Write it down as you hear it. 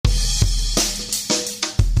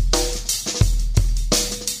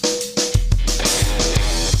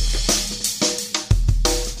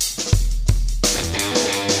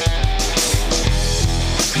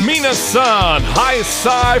Minasan,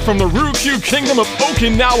 Haisai from the Ryukyu Kingdom of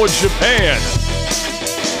Okinawa, Japan.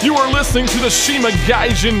 You are listening to the Shima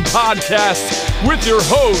Gaijin Podcast with your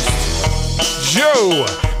host, Joe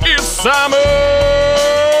Isamu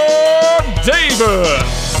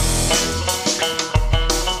Davis.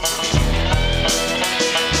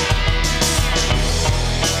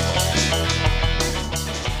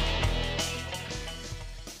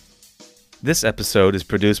 This episode is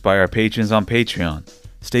produced by our patrons on Patreon,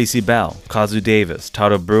 Stacy Bell, Kazu Davis,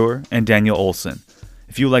 Tato Brewer, and Daniel Olson.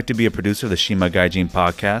 If you would like to be a producer of the Shima Gaijin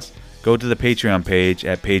Podcast, go to the Patreon page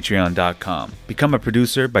at patreon.com. Become a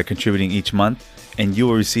producer by contributing each month, and you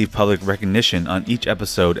will receive public recognition on each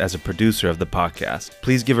episode as a producer of the podcast.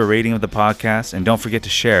 Please give a rating of the podcast, and don't forget to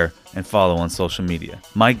share and follow on social media.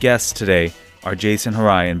 My guests today are Jason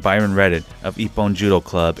Harai and Byron Reddit of Ippon Judo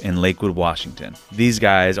Club in Lakewood, Washington. These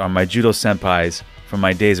guys are my judo senpais from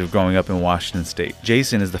my days of growing up in Washington State.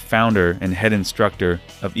 Jason is the founder and head instructor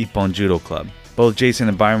of Ippon Judo Club. Both Jason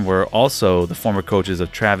and Byron were also the former coaches of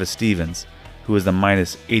Travis Stevens, who is the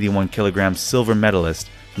minus 81 kilogram silver medalist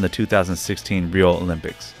from the 2016 Rio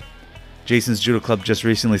Olympics. Jason's Judo Club just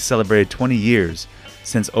recently celebrated 20 years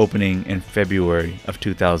since opening in February of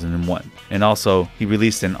 2001. And also, he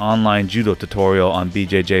released an online judo tutorial on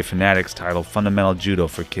BJJ Fanatics titled Fundamental Judo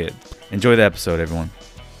for Kids. Enjoy the episode, everyone.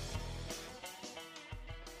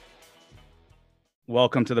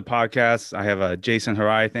 Welcome to the podcast. I have Jason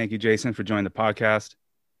Harai. Thank you, Jason, for joining the podcast.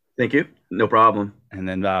 Thank you. No problem. And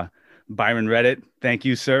then Byron Reddit. Thank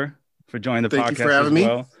you, sir, for joining the podcast. Thank you for having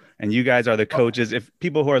me. And you guys are the coaches. If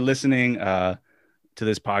people who are listening to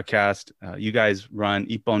this podcast, you guys run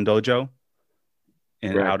Ippon Dojo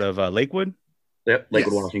out of Lakewood. Yep,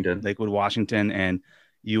 Lakewood, yes. Lakewood, Washington, and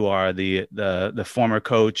you are the former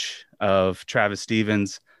coach of Travis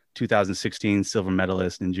Stevens, 2016 silver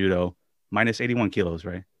medalist in judo, minus 81 kilos,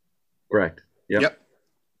 right? Correct. Yep.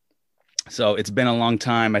 So it's been a long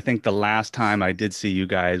time. I think the last time I did see you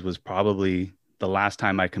guys was probably the last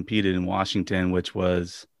time I competed in Washington, which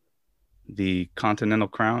was the Continental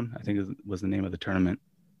Crown, I think was the name of the tournament.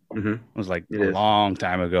 Mm-hmm. It was like a long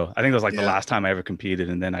time ago. I think it was like the last time I ever competed,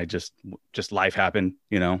 and then I just life happened,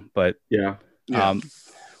 you know. But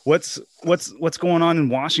what's going on in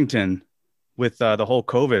Washington with the whole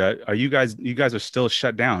COVID? Are you guys are still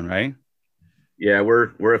shut down, right? Yeah,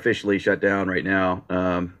 we're officially shut down right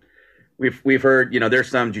now. We've heard, there's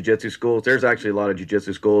some jiu-jitsu schools. There's actually a lot of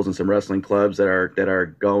jiu-jitsu schools and some wrestling clubs that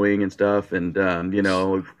are going and stuff, and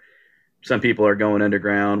some people are going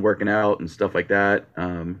underground, working out and stuff like that.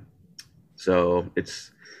 So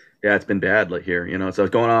it's been bad here, so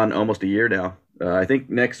it's going on almost a year now. I think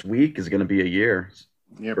next week is going to be a year.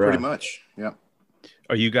 Yeah, pretty much. Yeah.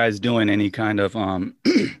 Are you guys doing any kind of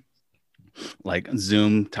like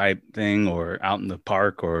Zoom type thing or out in the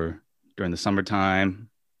park or during the summertime?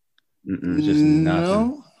 Mm-mm. Just nothing.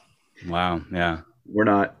 No. Wow. Yeah. We're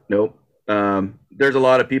not. Nope. There's a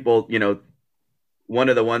lot of people, one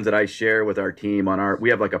of the ones that I share with our team we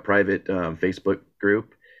have like a private Facebook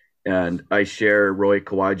group, and I share Roy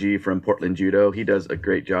Kawaji from Portland Judo. He does a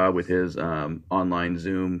great job with his online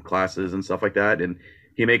Zoom classes and stuff like that. And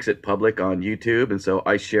he makes it public on YouTube. And so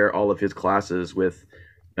I share all of his classes with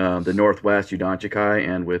the Northwest Judanchikai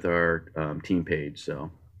and with our team page. So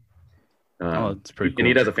it's pretty cool. And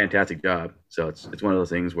he does a fantastic job. So it's one of those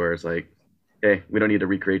things where it's like, hey, we don't need to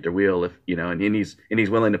recreate the wheel and he's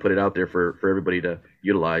willing to put it out there for everybody to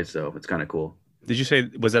utilize. So it's kind of cool. Did you say,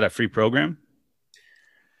 was that a free program?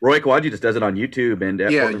 Roy Kawaji just does it on YouTube and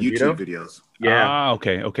YouTube videos. Yeah.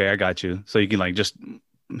 Okay. I got you. So you can like just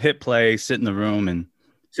hit play, sit in the room, and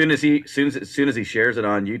soon as he shares it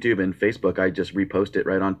on YouTube and Facebook, I just repost it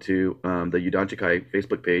right onto the Judanchikai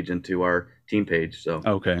Facebook page and to our team page. So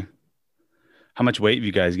okay. How much weight have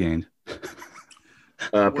you guys gained?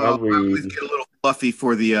 Probably I always get a little fluffy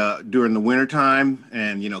for the during the winter time,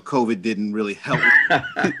 and COVID didn't really help.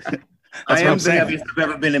 I am the heaviest I've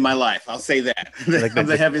ever been in my life. I'll say that. I'm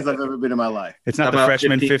the heaviest I've ever been in my life. It's not the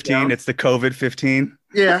freshman 15, it's the COVID 15.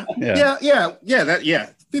 Yeah.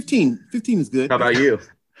 15 is good. How about you?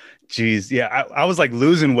 Jeez, yeah, I was like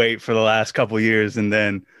losing weight for the last couple of years, and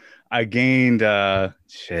then I gained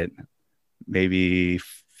maybe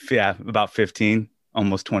about 15,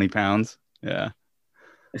 almost 20 pounds. Yeah.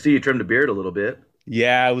 I see you trimmed a beard a little bit.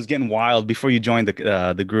 Yeah, it was getting wild. Before you joined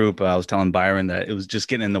the group, I was telling Byron that it was just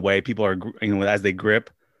getting in the way. People are, as they grip,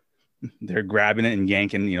 they're grabbing it and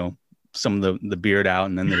yanking, some of the beard out,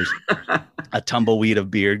 and then there's a tumbleweed of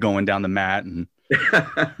beard going down the mat, and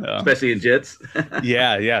especially in jits.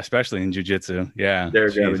 yeah, especially in jiu-jitsu. Yeah,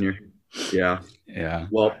 they're grabbing you. Yeah. Yeah.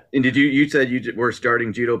 Well, and you said you were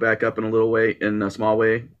starting judo back up in a little way, in a small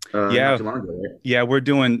way? not too long ago, right? Yeah, we're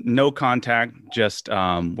doing no contact. Just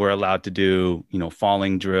we're allowed to do,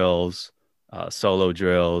 falling drills, solo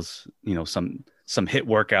drills, some hit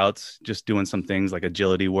workouts, just doing some things like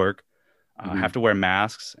agility work. Have to wear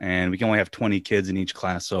masks, and we can only have 20 kids in each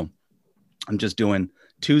class. So I'm just doing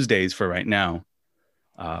Tuesdays for right now,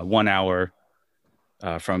 1 hour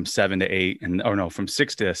from 7 to 8, from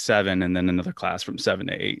 6 to 7, and then another class from 7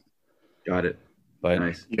 to 8. Got it. But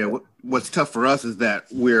nice. Yeah, what's tough for us is that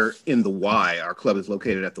we're in the Y. Our club is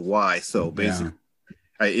located at the Y. So basically,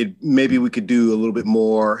 maybe we could do a little bit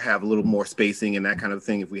more, have a little more spacing and that kind of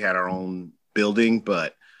thing if we had our own building.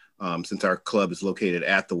 But since our club is located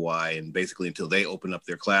at the Y, and basically until they open up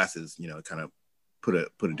their classes, it kind of put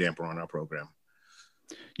a damper on our program.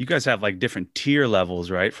 You guys have like different tier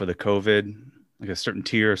levels, right? For the COVID, like a certain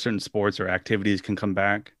tier, certain sports or activities can come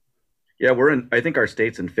back. Yeah, I think our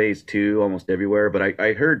state's in phase 2 almost everywhere, but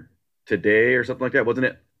I heard today or something like that, wasn't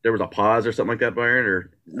it? There was a pause or something like that, Byron,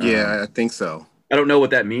 yeah, I think so. I don't know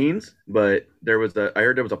what that means, but I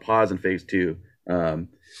heard there was a pause in phase 2.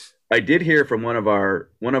 I did hear from one of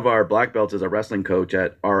our black belts as a wrestling coach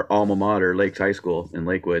at our alma mater, Lakes High School in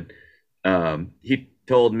Lakewood. He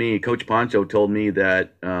told me, Coach Pancho told me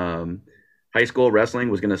that high school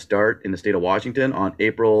wrestling was going to start in the state of Washington on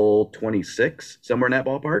April 26th, somewhere in that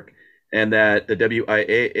ballpark. And that the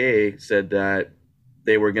WIAA said that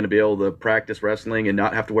they were going to be able to practice wrestling and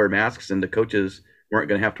not have to wear masks, and the coaches weren't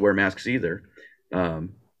going to have to wear masks either. And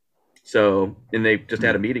they just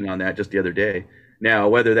had a meeting on that just the other day. Now,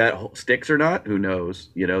 whether that sticks or not, who knows?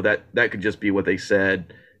 That could just be what they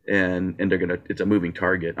said, and it's a moving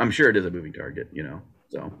target. I'm sure it is a moving target,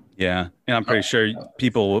 so. Yeah. And I'm pretty sure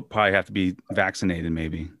people will probably have to be vaccinated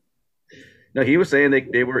maybe. No, he was saying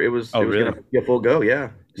it was really? going to be a full go. Yeah.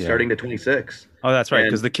 Starting the 26th. Oh, that's right.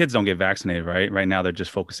 Because the kids don't get vaccinated, right? Right now, they're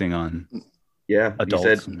just focusing on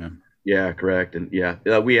adults. Yeah, correct. And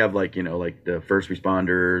we have like the first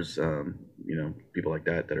responders, people like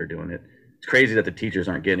that are doing it. It's crazy that the teachers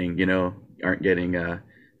aren't getting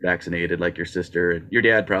vaccinated like your sister, and your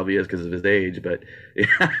dad probably is because of his age, but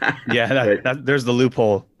there's the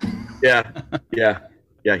loophole.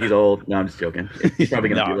 Yeah, he's old. No, I'm just joking. He's probably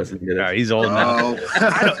going to be listening to this. He's old now.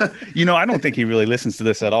 I don't think he really listens to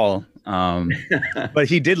this at all. But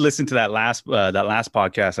he did listen to that last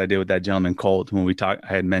podcast I did with that gentleman Colt when we talked. I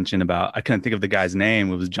had mentioned about, I couldn't think of the guy's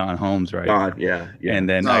name. It was John Holmes, right? John, yeah. And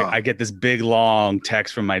then I get this big long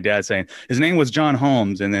text from my dad saying his name was John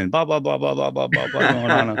Holmes, and then blah blah blah blah blah blah blah blah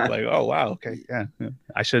going on. I was like, oh wow, okay, yeah.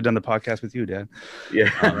 I should have done the podcast with you, Dad.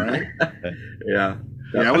 Yeah. All right. Yeah.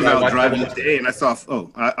 Yeah, I was out driving today, and I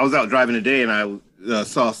was out driving today, and I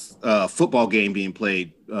saw a football game being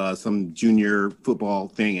played, some junior football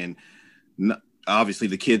thing, and obviously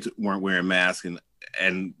the kids weren't wearing masks,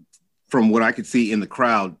 and from what I could see in the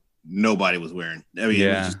crowd, nobody was wearing. I mean, it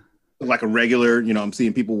was just like a regular, I'm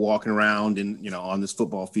seeing people walking around and on this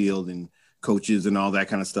football field and coaches and all that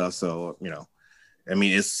kind of stuff. So I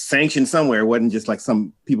mean, it's sanctioned somewhere. It wasn't just like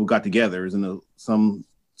some people got together. It was in some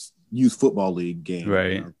youth football league game,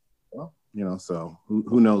 right? So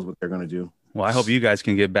who knows what they're going to do. Well, I hope you guys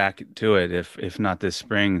can get back to it, if not this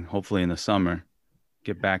spring, hopefully in the summer,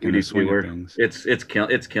 get back in the swing of things. It's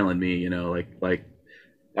killing me,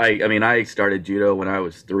 I started judo when I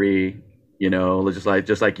was 3,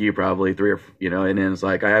 just like you probably 3 or and then it's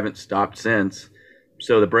like I haven't stopped since.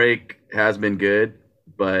 So the break has been good,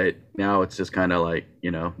 but now it's just kind of like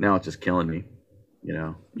now it's just killing me,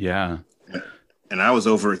 Yeah. And I was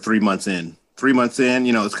over 3 months in. 3 months in,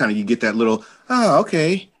 it's kind of, you get that little, oh,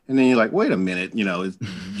 okay. And then you're like, wait a minute,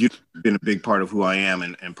 you've been a big part of who I am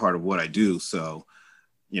and part of what I do. So,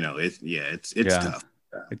 it's tough.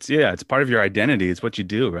 It's part of your identity. It's what you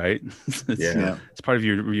do, right? It's part of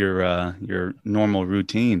your normal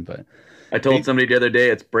routine. But I told somebody the other day,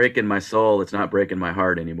 it's breaking my soul. It's not breaking my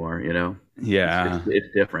heart anymore, Yeah.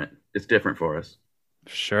 It's different. It's different for us.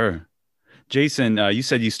 Sure. Jason, you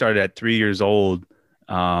said you started at 3 years old.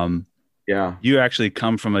 Yeah. You actually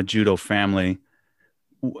come from a judo family.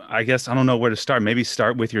 I guess I don't know where to start. Maybe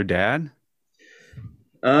start with your dad.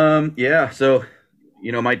 Yeah. So,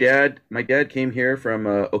 my dad came here from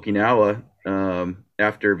Okinawa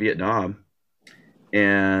after Vietnam,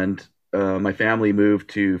 and my family moved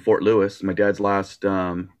to Fort Lewis. My dad's last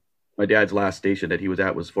station that he was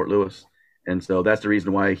at was Fort Lewis, and so that's the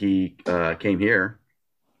reason why he came here.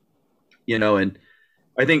 And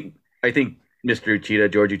I think Mr. Uchida,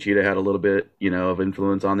 George Uchida, had a little bit, of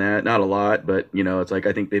influence on that. Not a lot, but it's like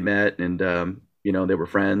I think they met and they were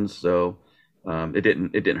friends, so it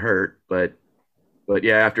didn't hurt. But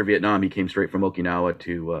yeah, after Vietnam, he came straight from Okinawa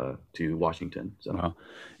to Washington. So, wow.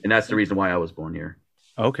 And that's the reason why I was born here.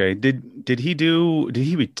 Okay. Did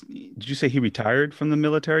you say he retired from the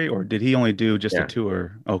military, or did he only do just a Yeah.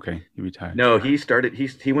 tour? Okay, he retired. No, he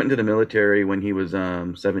went into the military when he was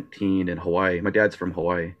 17 in Hawaii. My dad's from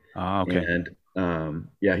Hawaii. Ah, okay. And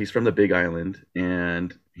yeah, he's from the Big Island,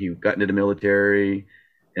 and he got into the military,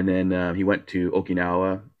 and then he went to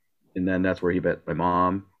Okinawa, and then that's where he met my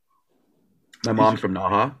mom. My Is, mom's from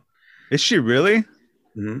Naha. is she really?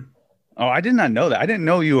 Hmm. Oh, I did not know that. I didn't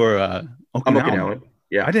know you were I'm Okinawan. Okinawan.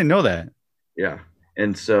 Yeah, I didn't know that. yeah.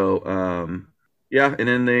 And so yeah, and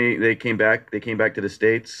then they came back. They came back to the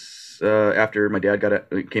States after my dad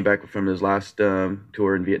came back from his last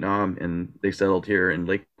tour in Vietnam, and they settled here in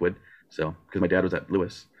Lakewood. So because my dad was at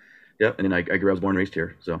Lewis. Yep, and then I was born and raised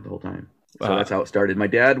here, so the whole time. So that's how it started. My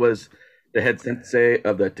dad was the head sensei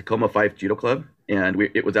of the Tacoma Five Judo Club, and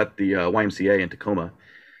it was at the YMCA in Tacoma,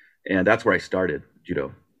 and that's where I started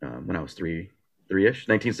judo when I was three-ish,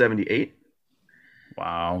 1978,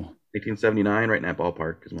 Wow. 1879, right in that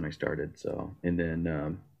ballpark is when I started. So, and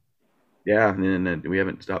then yeah, and then we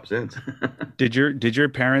haven't stopped since. Did your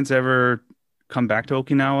parents ever come back to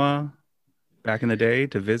Okinawa back in the day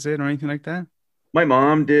to visit or anything like that? My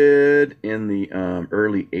mom did in the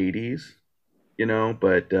early 80s,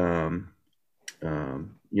 but I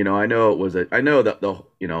know I know that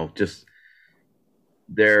just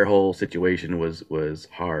their whole situation was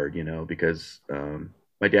hard, because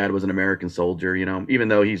my dad was an American soldier, even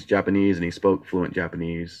though he's Japanese and he spoke fluent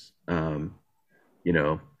Japanese, you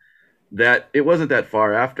know, that it wasn't that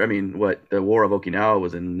far after. I mean, what the War of Okinawa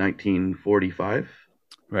was in 1945,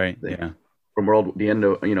 Right. I think, Yeah. from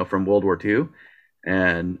from World War II,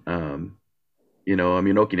 and I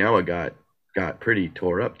mean, Okinawa got pretty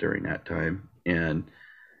tore up during that time, and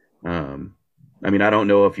I mean, I don't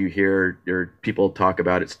know if you hear or people talk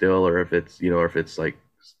about it still, or if it's like,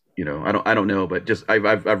 I don't know, but just I've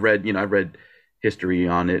read, I've read history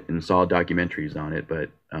on it and saw documentaries on it, but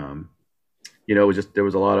it was just, there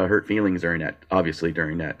was a lot of hurt feelings obviously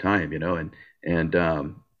during that time, and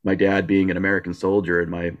my dad being an American soldier and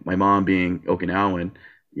my mom being Okinawan,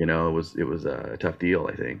 it was a tough deal,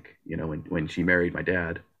 I think, when she married my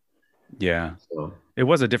dad. Yeah. So It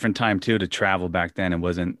was a different time too to travel back then. It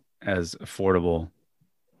wasn't as affordable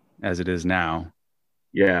as it is now.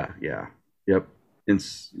 yeah, yeah, yep.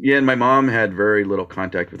 And my mom had very little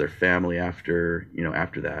contact with her family after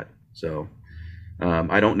that. So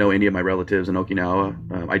I don't know any of my relatives in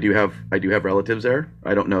Okinawa. I do have relatives there.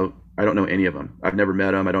 I don't know any of them. I've never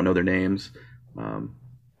met them. I don't know their names,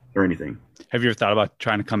 or anything. Have you ever thought about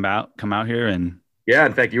trying to come out here and Yeah,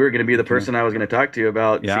 in fact, you were going to be the person I was going to talk to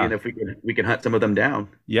about yeah. seeing if we can hunt some of them down.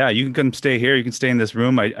 Yeah, you can come stay here. You can stay in this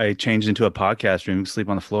room. I changed into a podcast room. You can sleep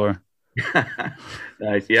on the floor.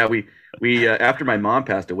 Nice. Yeah, we after my mom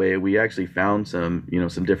passed away, we actually found some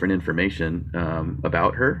different information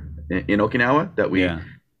about her in Okinawa that we Yeah.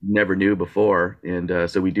 never knew before, and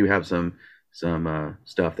so we do have some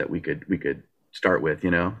stuff that we could start with,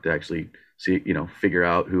 to actually see, figure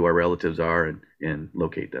out who our relatives are and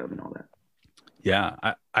locate them and all that. Yeah.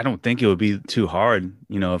 I don't think it would be too hard.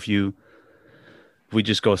 If we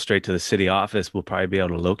just go straight to the city office, we'll probably be able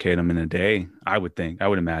to locate them in a day. I would think. I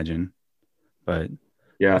would imagine. But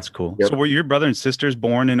Yeah. that's cool. Yep. So were your brother and sisters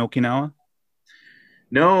born in Okinawa?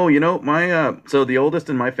 No, my so the oldest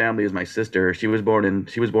in my family is my sister. She was born in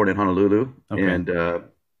Honolulu, Okay.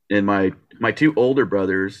 and my two older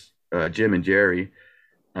brothers, Jim and Jerry.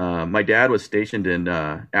 My dad was stationed in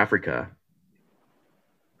Africa,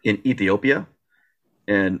 in Ethiopia,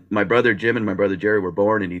 and my brother Jim and my brother Jerry were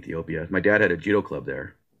born in Ethiopia. My dad had a judo club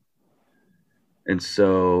there, and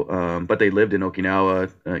so but they lived in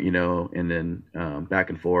Okinawa, and then back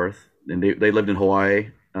and forth, and they lived in Hawaii.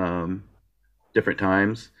 Different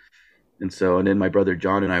times. And then my brother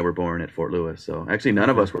John and I were born at Fort Lewis. So actually, none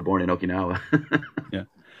of Okay. us were born in Okinawa. Yeah.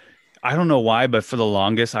 I don't know why, but for the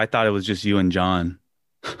longest, I thought it was just you and John.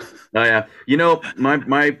 Oh yeah,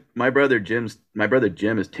 my brother Jim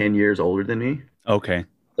is 10 years older than me. Okay.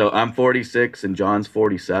 So I'm 46 and John's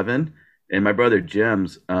 47, and my brother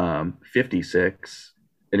Jim's 56,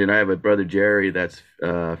 and then I have a brother Jerry that's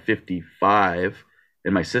 55,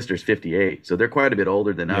 and my sister's 58. So they're quite a bit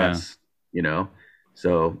older than Yeah. us,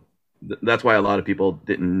 So that's why a lot of people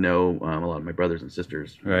didn't know a lot of my brothers and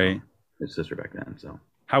sisters, Right. his sister back then. So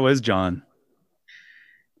How is John?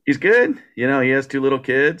 he's good. He has two little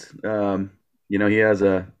kids. He has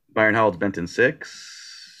a Byron Howells Benton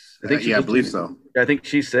 6. I think Yeah, I believe so. I think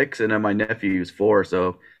she's 6, and then my nephew's 4.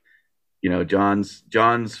 So, John's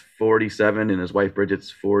 47, and his wife Bridget's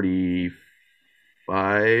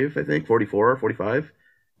 45. I think 44 or 45.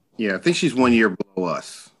 Yeah, I think she's 1 year below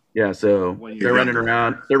us. Yeah, so 1 year they're running younger.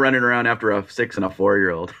 around. They're running around after a 6 and a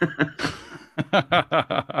 4-year-old.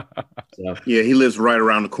 So Yeah, he lives right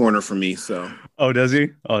around the corner from me. So Oh, does he?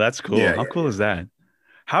 Oh, that's cool. yeah, How yeah, cool yeah. is that?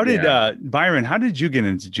 How did yeah, Byron, how did you get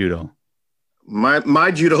into judo?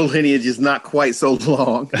 My judo lineage is not quite so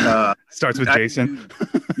long. Starts with I Jason.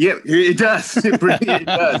 Yeah, it does. It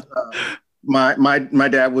does. My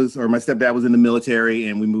dad was, or my stepdad was in the military,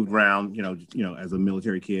 and we moved around, as a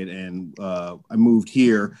military kid. And I moved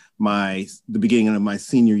here the beginning of my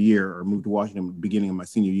senior year, or moved to Washington at the beginning of my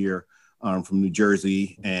senior year, from New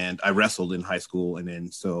Jersey, and I wrestled in high school, and then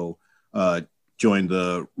joined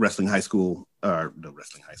the wrestling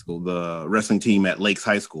team at Lakes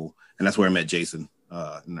High School, and that's where I met Jason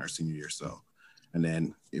in our senior year. So, and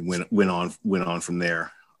then it went on from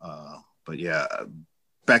there. But yeah,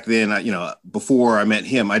 back then, before I met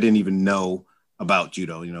him, I didn't even know about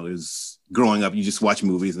judo. It was growing up, you just watch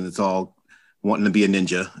movies and it's all wanting to be a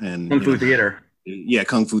ninja and Kung Fu theater. Yeah,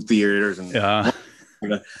 Kung Fu theaters and Yeah.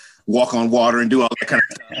 walk on water and do all that kind of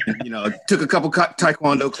stuff. And, took a couple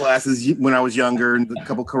taekwondo classes when I was younger and a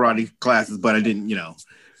couple karate classes, but I didn't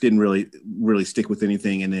really stick with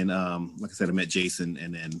anything. And then, like I said, I met Jason,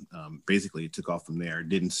 and then basically it took off from there.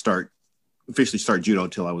 Didn't officially start judo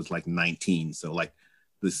until I was like 19. So like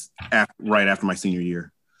right after my senior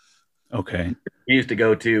year. Okay. He used to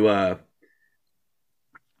go to I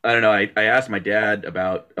don't know. I asked my dad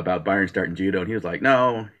about Byron starting judo, and he was like,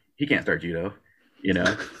 "No, he can't start judo."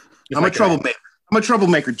 I'm a troublemaker. I'm a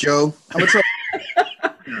troublemaker, Joe. I'm a troublemaker.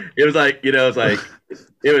 It was like,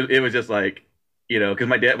 it was just like, because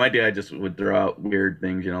my dad just would throw out weird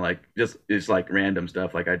things, like just like random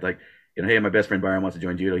stuff. Like I'd like, hey, my best friend Byron wants to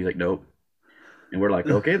join judo. He's like, nope, and we're like,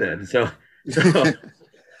 okay then. So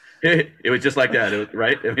it was just like that,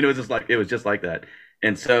 right? I mean, it was just like that.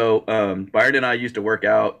 And so Byron and I used to work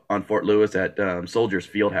out on Fort Lewis at Soldiers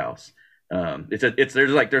Field House.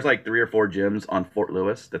 There's like 3 or 4 gyms on Fort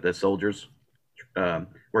Lewis that the soldiers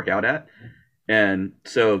work out at. And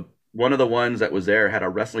so one of the ones that was there had a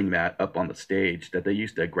wrestling mat up on the stage that they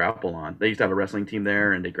used to grapple on. They used to have a wrestling team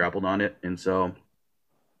there, and they grappled on it. And so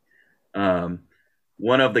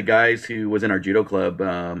one of the guys who was in our judo club,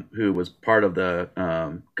 who was part of the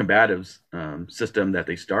combatives system that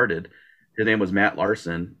they started, his name was Matt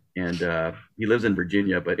Larson, and he lives in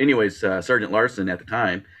Virginia. But anyways, Sergeant Larson at the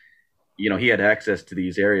time, he had access to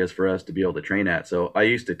these areas for us to be able to train at. So I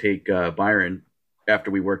used to take Byron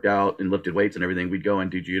after we worked out and lifted weights and everything. We'd go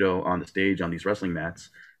and do judo on the stage on these wrestling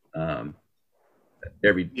mats. That's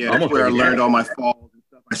where I learned all my falls and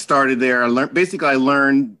stuff. I started there. I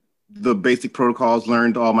learned the basic protocols,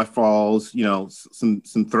 learned all my falls, some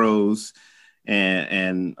throws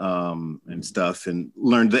and stuff, and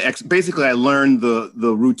learned basically I learned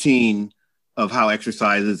the routine of how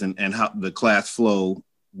exercises and how the class flow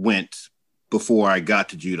went before I got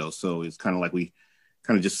to judo. So it's kind of like we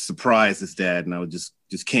kind of just surprised his dad, and I would just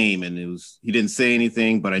came, and he didn't say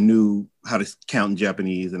anything, but I knew how to count in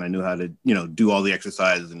Japanese, and I knew how to, do all the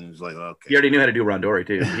exercises, and it was like, okay. He already knew how to do randori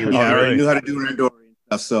too. I already knew how to do randori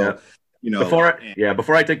and stuff. So,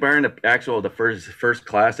 before I took Byron the first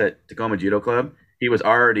class at Tacoma Judo Club, he was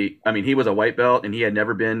a white belt, and he had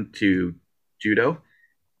never been to judo,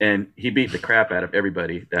 and he beat the crap out of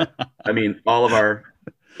everybody.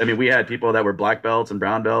 We had people that were black belts and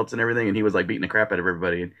brown belts and everything, and he was like beating the crap out of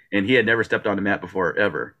everybody. And he had never stepped on a mat before,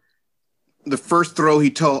 ever. The first throw he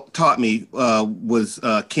taught me was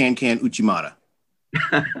Kan Uchimata.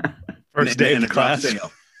 First day in the class. No,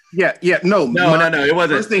 it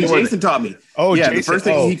wasn't. First thing Jason taught me. Oh, yeah, Jason. The first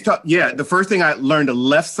thing he taught. Yeah, the first thing I learned a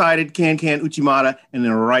left-sided Kan Uchimata and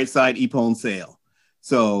then a right-side Ippon sail.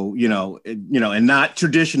 So and not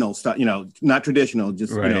traditional stuff. Not traditional.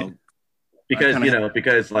 Just right. Because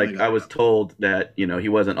I was told that he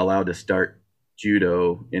wasn't allowed to start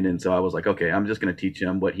judo, and then so I was like, okay, I'm just going to teach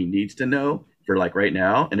him what he needs to know for like right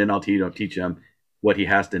now, and then I'll teach him what he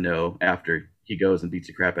has to know after he goes and beats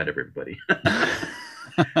the crap out of everybody.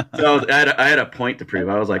 So I had a point to prove.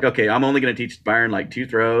 I was like, okay, I'm only going to teach Byron like 2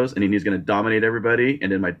 throws, and then he's going to dominate everybody,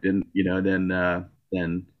 and then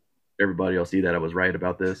everybody will see that I was right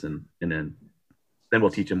about this, and then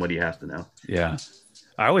we'll teach him what he has to know. Yeah.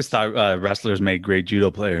 I always thought wrestlers made great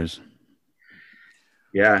judo players.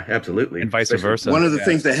 Yeah, absolutely. And vice versa. One of the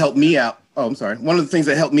things that helped me out. Oh, I'm sorry. One of the things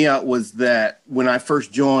that helped me out was that when I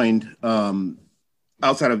first joined,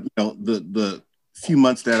 outside of the few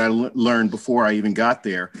months that I learned before I even got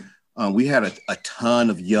there, we had a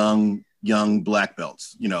ton of young black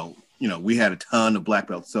belts. We had a ton of black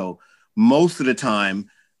belts. So most of the time,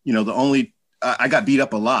 I got beat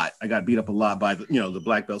up a lot. I got beat up a lot by the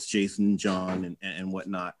black belts, Jason, John, and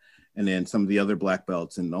whatnot. and then some of the other black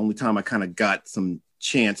belts. And the only time I kind of got some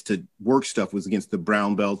chance to work stuff was against the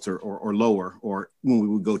brown belts or lower, or when we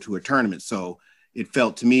would go to a tournament. So it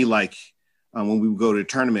felt to me like when we would go to a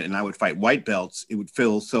tournament and I would fight white belts, it would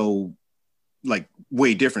feel so like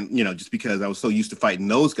way different, just because I was so used to fighting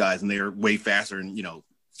those guys and they're way faster and,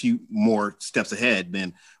 few more steps ahead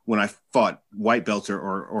than when I fought white belts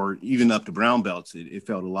or even up to brown belts. It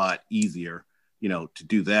felt a lot easier, to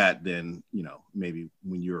do that than, maybe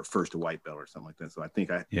when you're first a white belt or something like that. So I think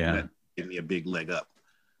that gave me a big leg up.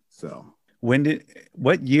 So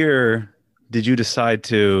what year did you decide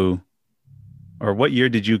to, or what year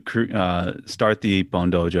did you start the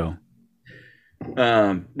Ippon Dojo?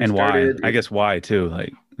 And why? I guess why too?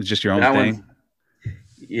 Like, it's just your own thing?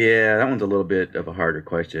 That one's a little bit of a harder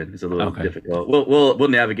question. It's a little difficult. We'll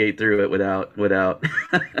navigate through it without.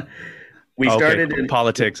 We started in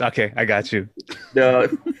politics. Okay, I got you.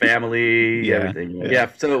 The family, everything. Yeah.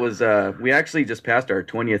 So it was. We actually just passed our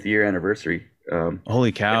 20th year anniversary.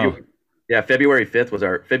 Holy cow! February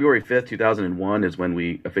 5th, 2001 is when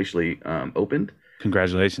we officially opened.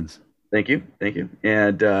 Congratulations. Thank you.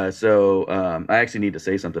 And so I actually need to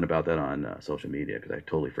say something about that on social media because I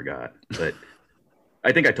totally forgot. But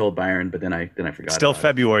I think I told Byron, but then I forgot. Still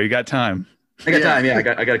February. You got time. I got time. Yeah, I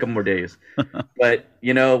got a couple more days. But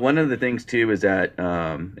one of the things too is that,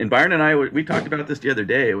 and Byron and I we talked about this the other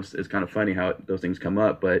day. It's kind of funny how those things come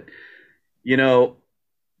up. But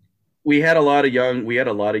we had a lot of young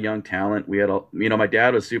talent. We had my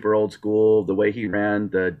dad was super old school. The way he ran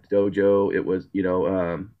the dojo, it was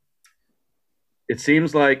it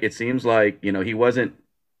seems like he wasn't.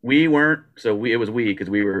 We weren't, it was because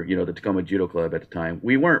we were, the Tacoma Judo Club at the time.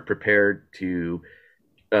 We weren't prepared to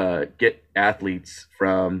get athletes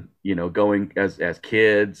from, going as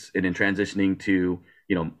kids and then transitioning to,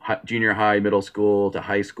 junior high, middle school to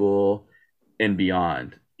high school and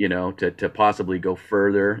beyond, to possibly go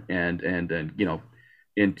further and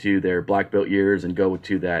into their black belt years and go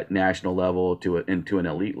to that national level into an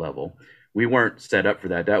elite level. We weren't set up for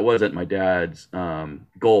that. That wasn't my dad's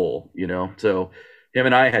goal, so him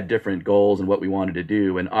and I had different goals and what we wanted to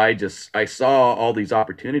do. And I saw all these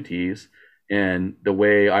opportunities and the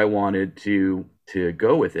way I wanted to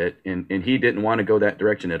go with it. And he didn't want to go that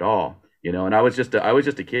direction at all, and I was just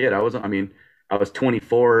a kid. I was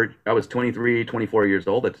 24, I was 23, 24 years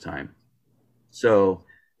old at the time. So,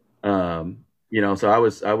 so I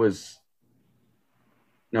was,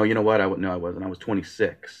 no, you know what? I wasn't. I was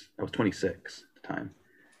 26. I was 26 at the time.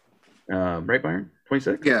 Right, Byron?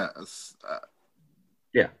 26? Yeah.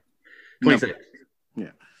 Yeah. 26. No.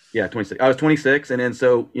 Yeah, 26. I was 26. And then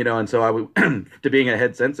so I was, to being a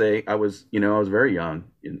head sensei, I was very young,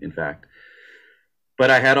 in fact. But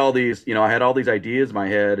I had all these ideas in my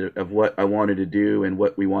head of what I wanted to do and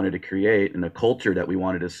what we wanted to create and the culture that we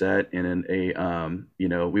wanted to set. And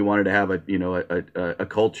we wanted to have a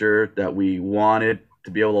culture that we wanted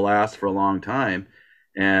to be able to last for a long time.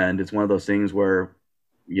 And it's one of those things where,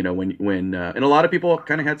 when and a lot of people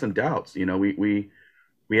kind of had some doubts,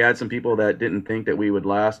 we had some people that didn't think that we would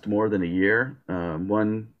last more than a year.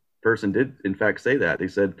 One person did, in fact, say that. They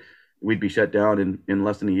said we'd be shut down in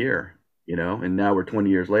less than a year, and now we're 20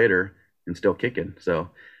 years later and still kicking.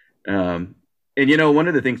 So, and one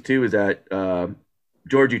of the things too is that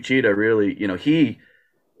George Uchida really,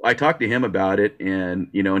 I talked to him about it, and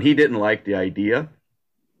and he didn't like the idea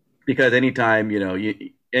because anytime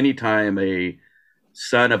a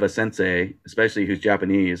son of a sensei, especially who's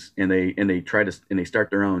Japanese, and they start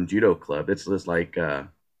their own judo club, it's just like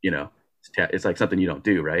it's like something you don't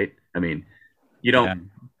do, right? I mean, you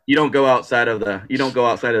don't go outside of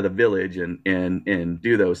the village and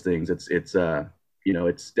do those things. It's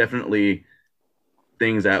definitely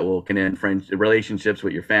things that can end relationships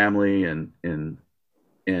with your family, and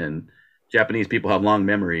Japanese people have long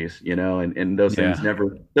memories, and those things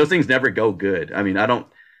never go good. I mean, I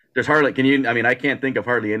can't think of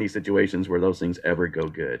hardly any situations where those things ever go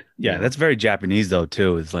good. Yeah, that's very Japanese though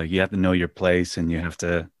too. It's like you have to know your place and you have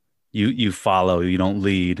to you follow, you don't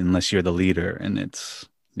lead unless you're the leader. And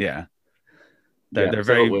they're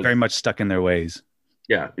very much stuck in their ways.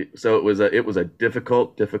 Yeah. So it was a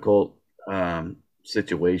difficult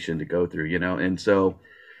situation to go through, and so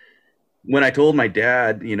when I told my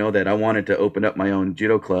dad, that I wanted to open up my own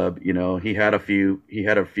judo club, he had a few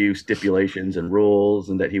stipulations and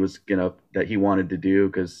rules, and that he wanted to do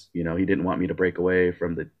because he didn't want me to break away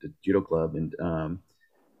from the judo club, and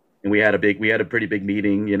we had a pretty big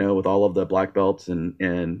meeting, with all of the black belts,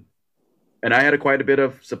 and I had quite a bit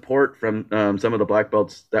of support from some of the black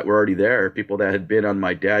belts that were already there, people that had been on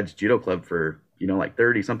my dad's judo club for like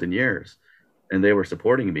 30 something years, and they were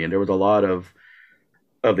supporting me, and there was a lot of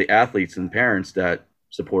of the athletes and parents that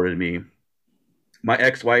supported me, my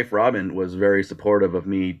ex-wife Robin was very supportive of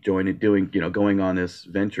me going on this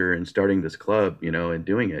venture and starting this club, and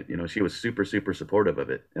doing it. She was super, super supportive of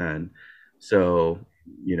it. And so,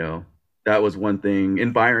 that was one thing.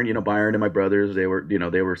 And Byron and my brothers, they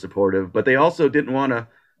were supportive, but they also didn't want to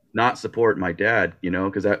not support my dad,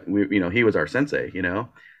 because he was our sensei,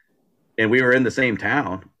 and we were in the same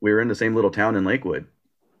town. We were in the same little town in Lakewood.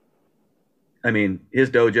 I mean,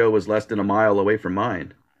 his dojo was less than a mile away from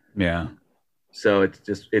mine. Yeah. So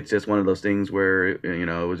it's just one of those things where,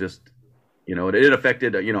 it was just, it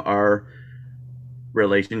affected, our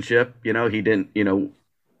relationship. He didn't,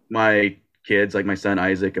 my kids, like my son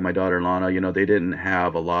Isaac and my daughter Lana, they didn't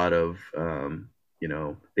have a lot of,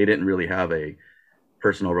 they didn't really have a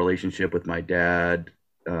personal relationship with my dad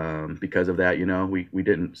because of that. We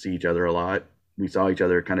didn't see each other a lot. We saw each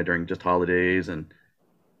other kind of during just holidays and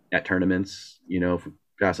at tournaments,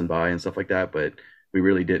 passing by and stuff like that, but we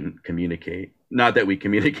really didn't communicate. Not that we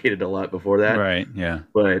communicated a lot before that. Right. Yeah.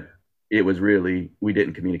 But it was really, we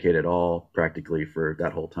didn't communicate at all practically for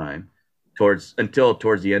that whole time until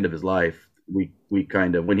towards the end of his life.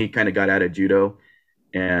 When he kind of got out of judo,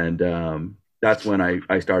 and that's when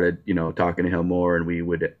I started, talking to him more, and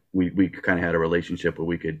we kind of had a relationship where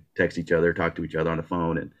we could text each other, talk to each other on the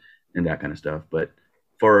phone and that kind of stuff. But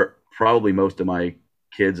for probably most of my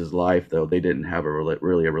kids' life, though, they didn't have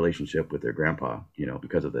really a relationship with their grandpa,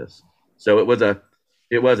 because of this. So it was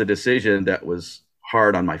a decision that was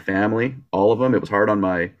hard on my family, all of them. It was hard on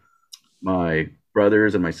my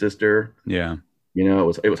brothers and my sister. Yeah.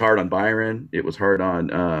 It was hard on Byron. It was hard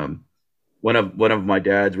on one of my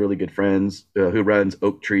dad's really good friends who runs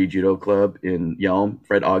Oak Tree Judo Club in Yelm,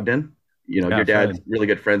 Fred Ogden. Your dad's really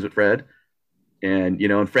good friends with Fred. And,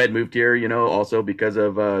 and Fred moved here, also because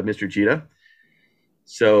of Mr. Cheetah.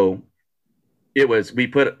 So we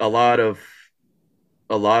put a lot of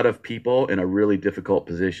people in a really difficult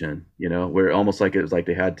position, where almost like it was like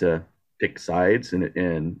they had to pick sides,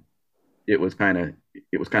 and it was kind of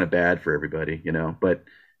bad for everybody, but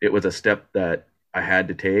it was a step that I had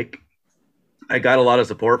to take. I got a lot of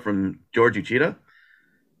support from George Uchida.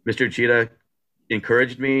 Mr. Uchida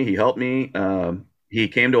encouraged me. He helped me. He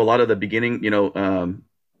came to a lot of the beginning,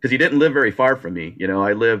 because he didn't live very far from me.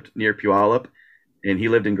 I lived near Puyallup, and he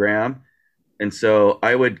lived in Graham. And so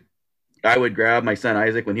I would grab my son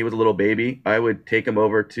Isaac when he was a little baby. I would take him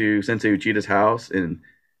over to Sensei Uchida's house, and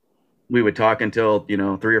we would talk until 3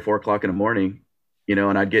 or 4 o'clock in the morning.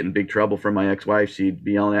 And I'd get in big trouble from my ex-wife. She'd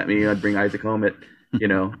be yelling at me. I'd bring Isaac home at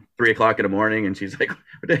 3 o'clock in the morning, and she's like,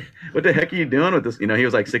 "What the heck are you doing with this?" He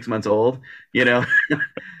was like 6 months old.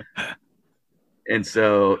 And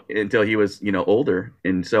so until he was older,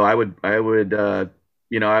 and so I would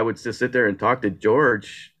just sit there and talk to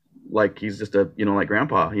George like he's just like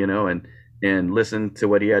grandpa, and listen to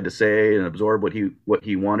what he had to say and absorb what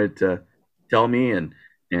he wanted to tell me, and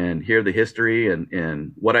hear the history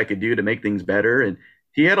and what I could do to make things better. And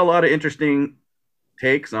he had a lot of interesting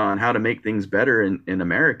takes on how to make things better in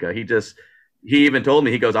America. He even told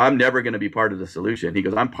me, he goes, "I'm never going to be part of the solution." He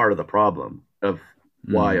goes, "I'm part of the problem of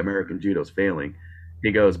why American judo is failing."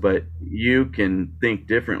 He goes, "But you can think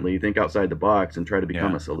differently, think outside the box, and try to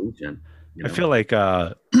become a solution." I feel like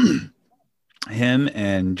him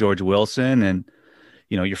and George Wilson and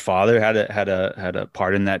your father had a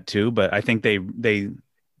part in that too. But I think they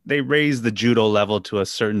raised the judo level to a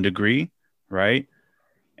certain degree, right?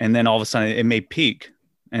 And then all of a sudden it may peak,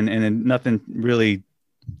 and then nothing really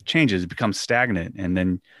changes. It becomes stagnant, and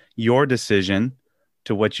then your decision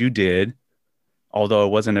to what you did, although it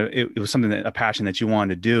wasn't it was something a passion that you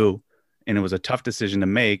wanted to do, and it was a tough decision to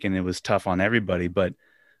make, and it was tough on everybody, but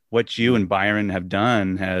what you and Byron have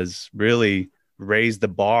done has really raised the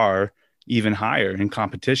bar even higher in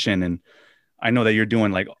competition. And I know that you're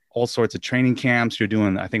doing like all sorts of training camps. You're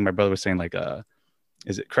doing, I think my brother was saying like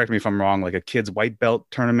correct me if I'm wrong, like a kids white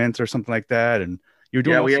belt tournament or something like that. And you're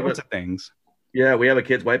doing all sorts of things. Yeah, we have a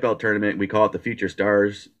kids white belt tournament. We call it the Future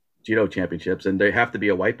Stars Judo Championships, and they have to be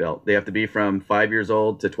a white belt. They have to be from 5 years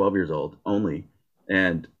old to 12 years old only.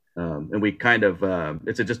 And we kind of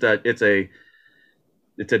it's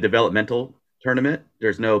a developmental tournament.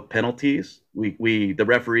 There's no penalties. The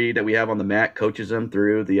referee that we have on the mat coaches them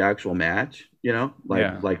through the actual match,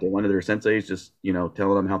 like one of their senseis just,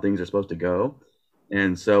 telling them how things are supposed to go.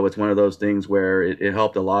 And so it's one of those things where it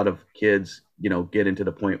helped a lot of kids, get into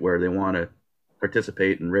the point where they want to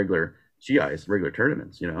participate in regular GIs, regular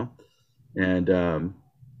tournaments, and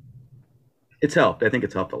it's helped. I think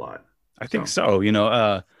it's helped a lot. I think so.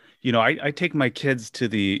 I take my kids to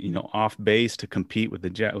the, off base to compete with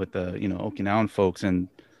the Okinawan folks. And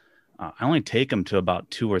I only take them to about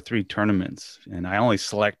 2 or 3 tournaments, and I only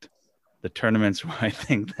select the tournaments where I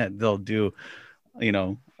think that they'll do,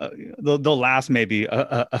 they'll last maybe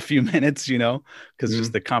a few minutes, because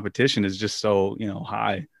just the competition is just so,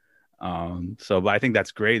 high. But I think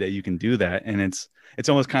that's great that you can do that. And it's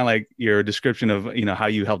almost kind of like your description of, how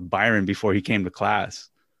you helped Byron before he came to class.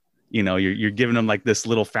 You're giving them like this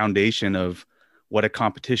little foundation of what a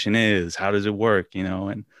competition is, how does it work,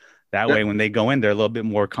 and that way when they go in, they're a little bit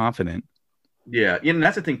more confident. Yeah. And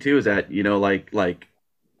that's the thing too, is that, like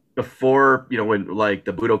before, when like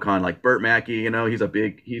the Budokan, like Burt Mackey,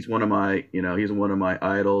 he's one of my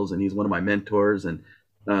idols, and he's one of my mentors. And,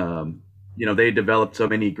 they developed so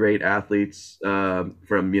many great athletes, from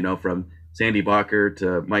Sandy Bacher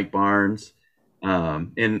to Mike Barnes.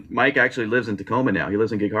 And Mike actually lives in Tacoma now. He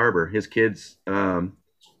lives in Gig Harbor. His kids,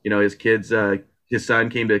 his son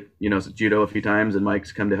came to, judo a few times, and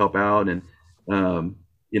Mike's come to help out. And, and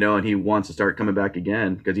he wants to start coming back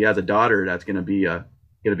again because he has a daughter that's going to be a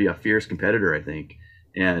fierce competitor, I think.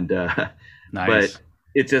 And, nice. But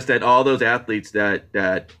it's just that all those athletes that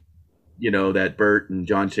Bert and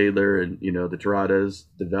John Shadler and, the Taradas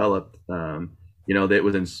developed, that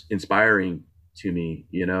was inspiring to me,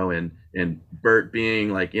 and Bert being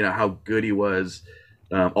like, how good he was,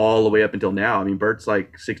 all the way up until now. I mean, Bert's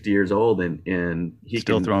like 60 years old, and he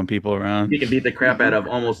still throwing people around. He can beat the crap out of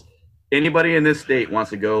almost anybody in this state. Wants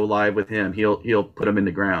to go live with him, he'll put him in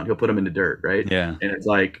the ground, he'll put him in the dirt, right? Yeah. And it's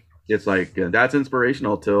like that's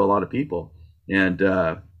inspirational to a lot of people, and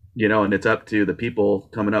and it's up to the people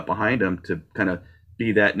coming up behind him to kind of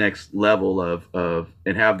be that next level of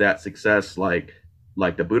and have that success like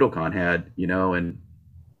the Budokan had, and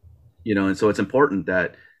so it's important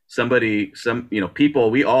that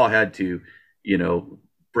people, we all had to,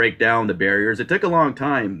 break down the barriers. It took a long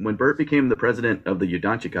time. When Bert became the president of the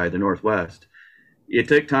Yudanchikai, the Northwest, it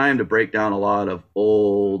took time to break down a lot of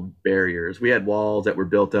old barriers. We had walls that were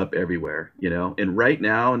built up everywhere, and right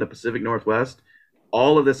now in the Pacific Northwest,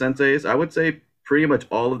 all of the senseis, I would say pretty much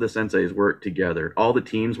all of the senseis work together. All the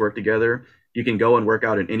teams work together. You can go and work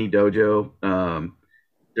out in any dojo.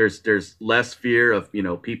 There's less fear of,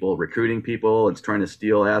 people recruiting people and trying to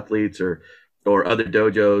steal athletes or other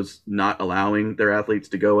dojos not allowing their athletes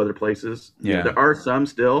to go other places. Yeah. There are some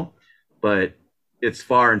still, but it's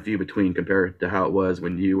far and few between compared to how it was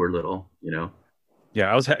when you were little,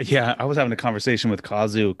 Yeah, I was having a conversation with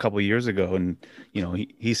Kazu a couple of years ago, and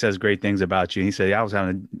he says great things about you. And he said, I was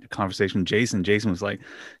having a conversation with Jason. Jason was like,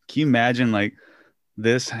 "Can you imagine like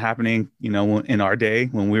this happening, in our day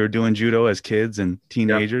when we were doing judo as kids and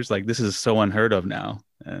teenagers? Like this is so unheard of now."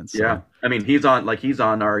 And so, yeah, I mean, he's on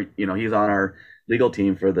our legal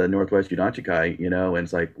team for the Northwest Yudanchikai, and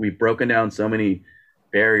it's like we've broken down so many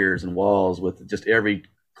barriers and walls with just every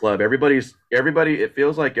club. Everybody. It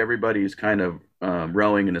feels like everybody's kind of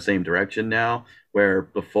rowing in the same direction now, where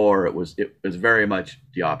before it was very much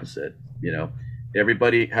the opposite.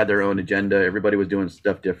 Everybody had their own agenda. Everybody was doing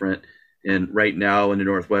stuff different. And right now in the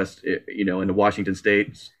Northwest, in the Washington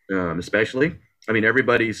State, especially, I mean,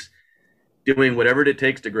 everybody's doing whatever it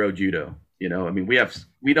takes to grow judo. I mean,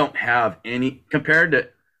 we don't have any, compared to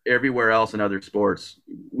everywhere else in other sports,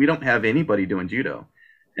 we don't have anybody doing judo,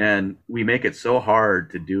 and we make it so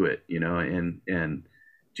hard to do it. And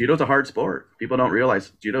judo's a hard sport. People don't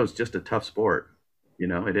realize judo is just a tough sport.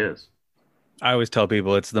 It is. I always tell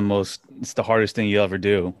people it's the hardest thing you'll ever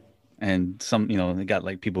do. And some, they got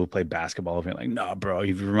like people who play basketball and like, "No, bro,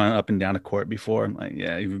 you've run up and down a court before." I'm like,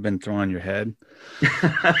 "Yeah, you've been thrown on your head."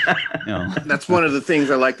 That's one of the things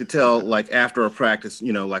I like to tell, like after a practice,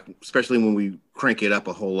 like especially when we crank it up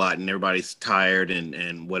a whole lot and everybody's tired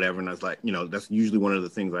and whatever. And I was like, that's usually one of the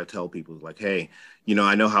things I tell people is like, "Hey,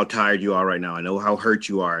 I know how tired you are right now. I know how hurt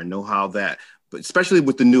you are. I know how that." But especially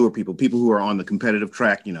with the newer people who are on the competitive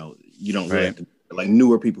track, you don't really have to. Like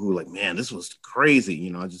newer people who are like, "Man, this was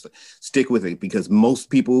crazy." I just like, stick with it, because most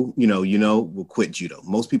people, will quit judo.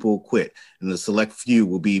 Most people will quit, and the select few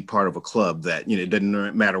will be part of a club that, it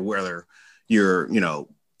doesn't matter whether you're,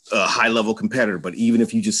 a high level competitor, but even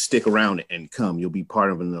if you just stick around and come, you'll be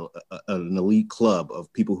part of an elite club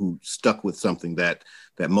of people who stuck with something that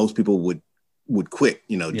most people would quit,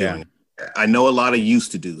 doing. I know a lot of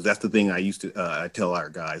used to do. That's the thing I I tell our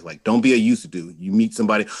guys, like, don't be a used to do. You meet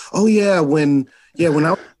somebody, "Oh yeah, when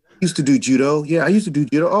I used to do judo. Yeah, I used to do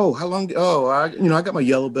judo. Oh, how long? I got my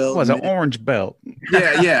yellow belt. It was an orange belt."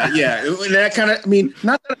 Yeah. That kind of, I mean,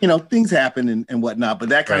 not that, things happen and whatnot, but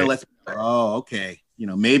that kind of lets me know, oh, okay.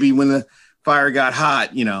 Maybe when the fire got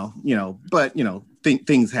hot, but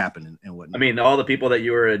things happen and whatnot. I mean, all the people that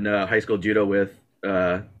you were in high school judo with,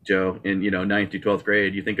 Joe, in 9th through 12th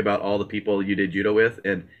grade, you think about all the people you did judo with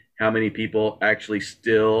and how many people actually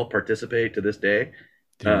still participate to this day.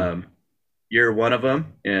 Dude. You're one of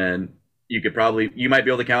them, and you might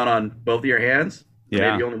be able to count on both of your hands, or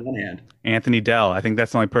Yeah. maybe only one hand. Anthony Dell. I think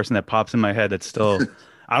that's the only person that pops in my head that's still,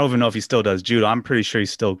 I don't even know if he still does judo. I'm pretty sure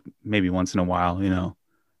he's still maybe once in a while, you know.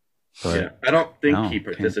 But Yeah, I don't think no, he can't.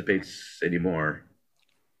 participates anymore.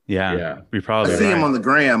 Yeah, Yeah. you're I probably see him right. on the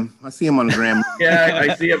gram. I see him on the gram. Yeah,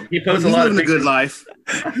 I see him. He posts a He's lot of living a good pictures.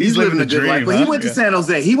 life. He's living a good life. dream, But he huh? went to Yeah. San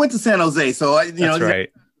Jose. He went to San Jose. So That's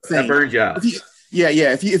right. That burns you out. If you, yeah.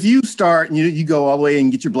 If you start and you go all the way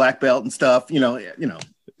and get your black belt and stuff,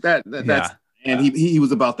 that's and he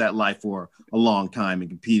was about that life for a long time and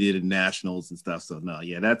competed in nationals and stuff. So no,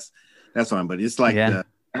 yeah, that's fine. But it's like Yeah.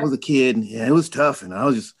 I was a kid and it was tough, and I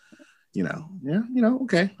was just,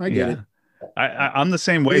 okay, I get it. I'm the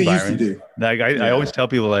same What way, you used to Byron. do. Like I Yeah. always tell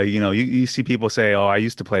people, like, you see people say, "Oh, I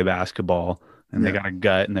used to play basketball," and they Yeah. got a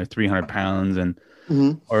gut and they're 300 pounds, and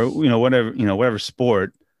Mhm. or whatever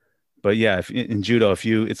sport. But yeah, if in judo,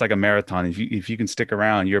 it's like a marathon. If you can stick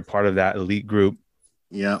around, you're part of that elite group.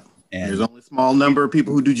 Yeah. And There's only a small number of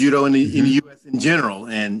people who do judo in the Mhm. U.S. in general,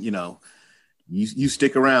 and you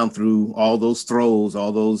stick around through all those throws,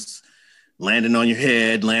 all those landing on your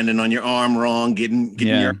head, landing on your arm wrong, getting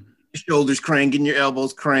yeah, your shoulders cranked, getting your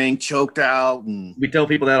elbows cranked, choked out, and We tell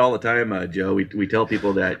people that all the time, Joe. We tell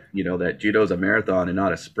people that that judo is a marathon and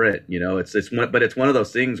not a sprint. But it's one of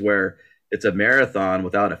those things where it's a marathon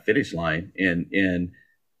without a finish line, and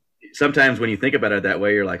sometimes when you think about it that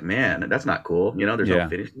way, you're like, man, that's not cool. There's Yeah. no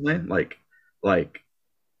finish line.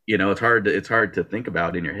 It's hard to think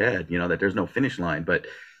about in your head. That there's no finish line, but.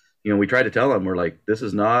 We try to tell them, we're like, this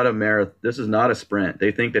is not a marathon. This is not a sprint.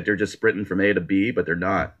 They think that they're just sprinting from A to B, but they're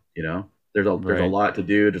not. There's a Right. lot to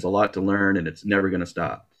do. There's a lot to learn, and it's never going to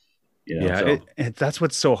stop. yeah. So That's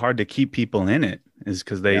what's so hard to keep people in it, is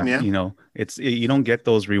because they, Yeah. you don't get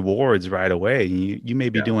those rewards right away. You may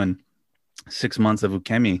be Yeah. doing 6 months of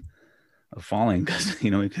ukemi of falling because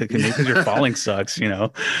your falling sucks. yeah,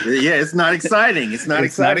 it's not exciting. It's not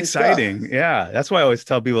It's not exciting. exciting. Yeah. That's why I always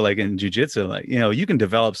tell people, like, in jujitsu, like, you can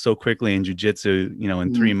develop so quickly in jujitsu,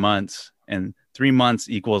 in 3 months, and 3 months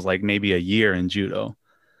equals like maybe a year in judo.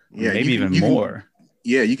 Yeah, Maybe you can- even you can- more.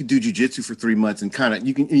 you can do jujitsu for 3 months and kind of,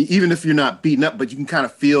 you can, even if you're not beaten up, but you can kind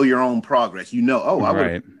of feel your own progress. I would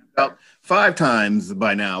Right. about 5 times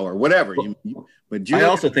by now or whatever. But I judo,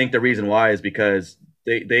 also think the reason why is because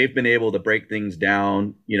they've been able to break things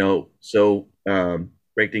down,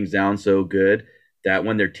 break things down so good that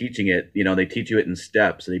when they're teaching it, they teach you it in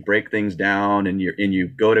steps. They break things down, and you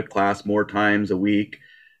go to class more times a week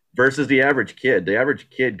versus the average kid. The average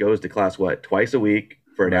kid goes to class twice a week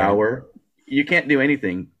for an Right. hour. You can't do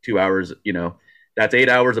anything 2 hours. That's 8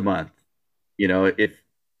 hours a month.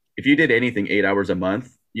 If you did anything 8 hours a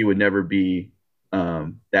month, you would never be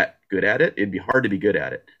that good at it. It'd be hard to be good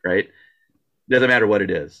at it, right? Doesn't matter what it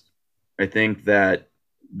is. I think that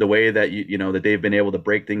the way that that they've been able to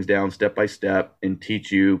break things down step by step and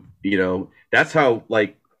teach you, that's how,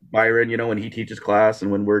 like, Byron, when he teaches class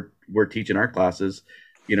and when we're teaching our classes,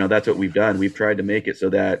 that's what we've done. We've tried to make it so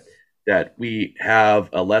that we have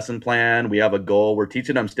a lesson plan, we have a goal. We're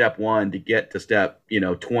teaching them step 1 to get to step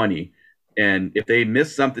 20, and if they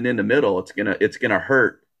miss something in the middle, it's gonna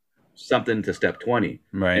hurt something to step 20.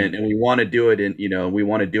 Right. And we want to do it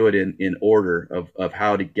in order of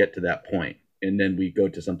how to get to that point, and then we go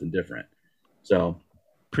to something different. So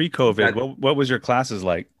Pre-COVID, what was your classes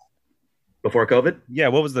like? before COVID, Yeah.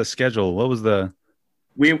 What was the schedule? What was the,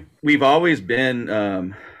 we've always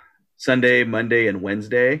been Sunday, Monday, and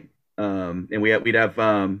Wednesday, and we'd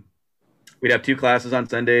have 2 classes on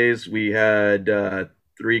Sundays. We had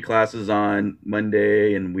 3 classes on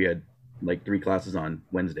Monday, and we had like 3 classes on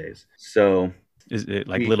Wednesdays. So is it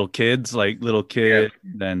like We- little kids,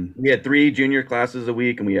 then? we had 3 junior classes a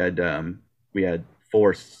week, and we had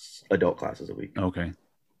 4 adult classes a week. Okay.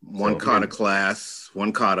 one So, kata class,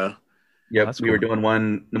 one kata. Yep, That's we were cool. doing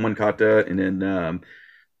one kata, and then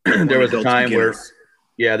there was a adult time beginners.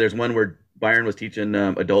 there's one where Byron was teaching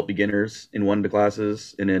adult beginners in one of the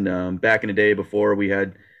classes, and then back in the day before we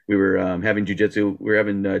were having jujitsu, we were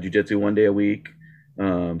having jujitsu 1 day a week,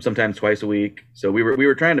 sometimes twice a week. So we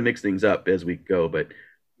were trying to mix things up as we go, but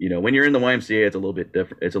when you're in the YMCA, it's a little bit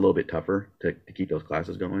different. It's a little bit tougher to keep those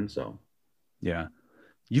classes going. So Yeah.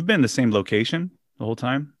 You've been in the same location the whole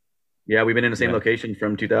time? yeah, we've been in the same Yeah. location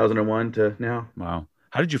from 2001 to now. Wow.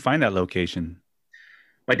 How did you find that location?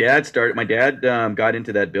 My dad got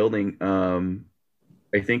into that building,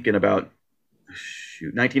 I think in about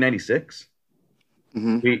 1996.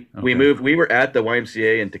 Mhm. We Okay. moved. We were at the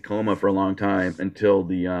YMCA in Tacoma for a long time until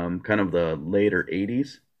the kind of the later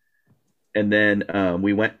 80s, And then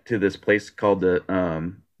we went to this place called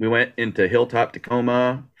we went into Hilltop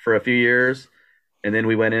Tacoma for a few years. And then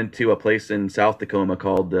we went into a place in South Tacoma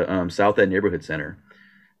called the South End Neighborhood Center.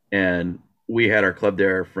 And we had our club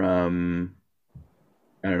there from,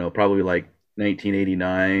 I don't know, probably like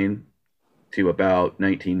 1989 to about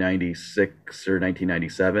 1996 or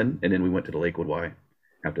 1997. And then we went to the Lakewood Y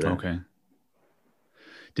after that. Okay.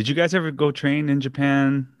 Did you guys ever go train in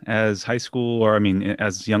Japan as high school or, I mean,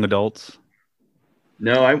 as young adults?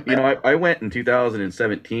 No, I went in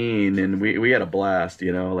 2017 and we had a blast,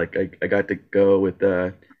 like I got to go with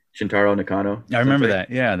Shintaro Nakano. I remember that.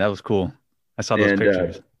 Yeah, that was cool. I saw those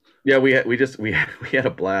pictures. Yeah, we had a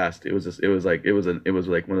blast. It was like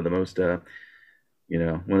one of the most one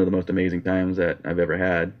of the most amazing times that I've ever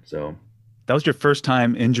had. So that was your first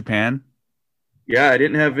time in Japan? Yeah, I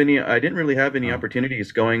didn't really have any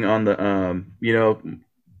opportunities going on the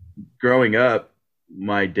growing up.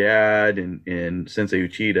 My dad and Sensei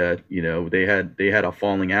Uchida, they had a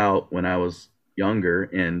falling out when I was younger,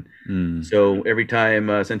 and so every time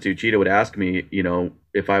Sensei Uchida would ask me,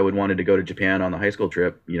 if I would wanted to go to Japan on the high school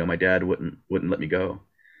trip, my dad wouldn't let me go.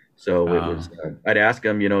 So it was I'd ask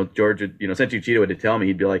him, George, Sensei Uchida would tell me,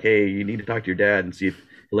 he'd be like, hey, you need to talk to your dad and see if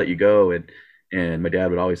he'll let you go, and my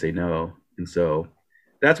dad would always say no, and so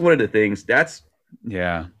that's one of the things. That's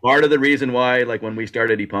part of the reason why, like when we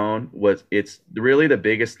started Ippon, it's really the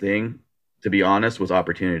biggest thing, to be honest, was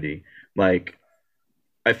opportunity. Like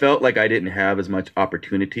I felt like I didn't have as much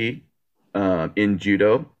opportunity in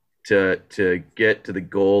judo to get to the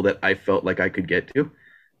goal that I felt like I could get to,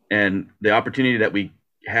 and the opportunity that we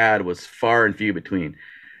had was far and few between.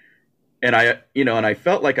 And I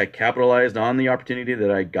felt like I capitalized on the opportunity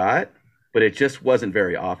that I got, but it just wasn't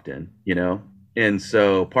very often, And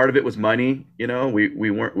so part of it was money,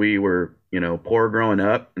 we were poor growing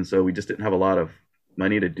up. And so we just didn't have a lot of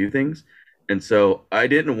money to do things. And so I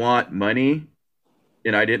didn't want money,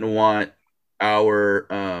 and I didn't want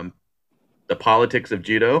the politics of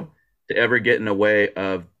judo to ever get in the way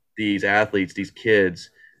of these athletes, these kids,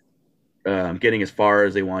 getting as far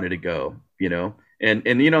as they wanted to go, and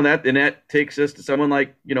that takes us to someone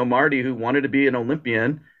like, Marty, who wanted to be an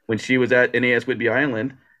Olympian when she was at NAS Whidbey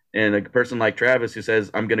Island. And a person like Travis who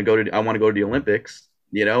says, I want to go to the Olympics,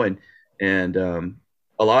 and a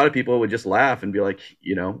lot of people would just laugh and be like,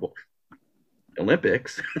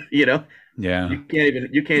 Olympics, Yeah. You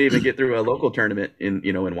can't even get through a local tournament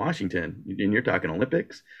in Washington, and you're talking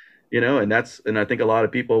Olympics, and I think a lot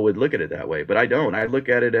of people would look at it that way, but I don't. I look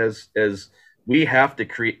at it as we have to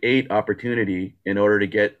create opportunity in order to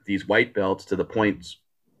get these white belts to the points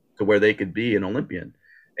to where they could be an Olympian.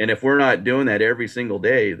 And if we're not doing that every single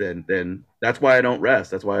day, then that's why I don't rest.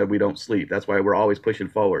 That's why we don't sleep. That's why we're always pushing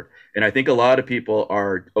forward. And I think a lot of people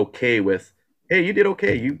are okay with, hey, you did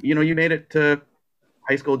okay. You made it to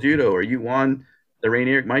high school judo, or you won the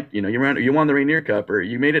Rainier, you won the Rainier Cup, or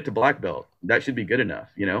you made it to black belt. That should be good enough,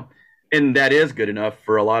 And that is good enough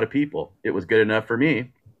for a lot of people. It was good enough for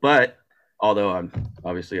me. But although I'm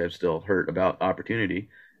still hurt about opportunity,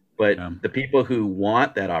 but the people who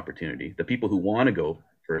want that opportunity, the people who want to go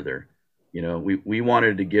further, we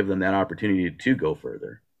wanted to give them that opportunity to go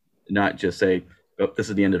further, not just say, oh, this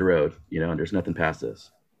is the end of the road, and there's nothing past this.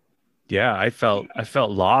 Yeah, I felt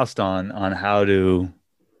lost on how to,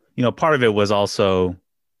 part of it was also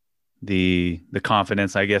the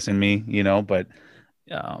confidence, I guess, in me, but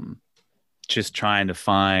just trying to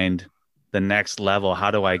find the next level.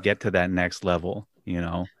 How do I get to that next level?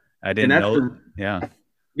 I didn't know.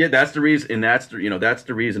 Yeah, that's the reason. And that's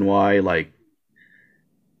the reason why, like,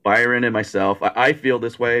 Byron and myself, I feel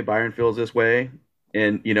this way. Byron feels this way.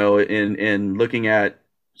 And, in looking at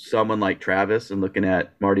someone like Travis and looking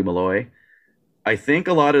at Marty Malloy, I think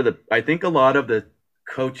a lot of the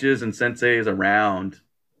coaches and senseis around,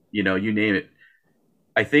 you name it,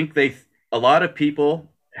 I think a lot of people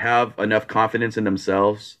have enough confidence in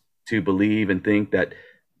themselves to believe and think that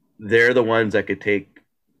they're the ones that could take,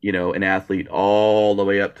 an athlete all the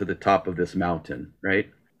way up to the top of this mountain. Right.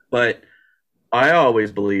 But I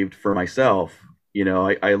always believed for myself,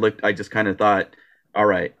 I just kind of thought, all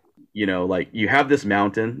right, like you have this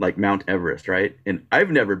mountain, like Mount Everest, right? And I've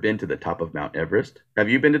never been to the top of Mount Everest. Have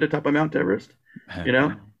you been to the top of Mount Everest?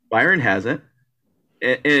 Byron hasn't.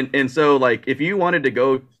 And so, like, if you wanted to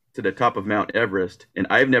go to the top of Mount Everest, and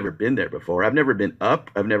I've never been there before, I've never been up,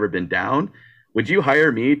 I've never been down, would you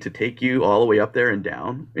hire me to take you all the way up there and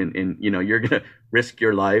down? And you're going to risk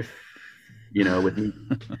your life, with me?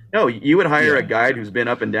 No, you would hire a guide who's been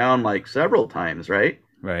up and down like several times, right?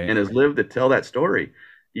 Right. And has lived to tell that story.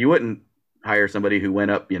 You wouldn't hire somebody who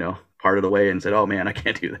went up, part of the way and said, "Oh man, I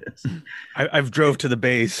can't do this." I've drove to the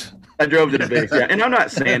base. I drove to the base, yeah. And I'm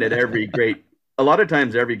not saying that a lot of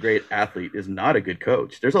times every great athlete is not a good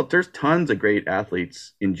coach. There's tons of great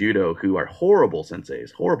athletes in judo who are horrible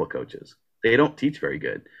senseis, horrible coaches. They don't teach very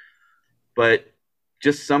good. But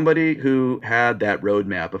just somebody who had that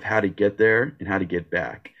roadmap of how to get there and how to get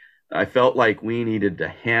back. I felt like we needed to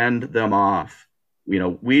hand them off.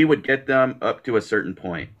 We would get them up to a certain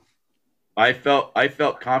point. I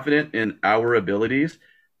felt confident in our abilities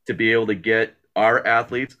to be able to get our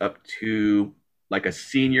athletes up to like a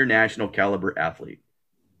senior national caliber athlete.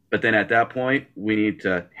 But then at that point, we need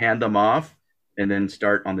to hand them off and then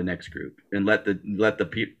start on the next group and let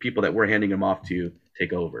the people that we're handing them off to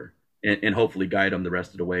take over and hopefully guide them the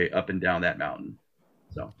rest of the way up and down that mountain.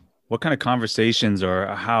 So what kind of conversations or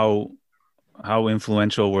how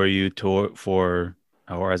influential were you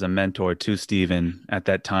or as a mentor to Steven at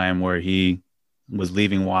that time where he was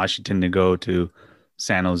leaving Washington to go to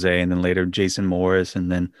San Jose and then later Jason Morris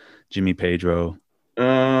and then Jimmy Pedro?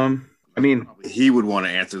 He would want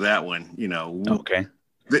to answer that one, Okay.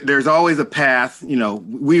 There's always a path,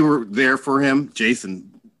 we were there for him. Jason,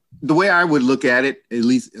 the way I would look at it, at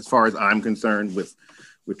least as far as I'm concerned with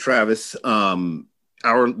Travis, the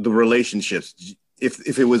relationships,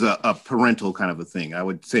 if it was a parental kind of a thing, I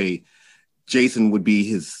would say Jason would be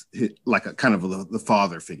his like a kind of the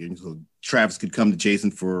father figure. So Travis could come to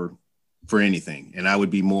Jason for anything, and I would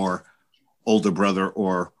be more older brother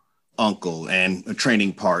or uncle and a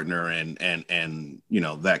training partner and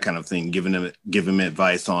that kind of thing, give him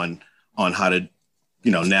advice on how to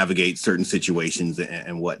navigate certain situations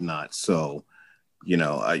and whatnot. So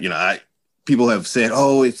people have said,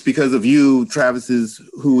 oh, it's because of you, Travis is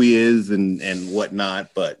who he is and whatnot,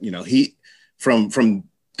 but he from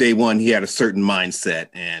day one, he had a certain mindset,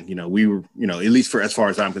 and we were, at least as far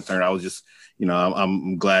as I'm concerned, I was just,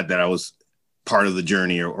 I'm glad that I was part of the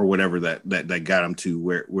journey or whatever that got him to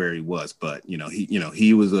where he was. But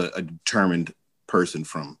he was a determined person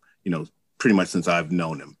from pretty much since I've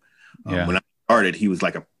known him. When I started, he was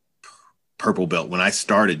like a purple belt when I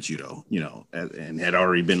started judo, and had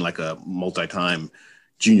already been like a multi-time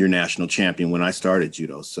junior national champion when I started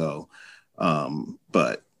judo. So,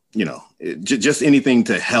 but just anything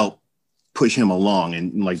to help push him along.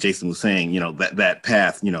 And like Jason was saying, that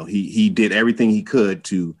path, he did everything he could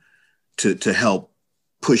to help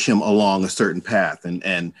push him along a certain path.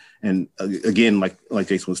 And again, like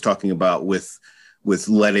Jason was talking about with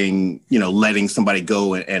letting somebody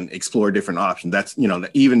go and explore different options. That's,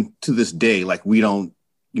 even to this day, like we don't,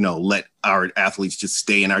 let our athletes just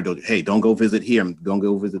stay in our dojo. Hey, don't go visit here. Don't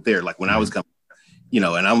go visit there. Like when I was coming, and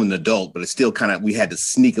I'm an adult, but it's still we had to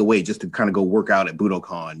sneak away just to kind of go work out at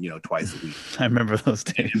Budokan, twice a week. I remember those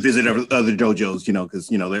days. And visit other dojos, because,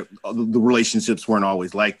 the relationships weren't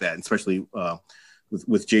always like that, especially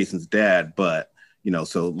with Jason's dad. But,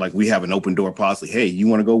 so like we have an open door policy. Hey, you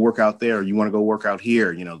want to go work out there? Or you want to go work out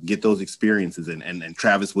here? Get those experiences. And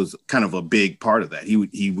Travis was kind of a big part of that.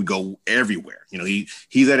 He would go everywhere.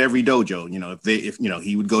 He's at every dojo. If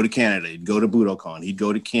he would go to Canada, he'd go to Budokan, he'd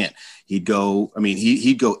go to Kent, he'd go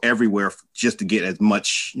everywhere just to get as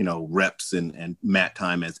much, reps and mat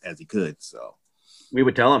time as he could. So we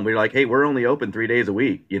would tell him, we're like, hey, we're only open 3 days a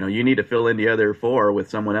week. You need to fill in the other 4 with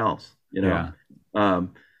someone else, Yeah.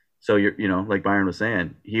 So you're, like Byron was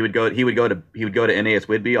saying, he would go to NAS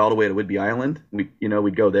Whidbey all the way to Whidbey Island.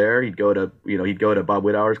 We'd go there. He'd go to Bob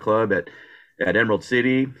Whithour's club at Emerald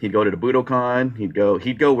City. He'd go to the Budokan.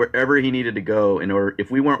 He'd go wherever he needed to go in order.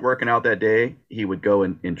 If we weren't working out that day, he would go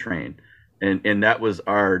and train. And that was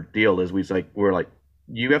our deal. We're like,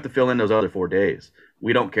 you have to fill in those other 4 days.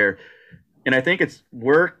 We don't care. And I think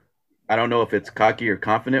I don't know if it's cocky or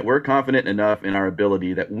confident. We're confident enough in our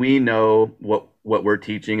ability that we know what we're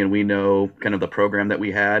teaching, and we know kind of the program that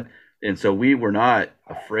we had. And so we were not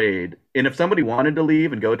afraid. And if somebody wanted to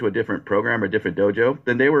leave and go to a different program or a different dojo,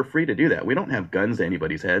 then they were free to do that. We don't have guns to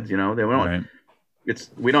anybody's heads, They don't. Right.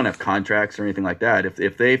 We don't have contracts or anything like that.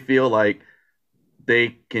 If they feel like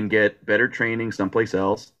they can get better training someplace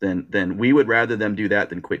else, then we would rather them do that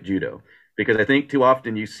than quit judo. Because I think too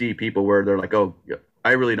often you see people where they're like, oh,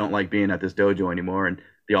 I really don't like being at this dojo anymore. And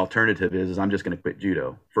the alternative is I'm just going to quit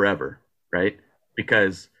judo forever, right?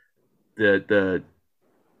 Because there's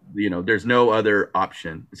no other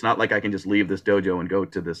option. It's not like I can just leave this dojo and go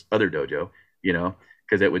to this other dojo,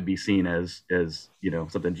 because it would be seen as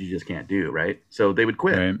something you just can't do, right? So they would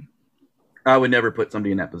quit. Right. I would never put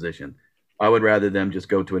somebody in that position. I would rather them just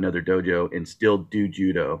go to another dojo and still do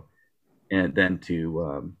judo, and than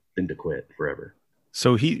to quit forever.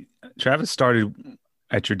 So Travis started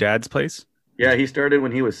at your dad's place? Yeah, he started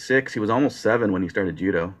when he was 6. He was almost 7 when he started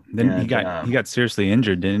judo. Then And, he got seriously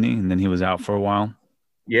injured, didn't he? And then he was out for a while.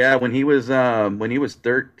 yeah, when he was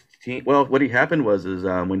 13. Well, what he happened was is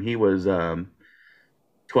when he was 12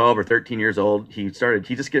 or 13 years old, he started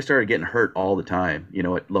getting hurt all the time. You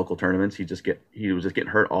know, at local tournaments, he was just getting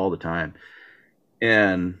hurt all the time.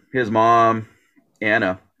 And his mom,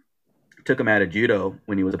 Anna, took him out of judo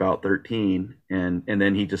when he was about 13, and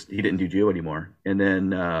then he didn't do judo anymore. And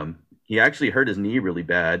then he actually hurt his knee really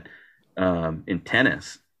bad in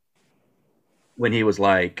tennis when he was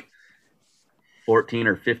like 14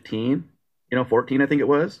 or 15, 14 I think it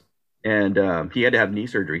was. And he had to have knee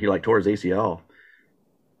surgery. He like tore his ACL,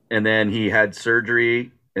 and then he had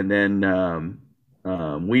surgery, and then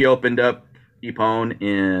we opened up Ippon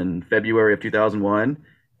in February of 2001,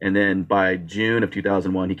 and then by June of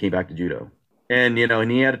 2001 he came back to judo. And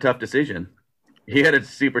and he had a tough decision. He had a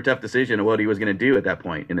super tough decision of what he was going to do at that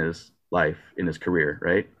point in his life, in his career,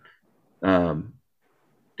 right?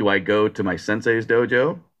 Do I go to my sensei's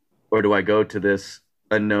dojo, or do I go to this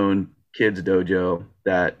unknown kid's dojo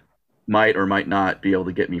that might or might not be able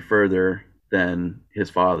to get me further than his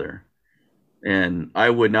father? And I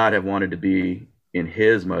would not have wanted to be in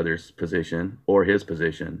his mother's position or his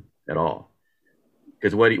position at all.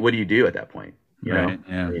 Because what do you do at that point? You know?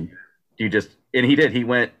 Yeah. I mean, do you just, and he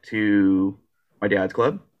went to my dad's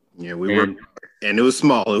club. Yeah, and it was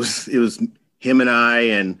small. It was him and I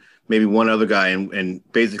and maybe one other guy, and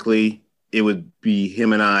basically it would be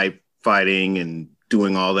him and I fighting and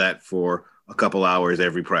doing all that for a couple hours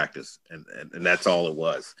every practice, and that's all it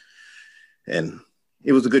was. And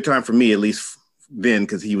it was a good time for me, at least then,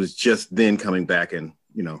 because he was just then coming back, and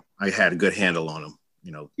I had a good handle on him.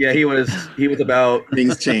 Yeah, he was about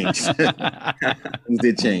things changed. Things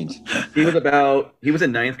did change. He was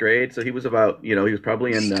in ninth grade, so he was about he was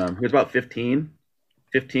probably in he was about 15,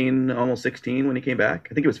 almost 16 when he came back.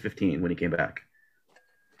 I think he was 15 when he came back.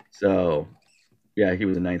 So yeah, he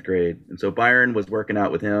was in ninth grade. And so Byron was working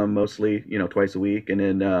out with him mostly, twice a week. And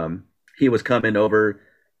then he was coming over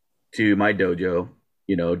to my dojo,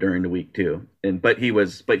 during the week too. But he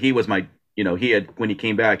was my, when he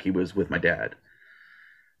came back, he was with my dad.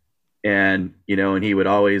 And, and he would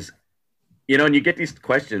always, and you get these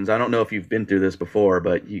questions. I don't know if you've been through this before,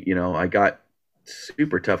 but I got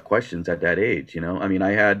super tough questions at that age. I mean,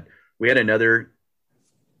 we had another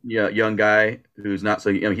young guy who's not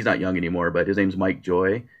so, he's not young anymore, but his name's Mike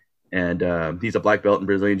Joy, and he's a black belt in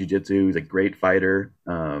Brazilian Jiu-Jitsu. He's a great fighter,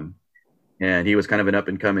 and he was kind of an up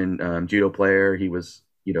and coming judo player. He was,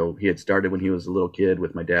 he had started when he was a little kid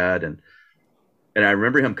with my dad, and I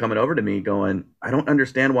remember him coming over to me going, "I don't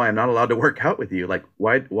understand why I'm not allowed to work out with you. Like,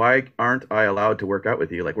 why aren't I allowed to work out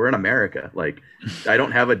with you? Like, we're in America. Like, I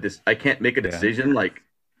don't have I can't make a decision like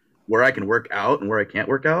where I can work out and where I can't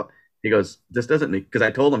work out." He goes, "This doesn't make," because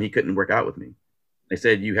I told him he couldn't work out with me. I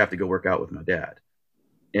said, "You have to go work out with my dad."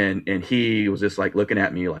 And he was just like looking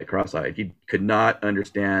at me like cross-eyed. He could not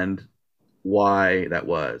understand why that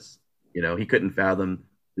was. He couldn't fathom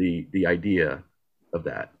the idea of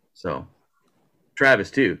that. So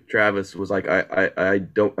Travis too. Travis was like, I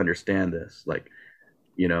don't understand this. Like,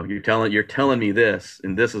 you're telling me this,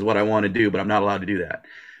 and this is what I want to do, but I'm not allowed to do that.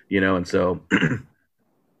 And so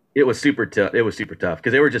it was super tough. It was super tough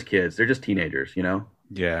because they were just kids. They're just teenagers,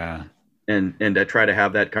 Yeah. And to try to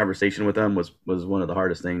have that conversation with them was one of the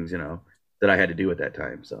hardest things, that I had to do at that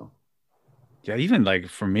time. So yeah, even like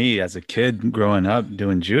for me as a kid growing up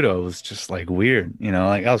doing judo, it was just like weird.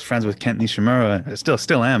 Like I was friends with Kent Nishimura. I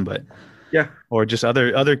still am, but yeah. Or just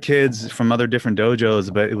other kids from other different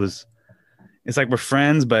dojos, but it's like we're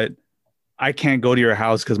friends, but I can't go to your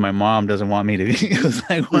house because my mom doesn't want me to be. It was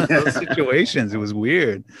like one of those situations. It was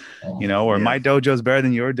weird, or my dojo's better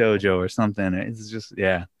than your dojo or something. It's just,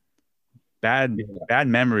 bad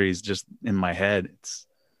memories just in my head. It's,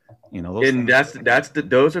 and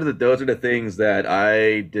those are the things that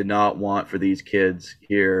I did not want for these kids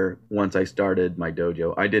here. Once I started my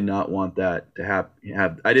dojo, I did not want that to have.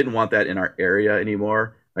 I didn't want that in our area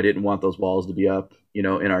anymore. I didn't want those walls to be up, in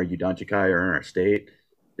our Udanchikai or in our state.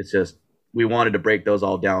 It's just, we wanted to break those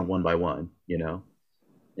all down one by one,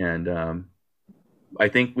 and I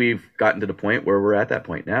think we've gotten to the point where we're at that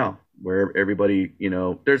point now, where everybody,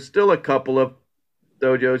 there's still a couple of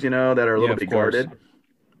dojos, that are a little bit guarded.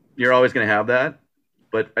 You're always going to have that,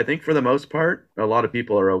 but I think for the most part, a lot of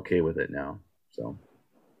people are okay with it now. So,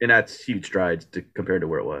 and that's huge strides compared to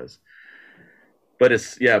where it was. But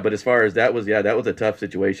as far as that was a tough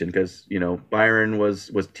situation because, Byron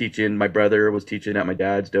was teaching, my brother was teaching at my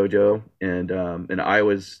dad's dojo, and I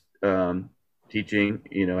was teaching,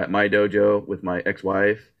 at my dojo with my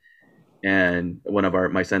ex-wife. and one of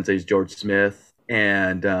my senseis, George Smith,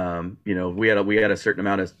 and we had a certain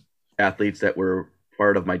amount of athletes that were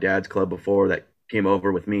part of my dad's club before that came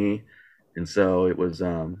over with me, and so it was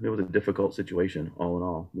a difficult situation all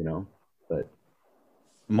in all, but.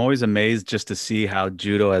 I'm always amazed just to see how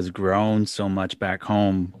judo has grown so much back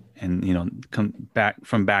home, and come back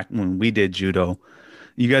when we did judo.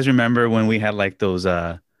 You guys remember when we had like those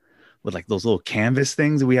with like those little canvas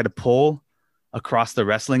things that we had to pull across the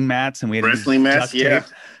wrestling mats, and we had wrestling mats,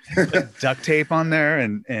 duct tape on there,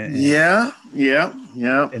 and yeah.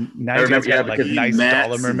 And now you guys got like nice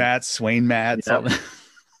Dollarmer mats, Swain mats. Yep.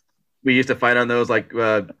 We used to fight on those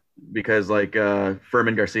because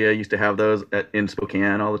Furman Garcia used to have those in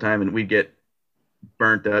Spokane all the time, and we'd get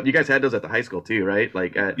burnt up. You guys had those at the high school too, right?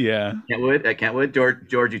 Like at Kentwood, George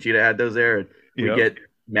Uchida had those there, and we'd get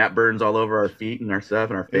mat burns all over our feet and our stuff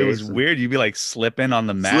and our face. It was weird. You'd be like slipping on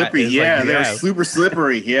the mat. Slippery, they're super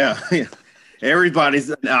slippery. Yeah. Everybody's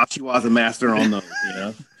an Ashiwaza master on those,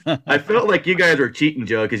 I felt like you guys were cheating,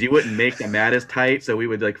 Joe, because you wouldn't make the mat as tight, so we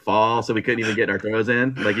would like fall, so we couldn't even get our throws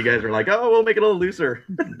in. Like you guys were like, "Oh, we'll make it a little looser."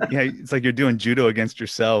 Yeah, it's like you're doing judo against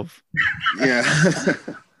yourself. Yeah,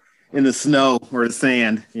 in the snow or the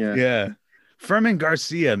sand. Yeah. Yeah. Furman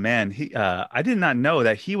Garcia, man, I did not know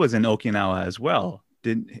that he was in Okinawa as well.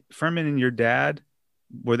 Did Furman and your dad,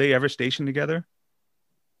 were they ever stationed together?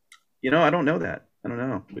 I don't know that. I don't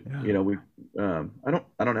know. Yeah. I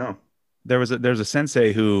don't know. There's a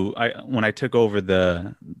sensei who when I took over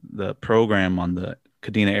the program on the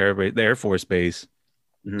Kadena Air Force Base,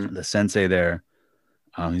 mm-hmm. the sensei there,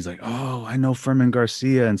 he's like, "Oh, I know Furman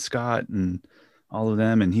Garcia and Scott and all of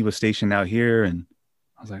them, and he was stationed out here." And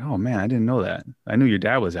I was like, "Oh man, I didn't know that. I knew your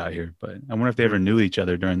dad was out here, but I wonder if they ever knew each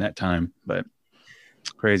other during that time." But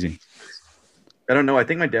crazy. I don't know. I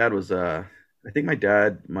think my dad was a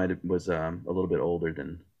little bit older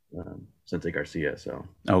than Sensei Garcia. So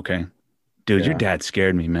okay. Dude, Your dad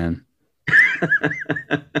scared me, man.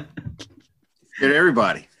 Scared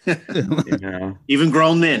everybody. Even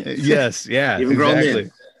grown men. Yes, yeah. Even grown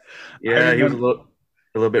men. Yeah, he was a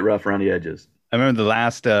little bit rough around the edges. I remember the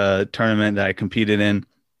last tournament that I competed in.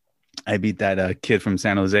 I beat that kid from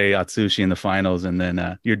San Jose, Atsushi, in the finals, and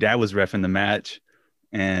then your dad was reffing the match.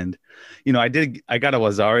 And I got a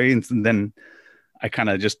Wazari, and then I kind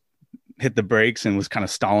of just hit the brakes and was kind of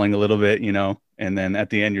stalling a little bit, and then at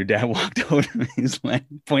the end your dad walked over to me. He's like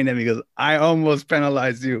pointing at me, he goes, "I almost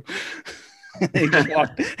penalized you."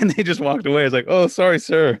 And they just walked away. I was like, "Oh, sorry,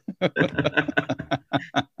 sir."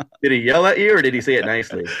 Did he yell at you, or did he say it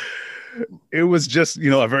nicely? It was just,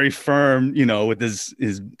 a very firm, with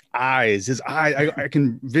his eyes. I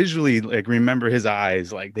can visually remember his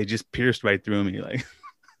eyes, like they just pierced right through me. Like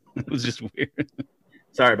it was just weird.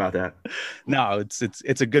 Sorry about that. No, it's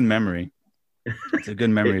a good memory. It's a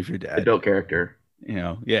good memory for your dad. Adult character.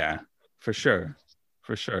 Yeah, for sure.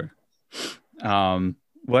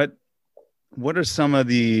 What are some of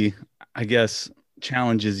the, I guess,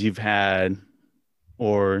 challenges you've had,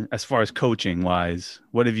 or as far as coaching wise,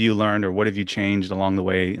 what have you learned or what have you changed along the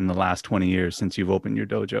way in the last 20 years since you've opened your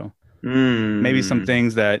dojo? Maybe some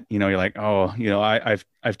things that, you're like, "Oh,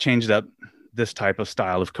 I've changed up this type of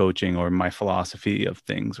style of coaching or my philosophy of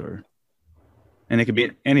things," and it could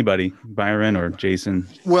be anybody, Byron or Jason.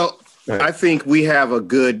 Well, I think we have a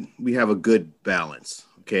good balance.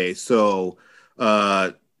 Okay. So,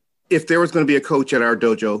 if there was going to be a coach at our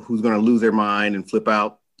dojo who's going to lose their mind and flip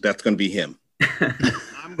out, that's going to be him.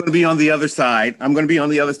 I'm going to be on the other side.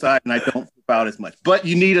 And I don't flip out as much, but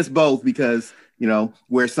you need us both because,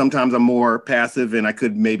 where sometimes I'm more passive and I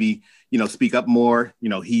could maybe, speak up more,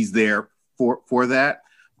 he's there for that.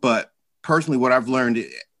 But personally, what I've learned,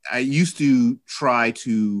 I used to try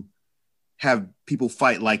to have people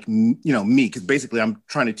fight like, me, because basically I'm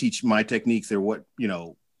trying to teach my techniques or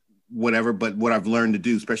whatever. But what I've learned to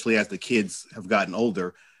do, especially as the kids have gotten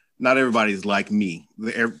older, not everybody's like me.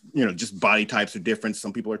 Just body types are different.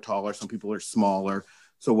 Some people are taller, some people are smaller.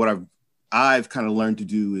 So what I've kind of learned to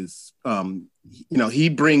do is, he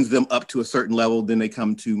brings them up to a certain level, then they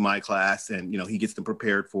come to my class and, he gets them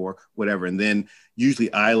prepared for whatever. And then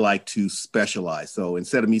usually I like to specialize. So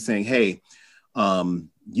instead of me saying, "Hey,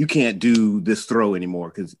 you can't do this throw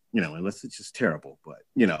anymore," because, unless it's just terrible, but,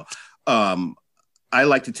 I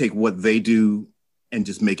like to take what they do and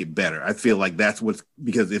just make it better. I feel like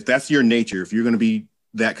because if that's your nature, if you're going to be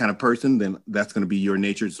that kind of person, then that's going to be your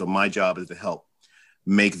nature. So my job is to help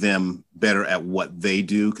make them better at what they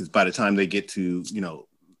do. Because by the time they get to,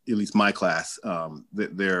 at least my class,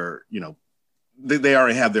 they're, they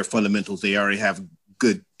already have their fundamentals. They already have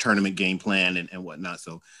good tournament game plan and whatnot.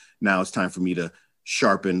 So now it's time for me to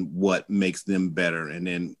sharpen what makes them better. And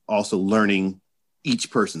then also learning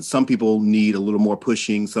each person. Some people need a little more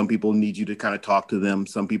pushing. Some people need you to kind of talk to them.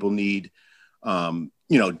 Some people need,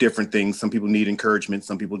 different things. Some people need encouragement.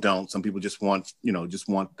 Some people don't. Some people just want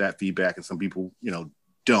that feedback, and some people,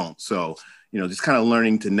 don't. So, just kind of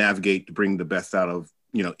learning to navigate to bring the best out of,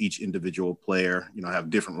 each individual player,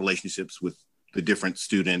 have different relationships with the different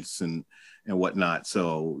students and whatnot.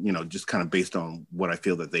 So, just kind of based on what I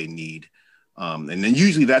feel that they need. And then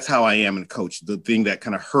usually that's how I am in coach. The thing that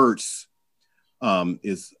kind of hurts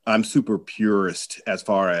is I'm super purist as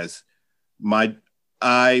far as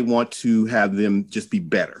I want to have them just be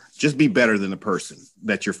better than the person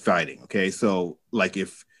that you're fighting. Okay. So like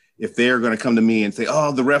if they're going to come to me and say,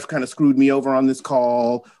 oh, the ref kind of screwed me over on this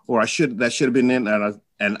call, or that should have been in,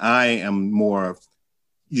 and I am more,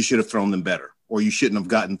 you should have thrown them better, or you shouldn't have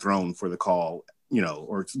gotten thrown for the call,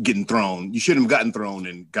 or getting thrown. You shouldn't have gotten thrown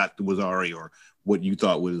and got the Wazzari or what you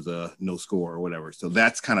thought was a no score or whatever. So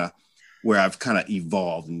that's kind of where I've kind of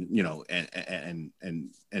evolved and,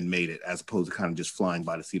 and made it, as opposed to kind of just flying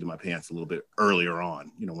by the seat of my pants a little bit earlier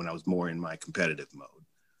on, when I was more in my competitive mode.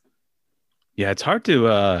 Yeah, it's hard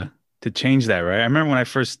to change that, right? I remember when I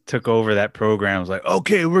first took over that program, I was like,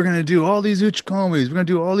 okay, we're going to do all these uchikomis. We're going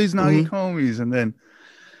to do all these nagikomis. And then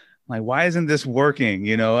I'm like, why isn't this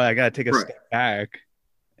working? I got to take a step back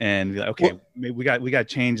and be like, okay, maybe we got to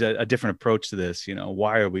change a different approach to this.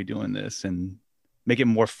 Why are we doing this? And make it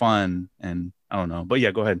more fun. And I don't know, but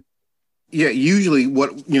yeah, go ahead. Yeah. Usually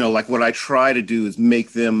what I try to do is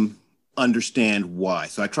make them understand why.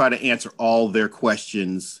 So I try to answer all their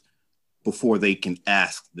questions before they can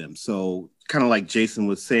ask them. So kind of like Jason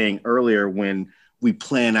was saying earlier, when we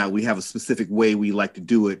plan out, we have a specific way we like to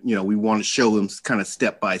do it. We want to show them kind of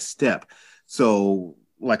step by step. So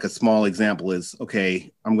like a small example is,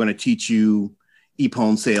 okay, I'm going to teach you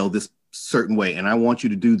ippon sail this certain way, and I want you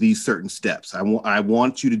to do these certain steps. I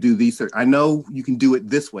want you to do these. I know you can do it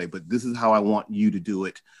this way, but this is how I want you to do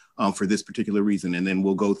it for this particular reason. And then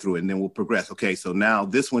we'll go through it and then we'll progress. Okay, so now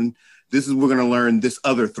we're going to learn this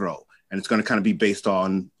other throw. And it's going to kind of be based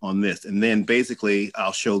on this. And then basically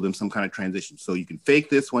I'll show them some kind of transition. So you can fake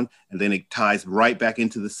this one, and then it ties right back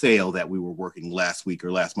into the sail that we were working last week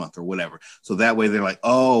or last month or whatever. So that way they're like,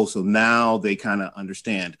 oh, so now they kind of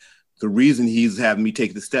understand the reason he's having me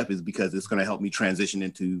take the step is because it's going to help me transition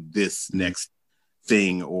into this next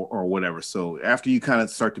thing or whatever. So after you kind of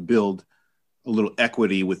start to build a little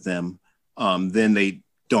equity with them, then they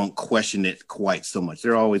don't question it quite so much.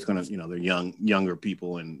 They're always going to, they're younger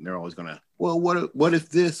people, and they're always going to, well, what if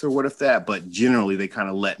this or what if that? But generally they kind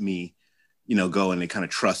of let me, go, and they kind of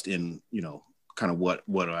trust in, kind of what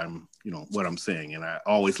I'm, what I'm saying. And I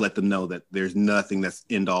always let them know that there's nothing that's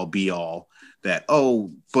end all be all, that,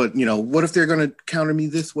 oh, but, what if they're going to counter me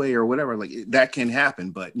this way or whatever? Like that can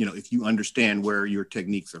happen. But, if you understand where your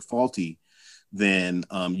techniques are faulty, then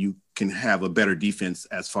you can have a better defense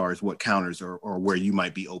as far as what counters or where you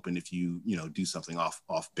might be open if you do something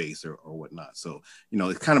off base or whatnot. So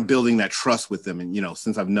it's kind of building that trust with them. And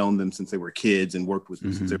since I've known them since they were kids and worked with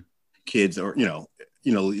them since they're kids, or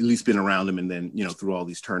at least been around them, and then through all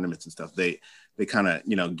these tournaments and stuff, they kind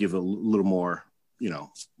of give a little more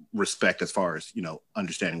respect as far as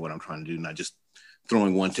understanding what I'm trying to do, not just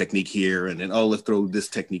throwing one technique here and then, oh, let's throw this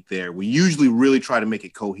technique there. We usually really try to make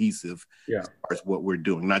it cohesive as far as what we're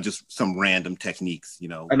doing, not just some random techniques,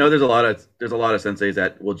 I know there's a lot of senseis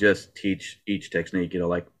that will just teach each technique,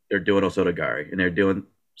 like they're doing Osotogari and they're doing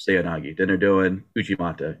Seoinage, then they're doing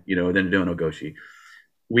Uchimata, then they're doing Ogoshi.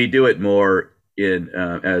 We do it more in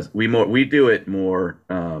we do it more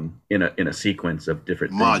in a sequence of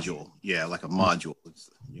different module things. Yeah, like a module.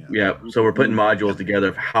 So we're putting modules together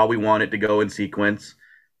of how we want it to go in sequence,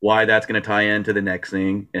 why that's going to tie into the next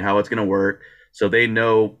thing, and how it's going to work, so they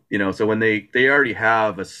know, so when they already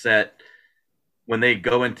have a set, when they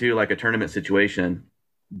go into like a tournament situation,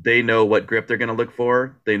 they know what grip they're going to look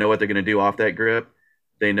for, they know what they're going to do off that grip,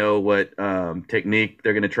 they know what technique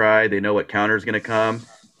they're going to try, they know what counter is going to come,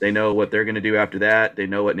 they know what they're going to do after that, they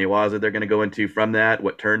know what newaza they're going to go into from that,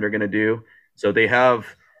 what turn they're going to do. So they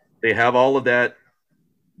have all of that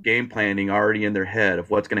game planning already in their head of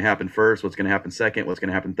what's going to happen first, what's going to happen second, what's going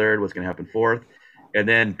to happen third, what's going to happen fourth. And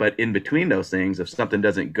then, but in between those things, if something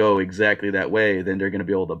doesn't go exactly that way, then they're going to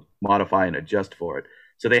be able to modify and adjust for it.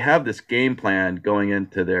 So they have this game plan going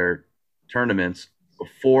into their tournaments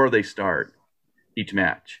before they start each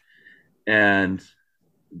match. And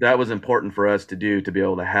that was important for us to do, to be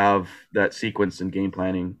able to have that sequence and game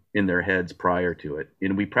planning in their heads prior to it.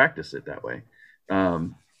 And we practice it that way.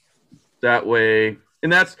 That way,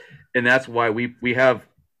 and that's why we have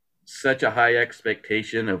such a high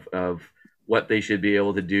expectation of what they should be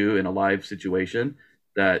able to do in a live situation,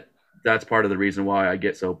 that's part of the reason why I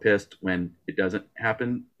get so pissed when it doesn't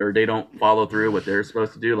happen or they don't follow through what they're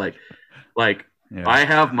supposed to do. Like I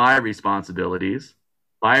have my responsibilities.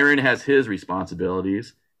 Byron has his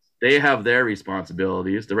responsibilities. They have their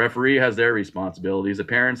responsibilities. The referee has their responsibilities. The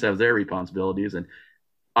parents have their responsibilities. And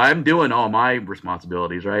I'm doing all my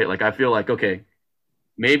responsibilities, right? Like, I feel like, okay,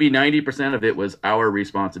 maybe 90% of it was our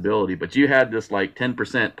responsibility, but you had this like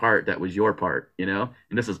 10% part that was your part, you know,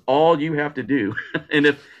 and this is all you have to do. and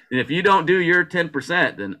if you don't do your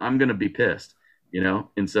 10%, then I'm going to be pissed, you know?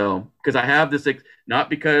 And so, because I have this,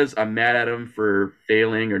 not because I'm mad at them for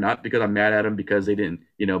failing or not because I'm mad at them because they didn't,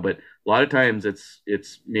 you know, but a lot of times it's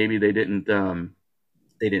maybe they didn't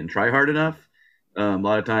try hard enough. A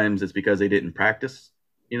lot of times it's because they didn't practice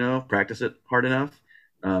it hard enough.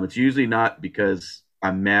 It's usually not because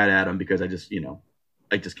I'm mad at them because I just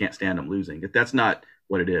can't stand them losing. That's not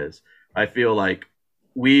what it is. I feel like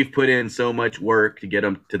we've put in so much work to get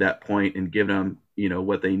them to that point and give them, you know,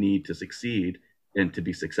 what they need to succeed and to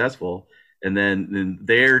be successful. And then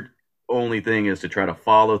their only thing is to try to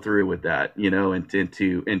follow through with that, you know, and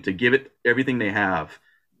to give it everything they have.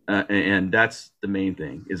 And that's the main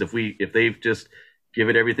thing is if they've just give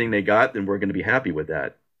it everything they got, then we're going to be happy with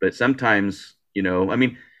that. But sometimes, you know, I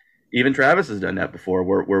mean, even Travis has done that before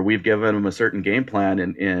where we've given him a certain game plan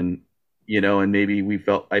and you know, and maybe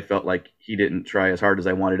I felt like he didn't try as hard as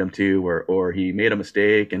I wanted him to, or he made a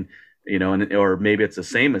mistake and, you know, or maybe it's the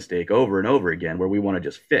same mistake over and over again where we want to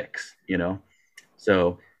just fix, you know?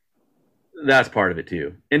 So that's part of it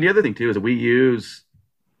too. And the other thing too, is that we use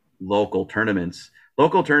local tournaments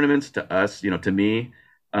to us, you know, to me,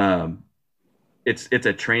 it's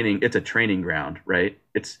a training ground, right?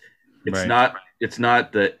 It's right. Not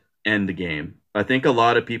the end game. I think a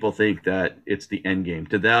lot of people think that it's the end game.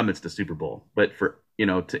 To them, it's the Super Bowl. But for, you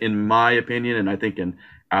know, in my opinion, and I think in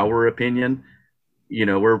our opinion, you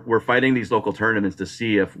know, we're fighting these local tournaments to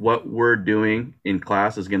see if what we're doing in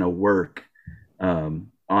class is going to work in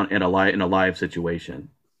a live situation.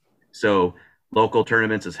 So local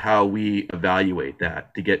tournaments is how we evaluate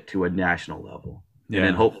that to get to a national level. Yeah. And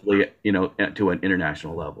then hopefully, you know, to an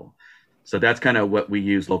international level. So that's kind of what we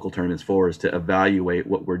use local tournaments for, is to evaluate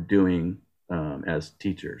what we're doing as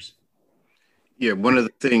teachers. Yeah, one of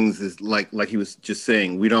the things is like he was just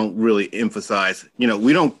saying, we don't really emphasize, you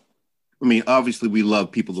know, I mean, obviously we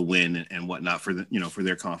love people to win and whatnot for for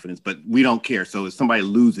their confidence, but we don't care. So if somebody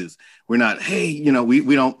loses, we're not, hey, you know,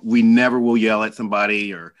 we never will yell at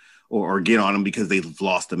somebody or get on them because they've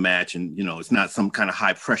lost a match. And, you know, it's not some kind of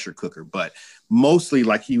high pressure cooker, but mostly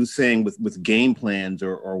like he was saying with game plans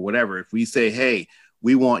or whatever, if we say, hey,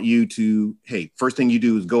 we want you to, hey, first thing you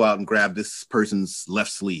do is go out and grab this person's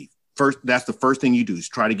left sleeve. That's the first thing you do is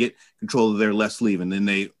try to get control of their left sleeve. And then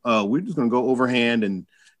we're just going to go overhand and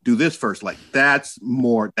do this first. Like that's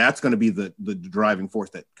going to be the driving force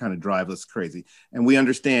that kind of drives us crazy. And we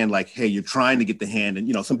understand like, hey, you're trying to get the hand and,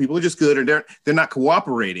 you know, some people are just good or they're not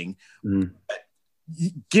cooperating. Mm.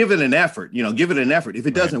 Give it an effort, If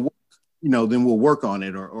it doesn't work, you know, then we'll work on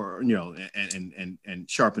it or you know, and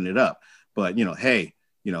sharpen it up. But, you know, hey,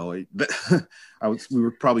 you know, we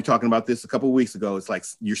were probably talking about this a couple of weeks ago. It's like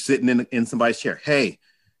you're sitting in somebody's chair. Hey,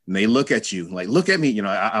 and they look at you like, look at me. You know,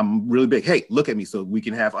 I'm really big. Hey, look at me so we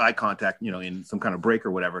can have eye contact, you know, in some kind of break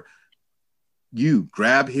or whatever. You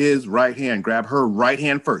grab his right hand, grab her right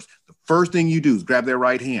hand first. The first thing you do is grab their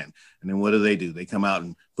right hand. And then what do? They come out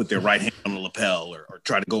and put their right hand on the lapel or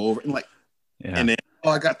try to go over and like, yeah. And then,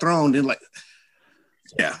 I got thrown. Then like,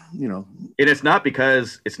 yeah, you know. And it's not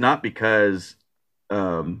because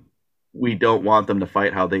we don't want them to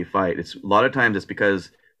fight how they fight. It's a lot of times it's because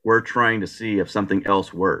we're trying to see if something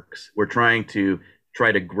else works. We're trying to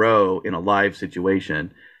grow in a live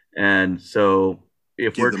situation. And so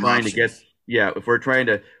if we're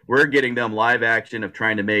getting them live action of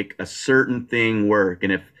trying to make a certain thing work.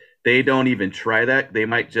 And if they don't even try that, they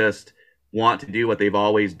might just want to do what they've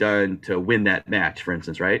always done to win that match, for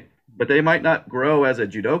instance, right? But they might not grow as a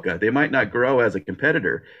judoka. They might not grow as a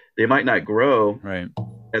competitor. They might not grow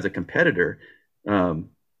as a competitor. You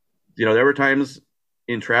know, there were times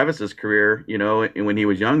in Travis's career, you know, when he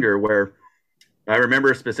was younger, where I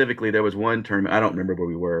remember specifically there was one tournament. I don't remember where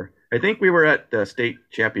we were. I think we were at the state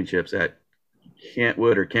championships at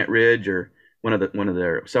Kentwood or Kent Ridge or one of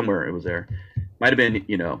their somewhere it was there. Might have been,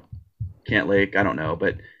 you know, Kent Lake. I don't know.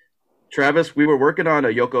 But Travis, we were working on a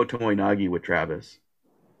Yoko Tomoinagi with Travis.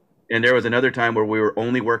 And there was another time where we were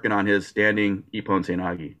only working on his standing Ippon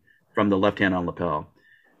Seinagi from the left hand on lapel.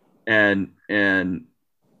 And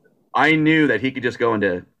I knew that he could just go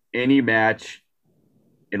into any match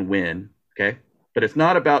and win. Okay. But it's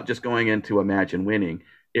not about just going into a match and winning.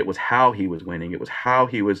 It was how he was winning. It was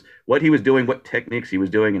what he was doing, what techniques he was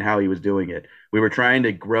doing, and how he was doing it. We were trying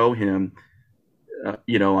to grow him,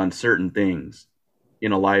 on certain things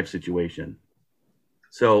in a live situation.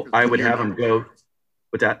 So I would have him go.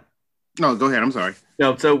 What's that? No, go ahead. I'm sorry.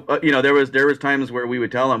 No, so there was times where we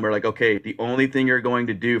would tell him, we're like, okay, the only thing you're going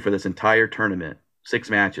to do for this entire tournament, 5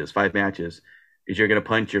 matches, is you're going to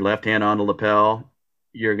punch your left hand on the lapel.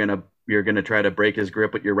 You're gonna try to break his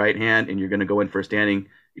grip with your right hand, and you're gonna go in for a standing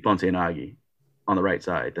Ippon Seoi on the right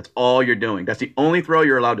side. That's all you're doing. That's the only throw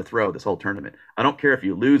you're allowed to throw this whole tournament. I don't care if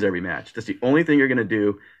you lose every match. That's the only thing you're gonna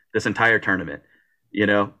do this entire tournament.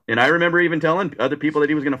 And I remember even telling other people that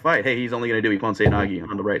he was gonna fight, hey, he's only gonna do Ippon Seoi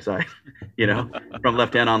on the right side, from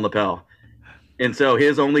left hand on lapel. And so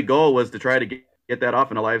his only goal was to try to get that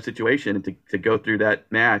off in a live situation and to go through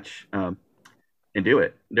that match. And do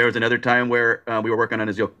it. There was another time where we were working on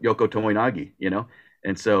his Yoko Tomoe,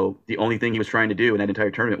 and so the only thing he was trying to do in that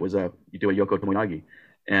entire tournament was you do a Yoko Tomoe,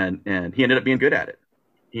 and he ended up being good at it.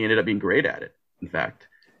 He ended up being great at it, in fact.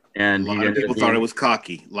 And a lot of people thought it was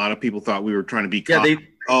cocky. A lot of people thought we were trying to be cocky.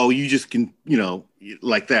 You just can,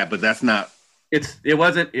 like that, but that's not. It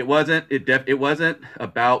wasn't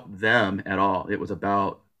about them at all. It was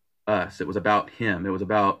about us. It was about him. It was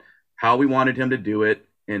about how we wanted him to do it.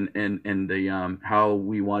 And the how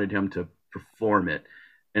we wanted him to perform it.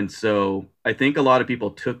 And so I think a lot of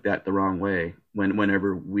people took that the wrong way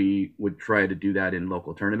whenever we would try to do that in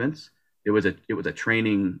local tournaments. It was a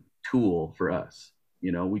training tool for us.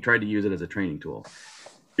 We tried to use it as a training tool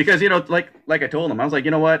because, like I told him, I was like,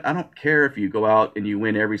 you know what? I don't care if you go out and you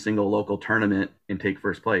win every single local tournament and take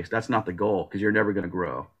first place. That's not the goal, because you're never going to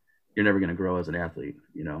grow. You're never going to grow as an athlete.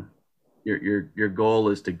 Your goal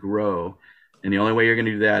is to grow. And the only way you're going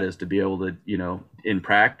to do that is to be able to, in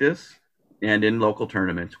practice and in local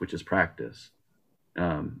tournaments, which is practice.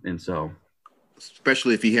 And so.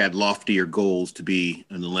 Especially if he had loftier goals to be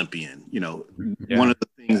an Olympian. One of the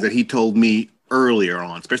things that he told me earlier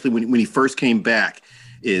on, especially when he first came back,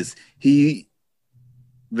 is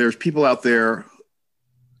there's people out there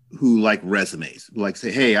who like resumes, who like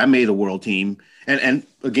say, hey, I made a world team. And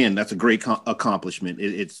again, that's a great accomplishment.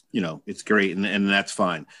 It's great. And that's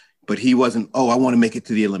fine. But he wasn't, I want to make it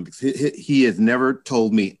to the Olympics. He has never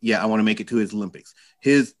told me, I want to make it to his Olympics.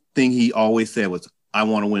 His thing he always said was, I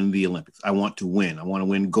want to win the Olympics. I want to win. I want to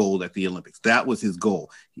win gold at the Olympics. That was his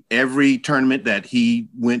goal. Every tournament that he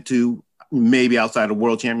went to, maybe outside of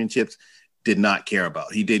world championships, did not care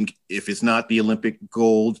about. He didn't, if it's not the Olympic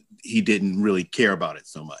gold, he didn't really care about it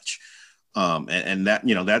so much. And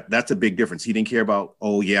that, that's a big difference. He didn't care about,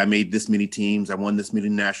 I made this many teams, I won this many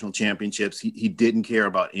national championships. He didn't care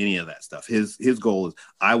about any of that stuff. His goal is,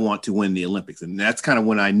 I want to win the Olympics. And that's kind of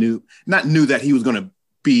when I knew that he was going to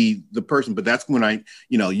be the person, but that's when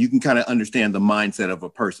you can kind of understand the mindset of a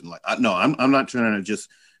person. Like, no, I'm not trying to just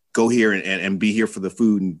go here and be here for the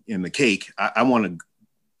food and the cake. I want to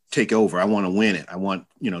take over. I want to win it. I want,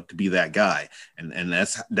 to be that guy. And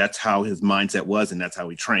that's how his mindset was. And that's how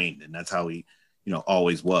he trained. And that's how he,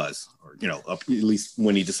 always was, or, up, at least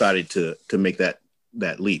when he decided to make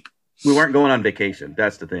that leap. We weren't going on vacation.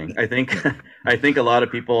 That's the thing. I think a lot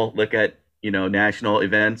of people look at, national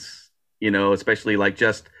events, especially like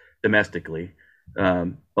just domestically.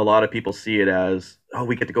 A lot of people see it as,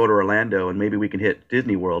 we get to go to Orlando and maybe we can hit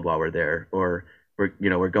Disney World while we're there, or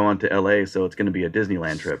we're going to LA, so it's going to be a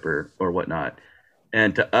Disneyland trip or whatnot.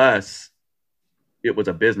 And to us, it was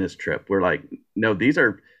a business trip. We're like, no, these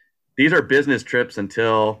are business trips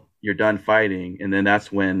until you're done fighting, and then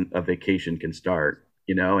that's when a vacation can start.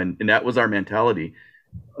 And that was our mentality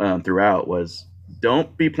throughout, was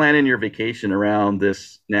don't be planning your vacation around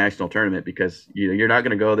this national tournament, because you're not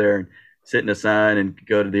going to go there and sit in the sun and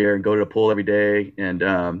go to the pool every day and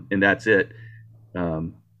that's it.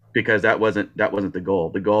 Because that wasn't the goal.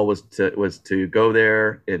 The goal was to go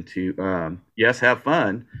there and to yes, have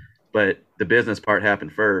fun, but the business part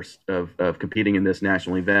happened first of competing in this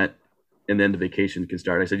national event, and then the vacation can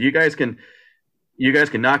start. I said, you guys can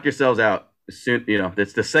knock yourselves out soon.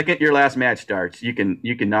 That's the second your last match starts. You can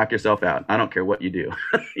knock yourself out. I don't care what you do.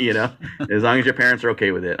 As long as your parents are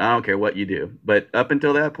okay with it, I don't care what you do. But up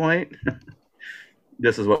until that point,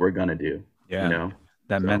 this is what we're gonna do. Yeah,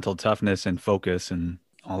 that mental toughness and focus and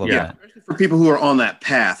all of that. Especially for people who are on that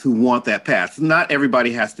path, who want that path. Not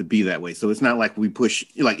everybody has to be that way. So it's not like we push.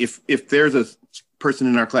 Like if there's a person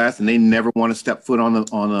in our class and they never want to step foot on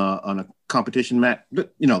a competition mat,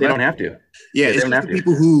 but they don't have to. Yeah, it's just the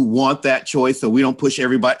people who want that choice. So we don't push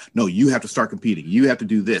everybody. No, you have to start competing. You have to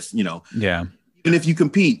do this. Yeah. Even if you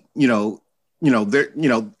compete,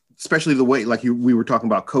 especially the way, like we were talking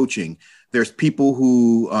about coaching. There's people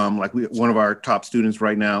who, one of our top students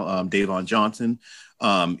right now, Davon Johnson.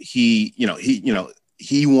 He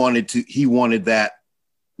wanted that,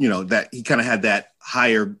 that he kind of had that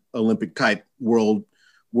higher Olympic type world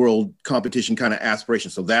competition kind of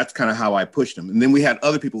aspiration. So that's kind of how I pushed him. And then we had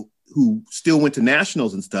other people who still went to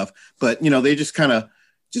nationals and stuff, but they just kind of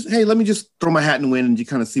hey, let me just throw my hat in the wind and you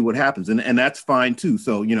kind of see what happens. And that's fine too.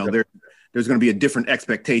 So, there's going to be a different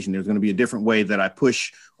expectation. There's going to be a different way that I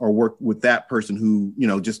push or work with that person who,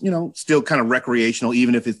 still kind of recreational,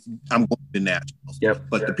 even if I'm going to nationals. Yep.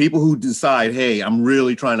 But the people who decide, hey, I'm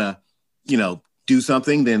really trying to, do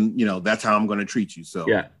something, then, that's how I'm going to treat you. So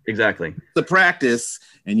yeah, exactly. The practice,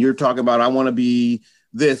 and you're talking about, I want to be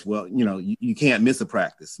this. Well, you can't miss a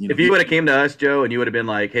practice. If you would have came to us, Joe, and you would have been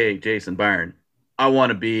like, hey, Jason Byron, I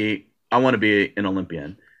want to be an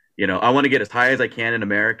Olympian. I want to get as high as I can in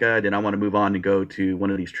America. Then I want to move on and go to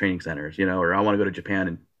one of these training centers, or I want to go to Japan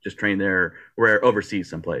and just train there or overseas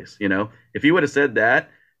someplace. If you would have said that,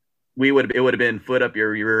 it would have been foot up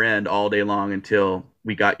your rear end all day long until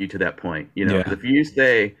we got you to that point. Yeah.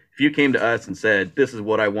 If you came to us and said, this is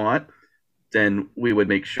what I want, then we would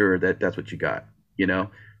make sure that that's what you got,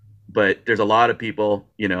 But there's a lot of people,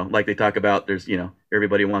 like they talk about, there's,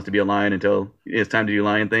 everybody wants to be a lion until it's time to do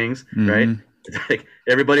lion things, right? It's like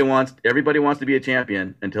everybody wants to be a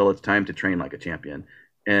champion until it's time to train like a champion.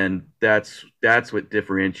 And that's what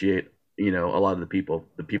differentiate, a lot of the people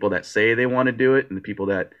that say they want to do it and the people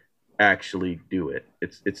that actually do it.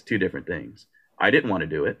 It's two different things. I didn't want to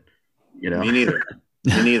do it, Me neither.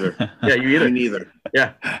 Me neither. Yeah, you either. Me neither.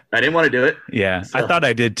 Yeah, I didn't want to do it. Yeah, So. I thought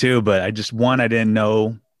I did too, but I didn't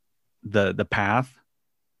know the path.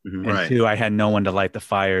 Mm-hmm. And Right. two, I had no one to light the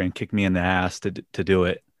fire and kick me in the ass to do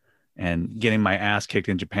it. And getting my ass kicked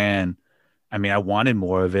in Japan, I mean, I wanted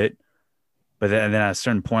more of it, but then at a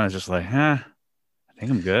certain point, I was just like, I think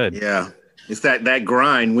I'm good. Yeah, it's that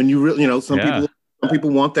grind when you really, some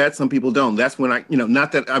people want that, some people don't. That's when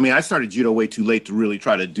I started judo way too late to really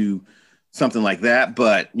try to do something like that.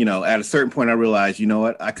 But, at a certain point, I realized, you know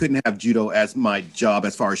what, I couldn't have judo as my job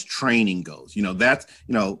as far as training goes.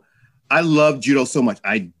 I love judo so much.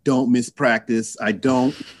 I don't miss practice. I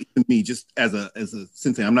don't, me just as a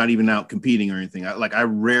sensei, I'm not even out competing or anything. I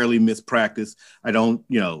rarely miss practice. I don't,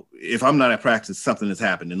 if I'm not at practice, something has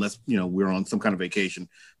happened unless, we're on some kind of vacation.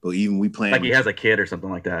 But even we plan. Like he has a kid or something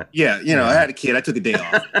like that. Yeah. I had a kid. I took a day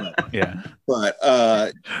off. But,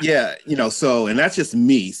 so, and that's just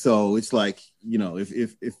me. So it's like,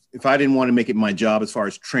 if I didn't want to make it my job as far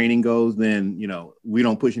as training goes, then, we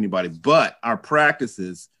don't push anybody. But our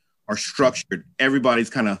practices are structured. Everybody's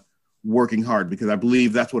kind of working hard because I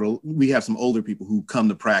believe that's what we have some older people who come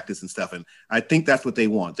to practice and stuff. And I think that's what they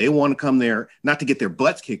want. They want to come there, not to get their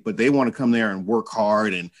butts kicked, but they want to come there and work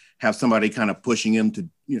hard and have somebody kind of pushing them to,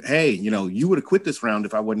 hey, you would have quit this round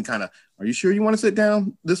if I wasn't kind of, are you sure you want to sit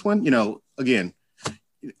down this one? Again,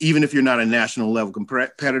 even if you're not a national level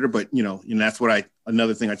competitor, but, and that's what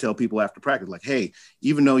another thing I tell people after practice, like, hey,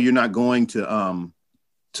 even though you're not going to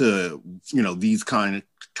these kind of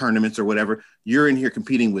tournaments or whatever, you're in here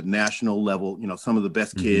competing with national level, some of the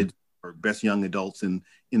best kids or best young adults in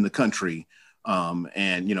the country.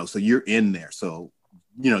 And, so you're in there. So,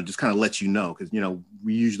 just kind of let because,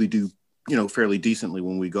 we usually do, fairly decently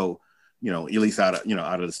when we go, at least out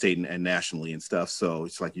of the state and nationally and stuff. So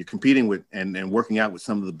it's like you're competing with and working out with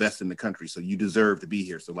some of the best in the country. So you deserve to be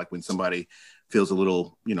here. So like when somebody feels a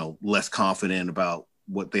little, less confident about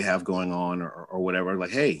what they have going on or whatever, like,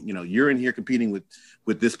 hey, you're in here competing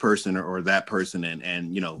with this person or that person.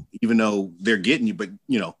 And, even though they're getting you, but,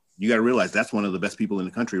 you got to realize that's one of the best people in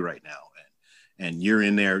the country right now. And you're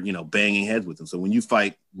in there, banging heads with them. So when you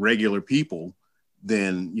fight regular people,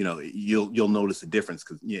 then, you'll notice a difference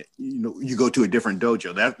because, you go to a different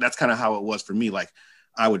dojo. That's kind of how it was for me. Like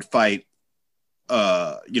I would fight,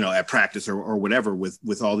 at practice or whatever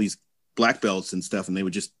with all these black belts and stuff. And they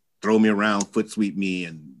would just throw me around, foot sweep me,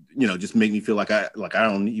 and just make me feel like I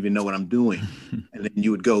don't even know what I'm doing. And then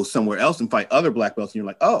you would go somewhere else and fight other black belts, and you're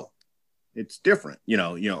like, oh, it's different,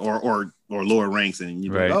 or lower ranks, and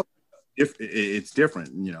you're like, oh, it's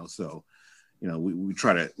different, So, we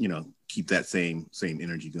try to keep that same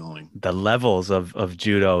energy going. The levels of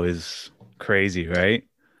judo is crazy, right?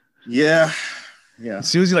 Yeah. As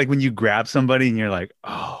soon as when you grab somebody and you're like,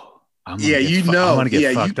 oh. I'm gonna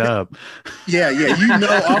get fucked up. Yeah.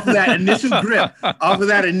 Off of that initial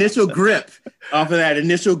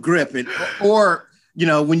grip, and or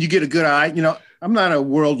when you get a good eye, I'm not a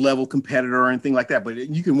world level competitor or anything like that, but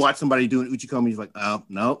you can watch somebody doing uchikomi. He's like, oh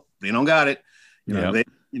no, they don't got it.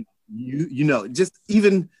 Just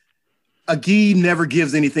even a gi never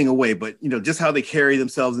gives anything away, but just how they carry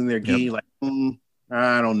themselves in their gi, like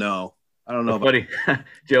I don't know. Funny,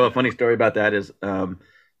 Joe. A funny story about that is,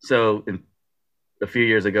 so a few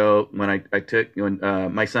years ago when I took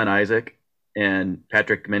my son Isaac and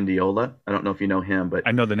Patrick Mendiola. I don't know if you know him, but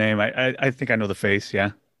I know the name. I think I know the face.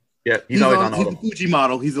 Yeah. Yeah, he's always on all the Fuji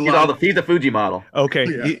model. He's a Fuji model. Okay.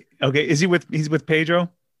 Yeah. Okay. He's with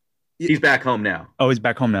Pedro? He's back home now. Oh, he's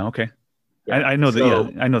back home now. Okay. Yeah. I know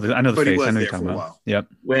I know the face. I know you're talking about. Yep.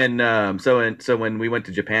 When so when we went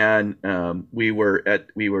to Japan, we were at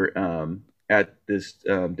this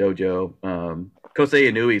dojo.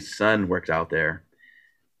 Kosei Inui's son works out there,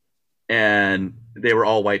 and they were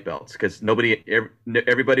all white belts because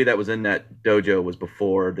everybody that was in that dojo was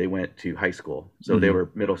before they went to high school, so they were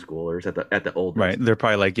middle schoolers at the old right. They're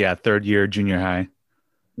probably like third year junior high.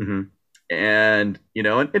 Mm-hmm. And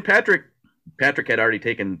and Patrick had already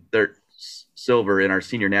taken silver in our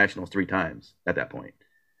senior nationals 3 times at that point.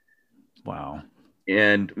 Wow.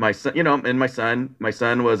 And my son, my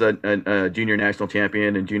son was a junior national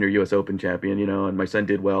champion and junior U.S. Open champion, and my son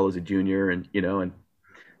did well as a junior, and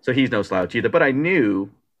so he's no slouch either. But I knew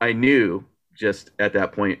just at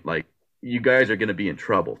that point, like, you guys are going to be in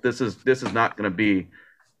trouble. This is not going to be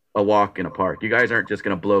a walk in a park. You guys aren't just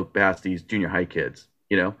going to blow past these junior high kids,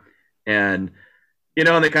 and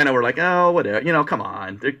and they kind of were like, oh, whatever, come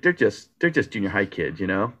on, they're just junior high kids,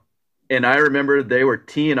 And I remember they were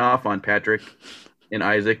teeing off on Patrick and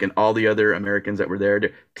Isaac and all the other Americans that were there.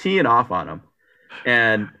 They're teeing off on them,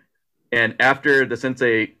 and after the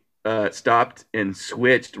sensei stopped and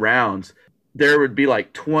switched rounds, there would be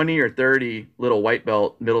like 20 or 30 little white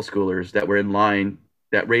belt middle schoolers that were in line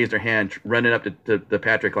that raised their hand, running up to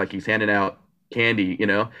Patrick like he's handing out candy,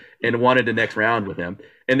 and wanted the next round with him.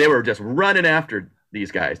 And they were just running after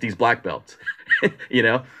these guys, these black belts, and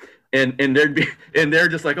they're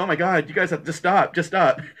just like, oh my God, you guys have to stop,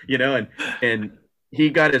 and he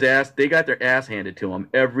got they got their ass handed to him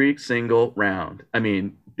every single round. I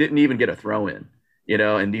mean, didn't even get a throw in.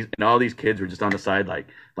 And all these kids were just on the side, like,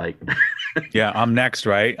 yeah, I'm next,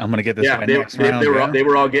 right? I'm gonna get this. Yeah, they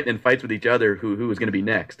were all getting in fights with each other. Who was going to be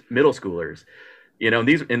next? Middle schoolers,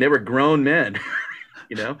 and they were grown men.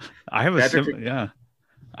 I have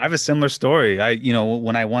a similar story.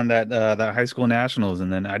 When I won that high school nationals,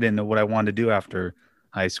 and then I didn't know what I wanted to do after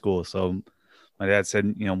high school. So my dad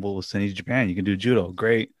said, we'll send you to Japan. You can do judo.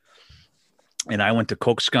 Great. And I went to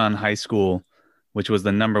Kokushikan High School, which was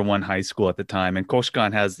the #1 high school at the time. And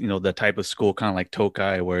Kokushikan has, the type of school kind of like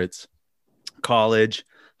Tokai, where it's college,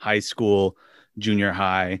 high school, junior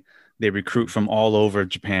high. They recruit from all over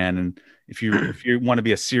Japan. And if you want to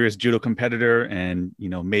be a serious judo competitor, and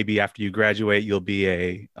maybe after you graduate you'll be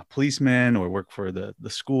a policeman or work for the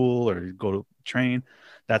school or go to train,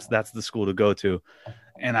 that's the school to go to.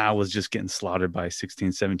 And I was just getting slaughtered by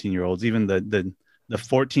 16, 17-year-olds. Even the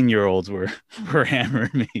 14-year-olds were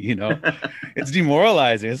hammering me. It's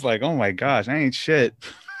demoralizing. It's like, oh my gosh, I ain't shit.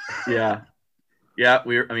 Yeah.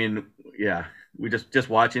 We just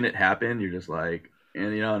watching it happen. You're just like,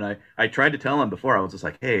 and I tried to tell him before. I was just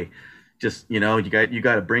like, hey, just you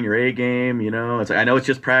got to bring your A game. It's like, I know it's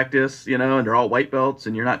just practice, and they're all white belts,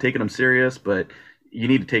 and you're not taking them serious, but you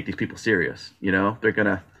need to take these people serious. They're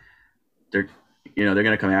gonna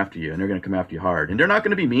come after you, and they're gonna come after you hard, and they're not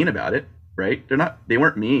gonna be mean about it, right? They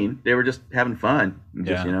weren't mean. They were just having fun,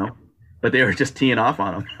 but they were just teeing off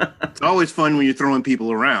on them. It's always fun when you're throwing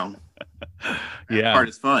people around. Yeah, that part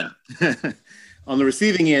is fun. On the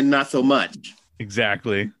receiving end, not so much.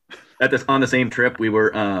 Exactly. On the same trip, we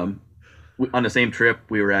were at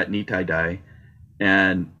Nitai Dai,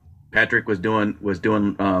 and Patrick was doing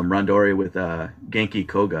randori with Genki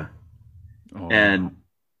Koga, and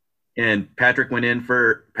Patrick went in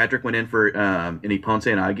for an Ipponse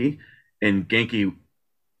and Agi, and Genki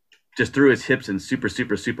just threw his hips in super,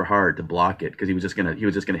 super, super hard to block it because he was just gonna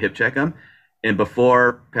hip check him. And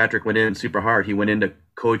before Patrick went in super hard, he went into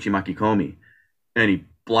Koichi Makikomi, and he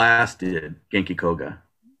blasted Genki Koga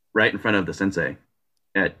right in front of the sensei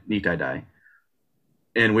at Nitai Dai.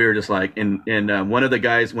 And we were just like, and one of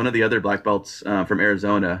the other black belts from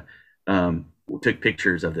Arizona took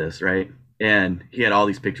pictures of this, right? And he had all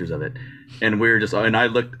these pictures of it. And we were just, and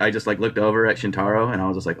I just looked over at Shintaro, and I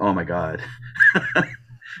was just like, oh my God.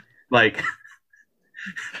 Like,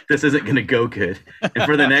 this isn't going to go good. And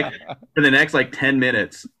for the next like 10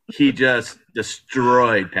 minutes, he just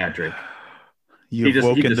destroyed Patrick. You've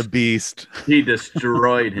woken the beast. He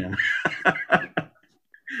destroyed him.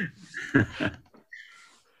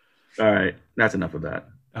 All right, that's enough of that.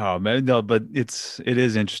 Oh man, no, but it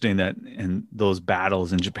is interesting that in those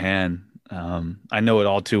battles in Japan, I know it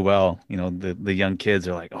all too well. You know, the young kids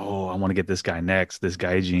are like, oh, I want to get this guy next, this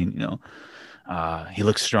Gaijin, you know. He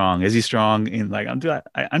looks strong. Is he strong? And like,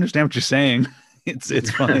 I understand what you're saying.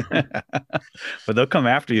 It's funny, but they'll come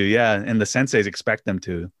after you. Yeah. And the senseis expect them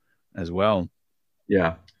to as well.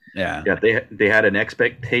 Yeah. Yeah. Yeah. They had an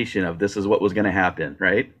expectation of this is what was going to happen.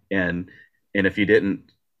 Right. And if you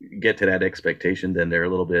didn't get to that expectation, then they're a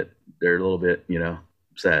little bit, you know,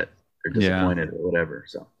 upset or disappointed or whatever.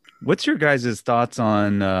 So what's your guys' thoughts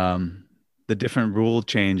on the different rule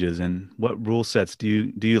changes, and what rule sets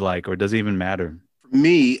do you like, or does it even matter? For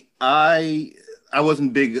me, I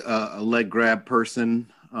wasn't big a leg grab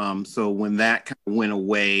person, so when that kind of went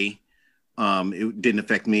away, it didn't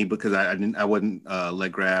affect me because I wasn't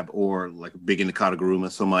leg grab or like big into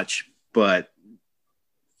Kataguruma so much. But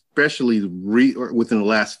especially within the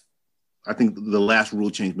last, I think the last rule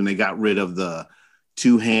change when they got rid of the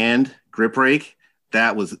 2-hand grip break,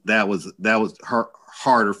 that was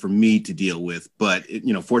harder for me to deal with. But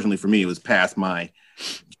you know, fortunately for me, it was past my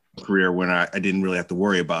career when I didn't really have to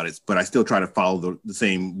worry about it. But I still try to follow the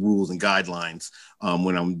same rules and guidelines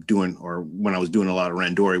when I was doing a lot of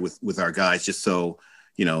randori with our guys, just so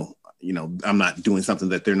you know I'm not doing something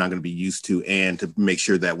that they're not going to be used to, and to make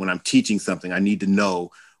sure that when I'm teaching something, I need to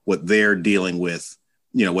know what they're dealing with,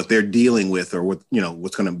 or what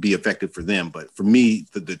what's going to be effective for them. But for me,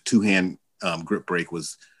 the 2-hand grip break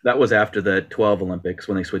was after the 12 Olympics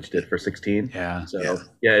when they switched it for 16. Yeah. So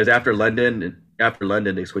it was after London. And after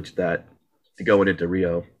London, they switched that to going into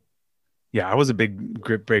Rio. Yeah, I was a big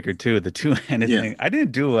grip breaker too. The 2-handed thing. I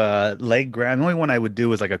didn't do a leg grab. The only one I would do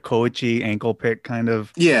was like a koichi ankle pick kind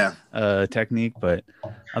of technique. But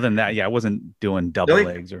other than that, I wasn't doing double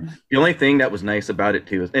legs. The only thing that was nice about it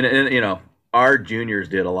too is, and you know, our juniors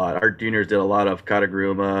did a lot. Our juniors did a lot of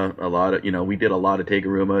Kataguruma, a lot of, we did a lot of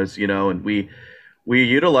Tegurumas, and we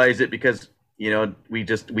utilized it because,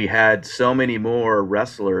 we had so many more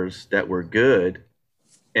wrestlers that were good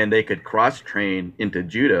and they could cross train into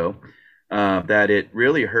judo. That it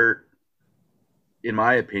really hurt, in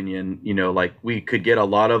my opinion, like we could get a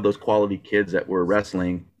lot of those quality kids that were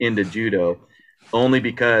wrestling into judo only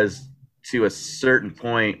because to a certain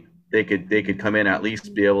point they could come in, at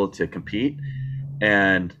least be able to compete.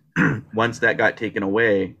 And once that got taken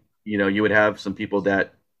away, you would have some people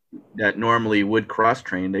that normally would cross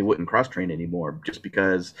train, they wouldn't cross train anymore just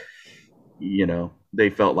because, they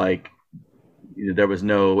felt like there was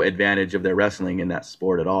no advantage of their wrestling in that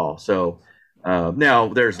sport at all. So now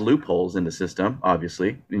there's loopholes in the system,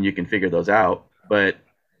 obviously, and you can figure those out. But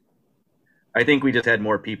I think we just had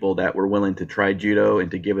more people that were willing to try judo and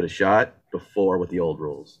to give it a shot before with the old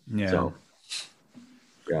rules. Yeah. So,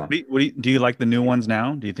 yeah. Do you like the new ones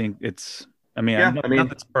now? Do you think it's? I mean,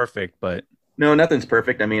 nothing's perfect, but no, nothing's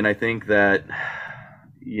perfect. I mean, I think that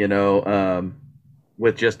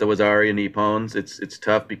with just the Wazari and Ippons, it's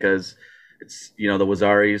tough because it's the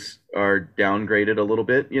Wazaris are downgraded a little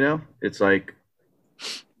bit. It's like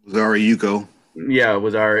Wazari Yuko. Yeah,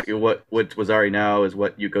 Wazari. What's Wazari now is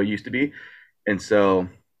what Yuko used to be, and so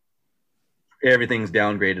everything's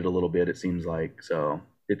downgraded a little bit. It seems like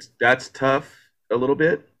that's tough a little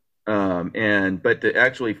bit. But to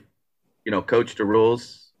actually, coach the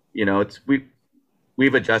rules,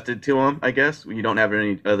 we've adjusted to them. I guess you don't have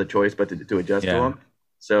any other choice but to adjust to them.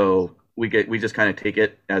 So we just kind of take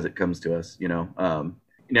it as it comes to us,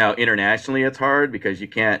 Now internationally it's hard because you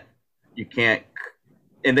can't,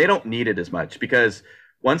 and they don't need it as much because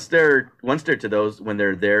once they're to those, when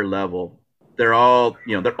they're their level, they're all,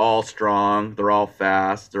 they're all strong, they're all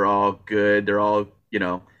fast, they're all good, they're all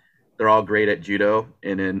great at judo,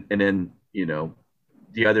 and then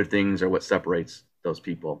the other things are what separates those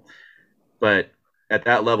people. But at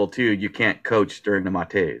that level too, you can't coach during the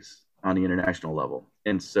mates on the international level.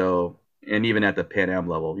 And so, and even at the Pan Am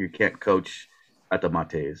level, you can't coach at the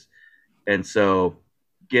mates. And so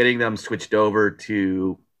getting them switched over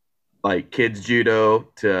to like kids judo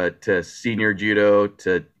to senior judo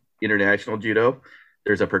to international judo,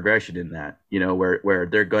 there's a progression in that, where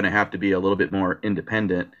they're going to have to be a little bit more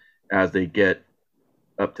independent as they get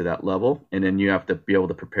up to that level. And then you have to be able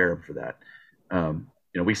to prepare them for that.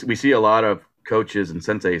 We see a lot of coaches and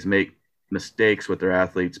senseis make mistakes with their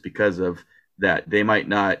athletes because of that. They might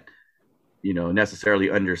not, necessarily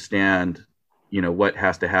understand, what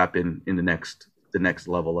has to happen in the next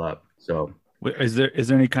level up. So is there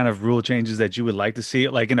any kind of rule changes that you would like to see?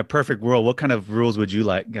 Like in a perfect world, what kind of rules would you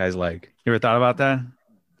guys like? You ever thought about that?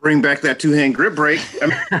 Bring back that 2-hand grip break.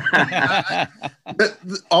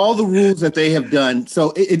 All the rules that they have done.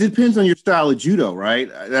 So it depends on your style of judo, right?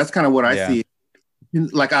 That's kind of what I see.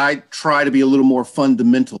 Like I try to be a little more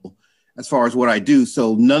fundamental as far as what I do.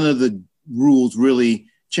 So none of the rules really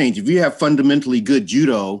change. If you have fundamentally good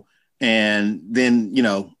judo, and then, you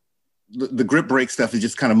know, the grip break stuff is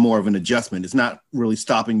just kind of more of an adjustment. It's not really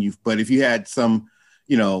stopping you. But if you had some,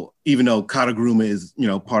 you know, even though Kataguruma is, you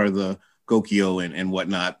know, part of the Gokyo and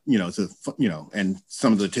whatnot, you know, and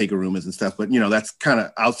some of the Teikarumas and stuff, but, you know, that's kind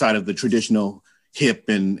of outside of the traditional hip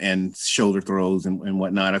and shoulder throws and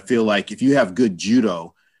whatnot. I feel like if you have good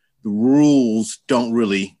judo, the rules don't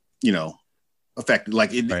really, you know, affect it.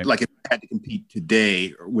 Like Right. Like if I had to compete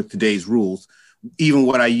today or with today's rules, even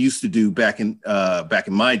what I used to do back in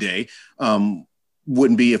my day,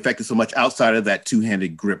 wouldn't be affected so much outside of that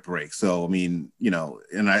two-handed grip break. So, I mean, you know,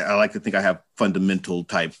 and I like to think I have fundamental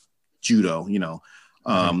type judo, you know,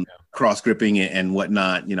 cross gripping and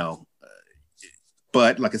whatnot, you know.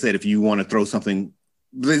 But like I said, if you want to throw something,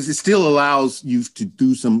 it still allows you to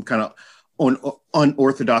do some kind of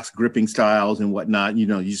unorthodox gripping styles and whatnot. You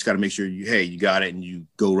know, you just got to make sure you got it and you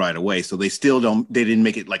go right away. So they didn't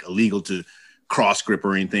make it like illegal to cross grip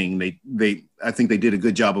or anything. I think they did a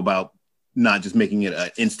good job about not just making it an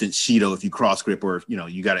instant Shido if you cross grip, or, you know,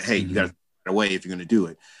 you got to, you got to right away if you're going to do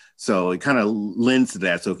it. So it kind of lends to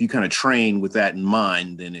that. So if you kind of train with that in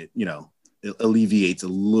mind, then it, you know, it alleviates a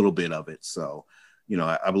little bit of it. So, you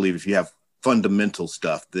know, I believe if you have fundamental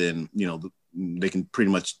stuff, then, you know, they can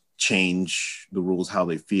pretty much change the rules how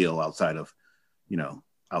they feel outside of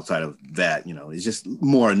that. You know, it's just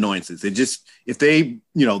more annoyances. It just, if they,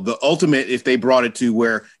 you know, the ultimate, if they brought it to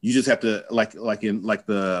where you just have to, like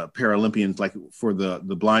the Paralympians, like for the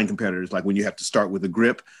blind competitors, like when you have to start with a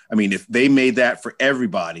grip. I mean, if they made that for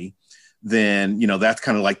everybody, then, you know, that's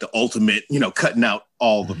kind of like the ultimate, you know, cutting out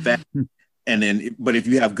all the fat. And then, but if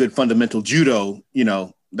you have good fundamental judo, you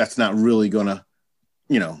know, that's not really going to,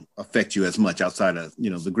 you know, affect you as much outside of, you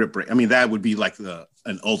know, the grip break. I mean, that would be like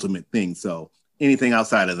an ultimate thing. So anything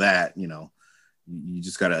outside of that, you know, you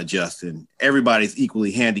just got to adjust, and everybody's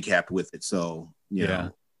equally handicapped with it. So, you know.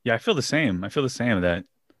 Yeah, I feel the same. That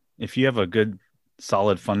if you have a good,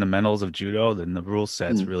 solid fundamentals of judo, then the rule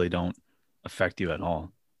sets really don't affect you at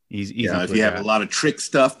all. Easy. Yeah, if you have a lot of trick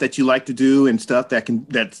stuff that you like to do and stuff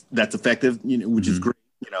that's effective, you know, which is great,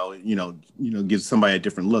 you know, gives somebody a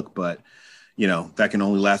different look, but, you know, that can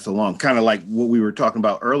only last so long. Kind of like what we were talking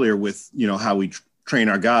about earlier with, you know, how we train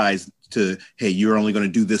our guys to, hey, you're only going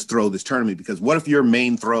to do this throw this tournament, because what if your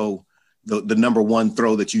main throw, the number one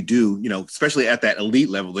throw that you do, you know, especially at that elite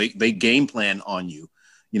level, they game plan on you,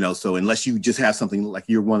 you know, so unless you just have something like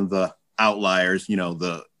you're one of the outliers, you know,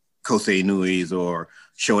 the Kosei Nuis or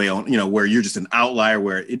Shohei, you know, where you're just an outlier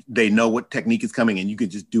where they know what technique is coming and you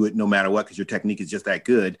could just do it no matter what because your technique is just that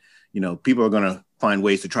good. You know, people are going to find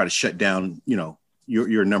ways to try to shut down, you know,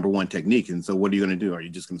 your number one technique. And so what are you going to do? Are you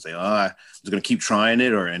just going to say, I'm just going to keep trying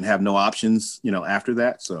it and have no options, you know, after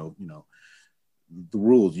that? So, you know, the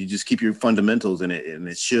rules, you just keep your fundamentals in it and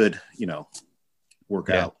it should, you know, work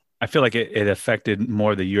out. I feel like it affected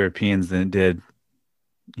more the Europeans than it did,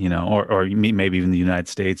 you know, or maybe even the United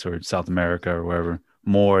States or South America or wherever,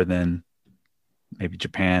 more than maybe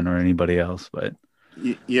Japan or anybody else. But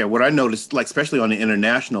yeah, what I noticed, like, especially on the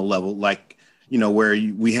international level, like, you know, where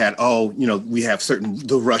we had, you know, we have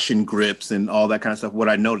the Russian grips and all that kind of stuff. What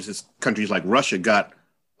I noticed is countries like Russia got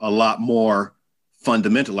a lot more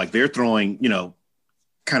fundamental, like they're throwing, you know,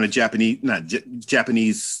 kind of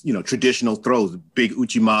Japanese, you know, traditional throws, big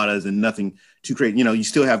uchimatas and nothing too crazy. You know, you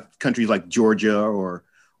still have countries like Georgia or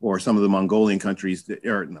some of the Mongolian countries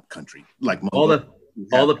like Mongolia.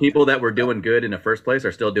 All the people that were doing good in the first place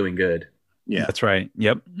are still doing good. Yeah, that's right.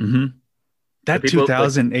 Yep. Mm-hmm. That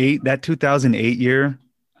 2008 year,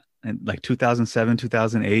 and like 2007,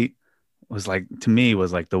 2008 was like, to me,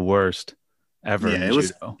 was like the worst ever. Yeah,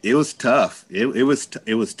 it was tough. It was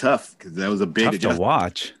tough because that was a big tough to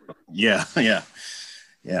watch. Yeah. It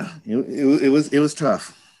was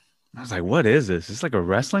tough. I was like, what is this? It's like a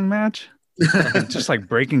wrestling match. Just like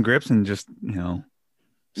breaking grips and just, you know,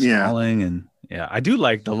 stalling and I do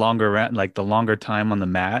like the longer time on the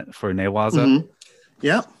mat for Newaza. Mm-hmm.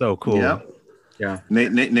 Yeah, so cool. Yeah.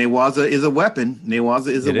 Newaza is a weapon. Newaza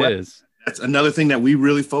is a weapon. That's another thing that we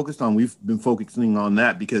really focused on. We've been focusing on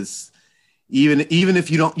that because even if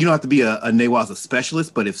you don't have to be a Newaza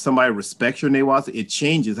specialist, but if somebody respects your Newaza, it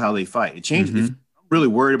changes how they fight. It changes. If I'm really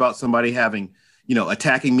worried about somebody having, you know,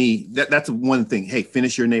 attacking me, that's one thing. Hey,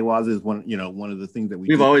 finish your Newaza is one of the things that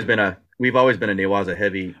we've always been a Newaza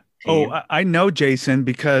heavy team. Oh, I know, Jason,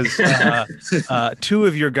 because two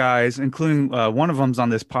of your guys, including one of them's on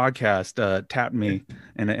this podcast, tapped me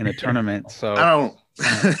in a tournament. So I don't.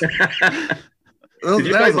 Did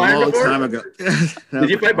you fight Byron before? Time ago. Did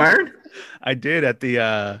you fight Byron? I did at the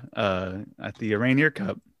Rainier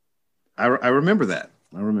Cup. I remember that.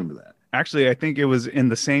 Actually, I think it was in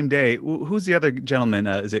the same day. Who's the other gentleman?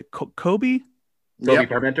 Is it Kobe? Kobe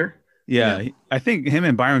Parmenter? Yeah, I think him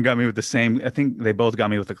and Byron got me with the same. I think they both got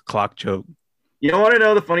me with a clock choke. You want to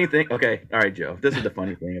know the funny thing? Okay, all right, Joe. This is the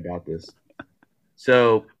funny thing about this.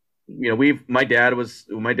 So, my dad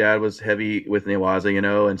was heavy with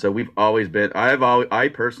Newaza, and so we've always been. I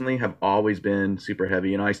personally have always been super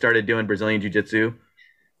heavy. I started doing Brazilian Jiu-Jitsu.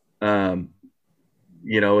 It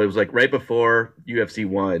was like right before UFC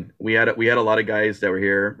 1. We had a lot of guys that were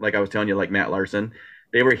here, like I was telling you, like Matt Larson.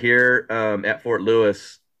 They were here at Fort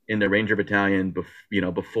Lewis in the Ranger Battalion,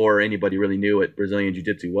 before anybody really knew what Brazilian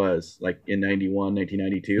Jiu-Jitsu was, like in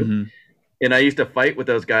 1992. Mm-hmm. And I used to fight with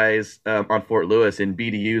those guys on Fort Lewis in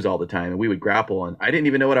BDUs all the time, and we would grapple. And I didn't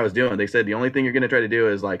even know what I was doing. They said the only thing you're going to try to do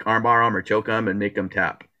is like armbar them or choke them and make them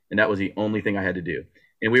tap, and that was the only thing I had to do.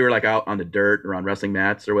 And we were like out on the dirt or on wrestling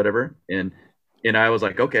mats or whatever, and I was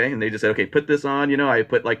like, okay. And they just said, okay, put this on. I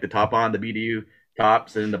put like the top on, the BDU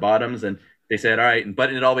tops and the bottoms, and they said, all right, and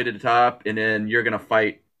button it all the way to the top, and then you're gonna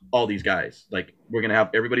fight all these guys. Like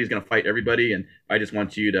everybody's gonna fight everybody, and I just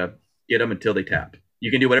want you to get them until they tap. You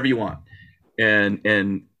can do whatever you want.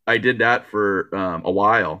 And I did that for a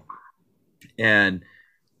while, and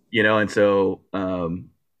so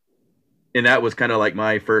and that was kind of like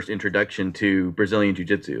my first introduction to Brazilian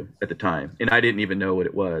Jiu-Jitsu at the time, and I didn't even know what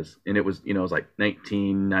it was. And it was it was like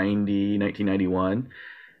 1990, 1991.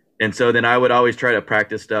 And so then I would always try to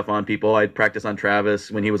practice stuff on people. I'd practice on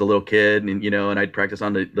Travis when he was a little kid, and I'd practice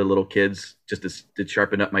on the little kids just to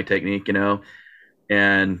sharpen up my technique,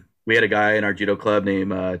 And we had a guy in our judo club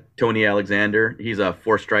named Tony Alexander. He's a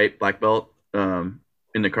 4-stripe black belt in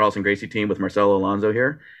the Carlson Gracie team with Marcelo Alonso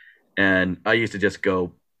here. And I used to just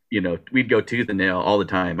go, we'd go tooth and nail all the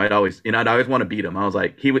time. I'd always want to beat him. I was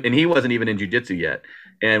like, he wasn't even in jiu-jitsu yet.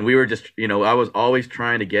 And we were just, I was always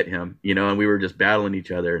trying to get him, and we were just battling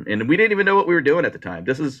each other. And we didn't even know what we were doing at the time.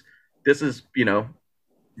 This is,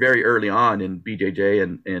 very early on in BJJ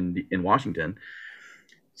and in Washington.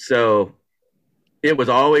 So it was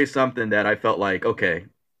always something that I felt like, okay,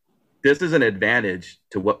 this is an advantage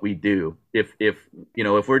to what we do. If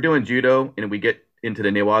we're doing judo and we get into the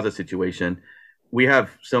Newaza situation, we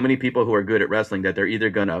have so many people who are good at wrestling that they're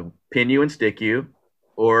either going to pin you and stick you,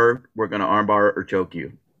 or we're going to armbar or choke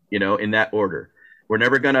you, in that order. We're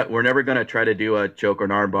never going to try to do a choke or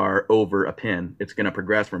an armbar over a pin. It's going to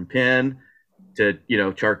progress from pin to,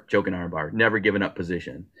 choke and armbar, never giving up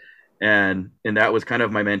position. And that was kind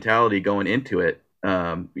of my mentality going into it.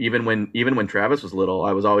 Even when Travis was little,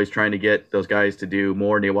 I was always trying to get those guys to do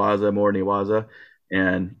more Newaza.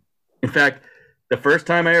 And in fact, the first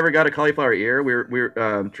time I ever got a cauliflower ear, we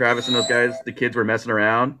were Travis and those guys, the kids were messing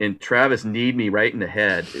around, and Travis kneed me right in the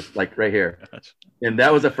head. It's like right here. And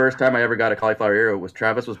that was the first time I ever got a cauliflower ear.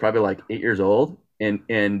 Travis was probably like 8 years old, and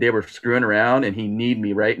they were screwing around, and he kneed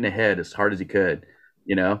me right in the head as hard as he could,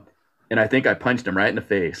 and I think I punched him right in the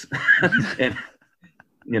face. And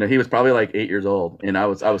he was probably like 8 years old, and I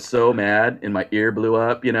was so mad, and my ear blew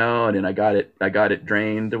up, and then I got it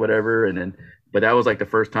drained or whatever, but that was like the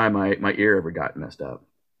first time my ear ever got messed up.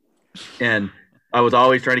 And I was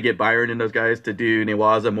always trying to get Byron and those guys to do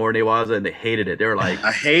more Newaza, and they hated it. They were like,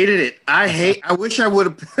 I hated it. I wish I would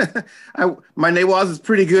have. My Newaza is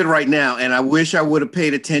pretty good right now, and I wish I would have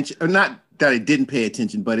paid attention. Or not that I didn't pay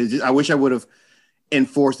attention, but I wish I would have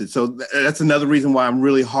enforced it. So that's another reason why I'm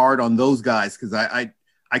really hard on those guys, because I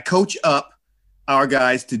coach up our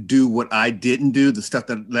guys to do what I didn't do, the stuff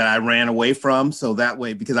that I ran away from. So that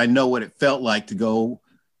way, because I know what it felt like to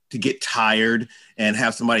get tired and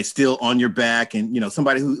have somebody still on your back, and,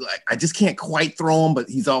 somebody who, like, I just can't quite throw him, but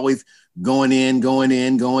he's always going in.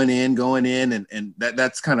 And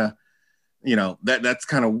that's kind of, that's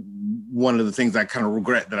kind of one of the things I kind of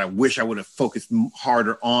regret, that I wish I would have focused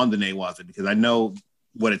harder on the Newaza, because I know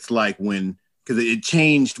what it's like because it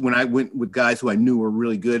changed when I went with guys who I knew were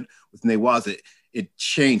really good with Newaza. It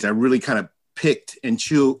changed. I really kind of picked and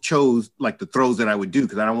chose like the throws that I would do,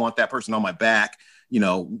 because I don't want that person on my back,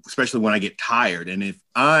 especially when I get tired. And if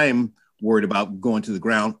I'm worried about going to the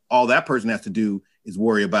ground, all that person has to do is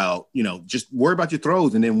worry about, just worry about your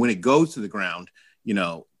throws. And then when it goes to the ground,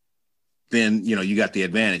 then, you got the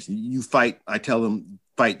advantage. You fight. I tell them,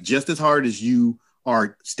 fight just as hard as you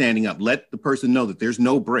are standing up. Let the person know that there's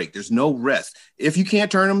no break, there's no rest. If you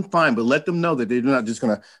can't turn them, fine, but let them know that they're not just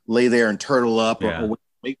going to lay there and turtle up, or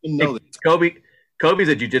make them know that. Kobe's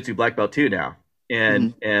a jiu-jitsu black belt too now,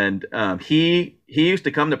 and he used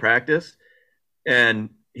to come to practice,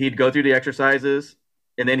 and he'd go through the exercises,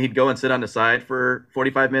 and then he'd go and sit on the side for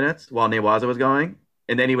 45 minutes while Newaza was going,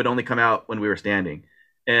 and then he would only come out when we were standing.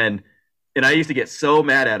 And I used to get so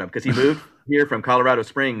mad at him because here from Colorado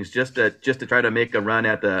Springs just to try to make a run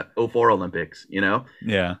at the '04 Olympics,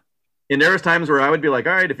 Yeah. And there was times where I would be like,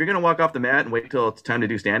 all right, if you're going to walk off the mat and wait till it's time to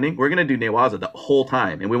do standing, we're going to do Newaza the whole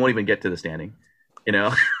time, and we won't even get to the standing, and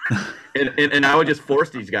I would just force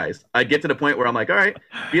these guys. I'd get to the point where I'm like, all right,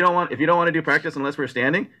 if you don't want to do practice unless we're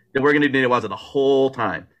standing, then we're going to do Newaza the whole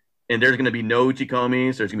time. And there's going to be no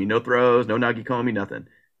uchikomis, there's going to be no throws, no nagikomi, nothing.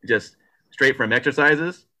 Just straight from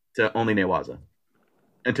exercises to only Newaza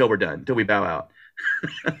until we're done, until we bow out.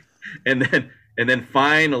 and then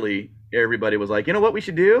finally everybody was like, you know what we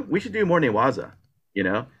should do? We should do more Newaza,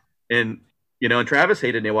 and Travis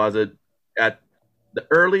hated Newaza at the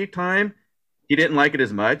early time. He didn't like it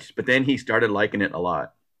as much, but then he started liking it a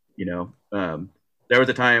lot. There was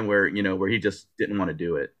a time where he just didn't want to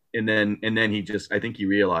do it. And then I think he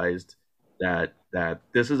realized that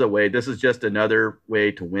this is just another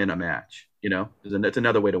way to win a match. It's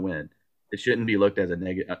another way to win. It shouldn't be looked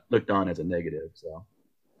on as a negative. So,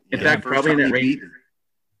 in fact, probably in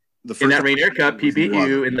that Rainier Cup, he beat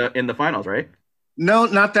you in the finals, right? No,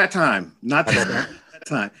 not that time. Not that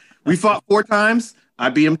time. We fought 4 times. I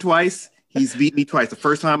beat him twice. He's beat me twice. The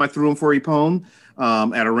first time I threw him for Ippon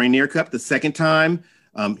at a Rainier Cup. The second time,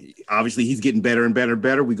 obviously he's getting better and better and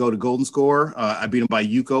better. We go to Golden Score. I beat him by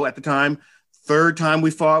Yuko at the time. Third time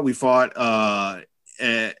we fought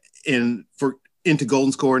into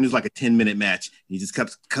Golden Score, and it was like a 10-minute match. He just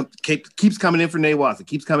keeps coming in for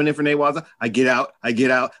Newaza. I get out.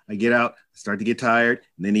 I start to get tired,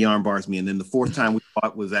 and then he arm bars me. And then the fourth time we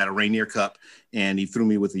fought was at a Rainier Cup, and he threw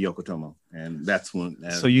me with the Yokotomo. And that's when.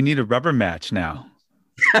 So you need a rubber match now.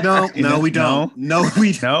 No, we don't. No.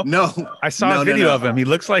 I saw a video of him. He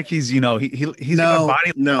looks like he's got a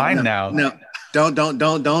body line now. No. Don't.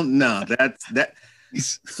 No, that.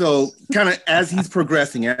 So kind of as he's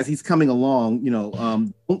progressing, as he's coming along,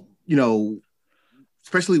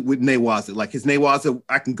 especially with Newaza, like his Newaza,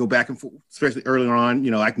 I can go back and forth, especially earlier on,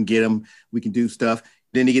 I can get him, we can do stuff.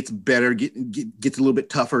 Then he gets better, gets a little bit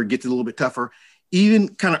tougher.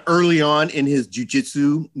 Even kind of early on in his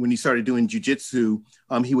jiu-jitsu, when he started doing jiu-jitsu,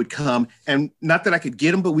 he would come, and not that I could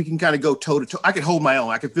get him, but we can kind of go toe to toe. I could hold my own.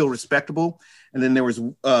 I could feel respectable. And then there was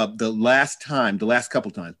the last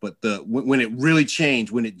couple times, but when it really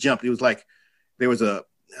changed, when it jumped, it was like there was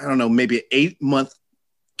maybe an 8-month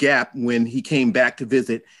gap when he came back to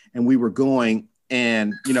visit, and we were going,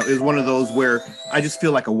 and it was one of those where I just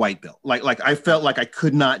feel like a white belt, like I felt like I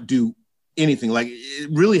could not do anything, like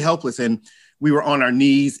really helpless, and we were on our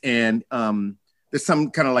knees, and there's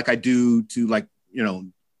some kind of like I do to like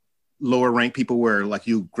lower rank people where like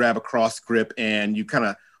you grab a cross grip and you kind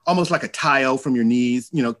of almost like a tie-o from your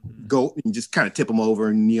knees, go and just kind of tip them over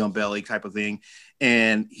and knee on belly type of thing.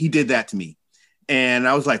 And he did that to me. And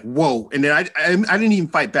I was like, whoa. And then I didn't even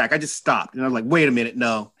fight back. I just stopped. And I was like, wait a minute.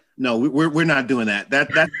 No, we're not doing that. That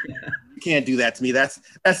you can't do that to me. That's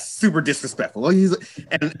super disrespectful. He's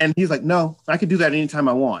like, no, I can do that anytime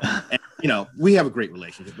I want. And, we have a great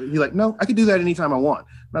relationship. But he's like, no, I can do that anytime I want.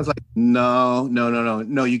 And I was like, no,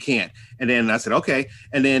 you can't. And then I said, okay.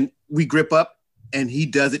 And then we grip up. And he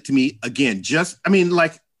does it to me again.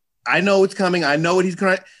 I know it's coming. I know what he's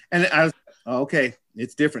going to. And I was, okay,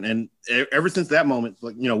 it's different. And ever since that moment,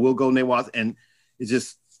 we'll go Newaza. And it's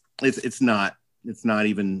just, it's not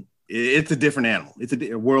even, it's a different animal. It's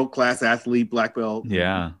a world-class athlete, black belt.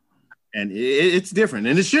 Yeah. And it's different.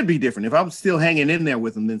 And it should be different. If I'm still hanging in there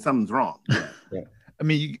with him, then something's wrong. Yeah. I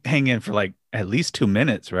mean, you hang in for like at least 2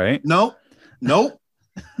 minutes, right? Nope.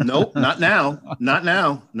 Nope, not now.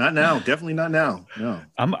 Definitely not now. No.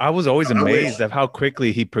 I was always amazed at how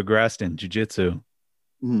quickly he progressed in jiu-jitsu.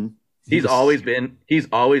 Mm-hmm. He's always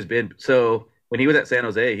been. So when he was at San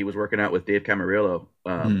Jose, he was working out with Dave Camarillo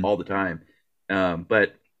all the time.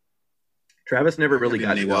 But Travis never really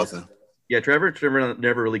got belts. Yeah, Trevor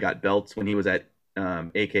never really got belts when he was at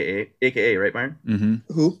AKA, right, Byron?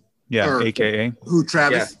 Mm-hmm. Who? Yeah, AKA. Who?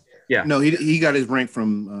 Travis? Yeah. No, he got his rank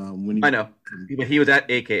from when he. I know, but he was at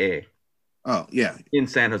AKA. Oh yeah. In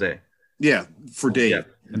San Jose. Yeah, for Dave. Yeah.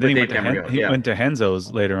 And then he went to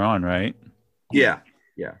Henzo's later on, right? Yeah.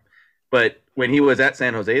 But when he was at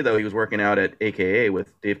San Jose, though, he was working out at AKA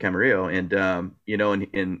with Dave Camarillo, and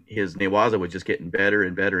and his Newaza was just getting better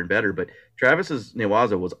and better and better. But Travis's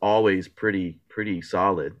Newaza was always pretty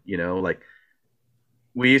solid. Like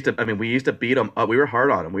we used to beat him up. We were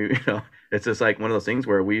hard on him. It's just like one of those things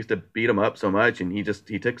where we used to beat him up so much, and he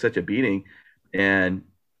took such a beating, and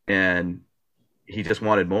he just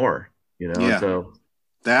wanted more. Yeah. So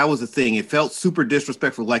that was the thing. It felt super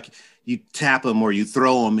disrespectful. Like you tap him or you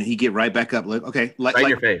throw him, and he get right back up. Like okay, right in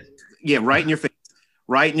your face. Yeah, right in your face.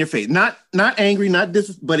 Right in your face. Not angry, not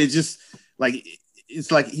but it's just like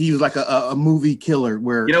it's like he was like a movie killer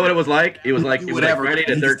where you know what it was like? It was like whatever. Friday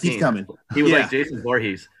the 13th. Keeps coming. He was like Jason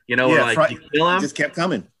Voorhees. You know, where like you kill him, just kept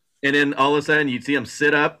coming. And then all of a sudden you'd see him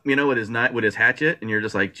sit up, you know, with his hatchet, and you're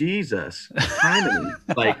just like, Jesus, finally.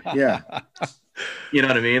 Like, yeah. You know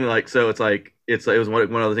what I mean? Like, so it's like it was one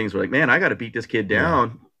of the things where like, man, I got to beat this kid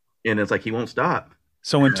down, and it's like he won't stop.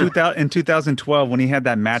 So in 2012, when he had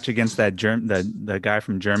that match against the guy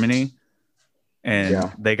from Germany,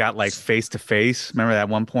 and they got like face to face, remember that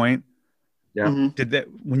one point? Yeah.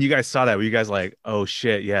 Mm-hmm. When you guys saw that, were you guys like, oh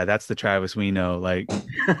shit, yeah, that's the Travis we know? Like,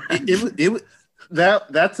 that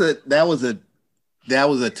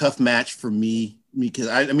was a tough match for me because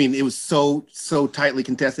I mean it was so tightly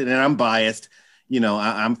contested, and I'm biased. You know,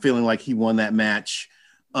 I'm feeling like he won that match.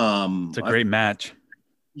 It's a great match.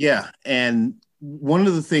 Yeah, and one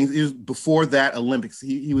of the things is before that Olympics,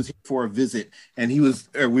 he was here for a visit, and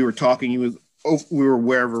we were talking. We were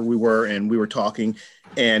wherever we were, and we were talking,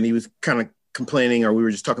 and he was kind of complaining, or we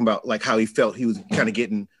were just talking about like how he felt he was kind of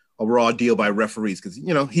getting a raw deal by referees because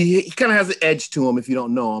you know he kind of has an edge to him if you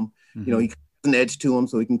don't know him. Mm-hmm. You know, he has an edge to him,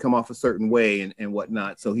 so he can come off a certain way and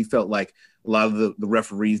whatnot. So he felt like a lot of the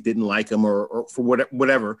referees didn't like him or for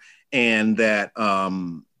whatever, and that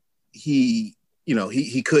he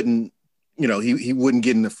couldn't. You know, he wasn't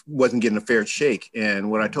getting a fair shake. And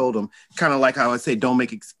what I told him, kind of like how I say, don't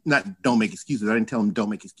make excuses. I didn't tell him don't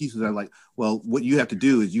make excuses. I was like, well, what you have to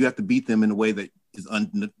do is you have to beat them in a way that is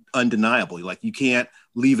undeniable. Like you can't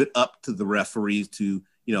leave it up to the referees to,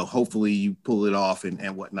 you know, hopefully you pull it off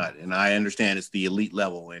and whatnot. And I understand it's the elite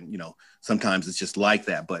level, and you know sometimes it's just like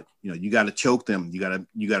that. But you know, you got to choke them, you got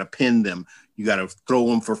to pin them, you got to throw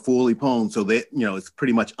them for fully pwned, so that you know it's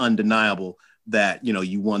pretty much undeniable that you know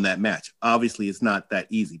you won that match. Obviously it's not that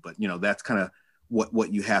easy, but you know that's kind of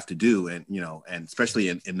what you have to do. And you know, and especially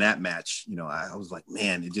in that match, you know, I was like,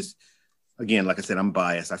 man, it just, again, like I said, I'm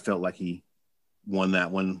biased. I felt like he won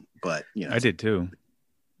that one, but you know, I did too.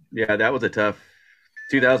 Yeah, that was a tough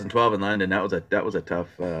 2012 in London. That was a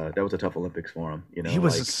tough Olympics for him. You know,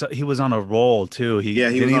 he was on a roll too. He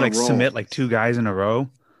submit like two guys in a row.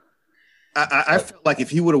 I felt like if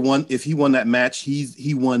he won that match,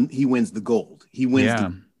 he wins the gold. He wins.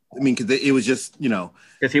 Yeah. I mean, because it was just, you know,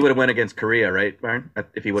 because he would have won against Korea, right, Byron?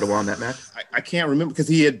 If he would have won that match, I can't remember because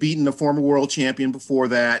he had beaten the former world champion before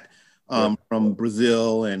that from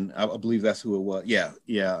Brazil, and I believe that's who it was. Yeah,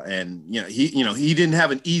 and he didn't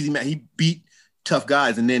have an easy match. He beat tough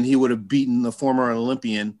guys, and then he would have beaten the former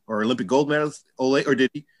Olympian or Olympic gold medalist Ole, or did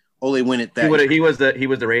he? Ole win it that he was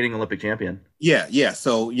the reigning Olympic champion. Yeah.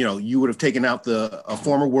 So, you know, you would have taken out a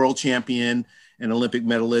former world champion and Olympic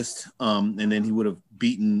medalist, and then he would have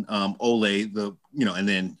beaten Ole, and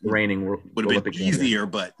then reigning would have been Olympic easier, champion.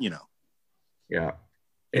 But you know. Yeah.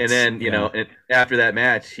 And then, you know, after that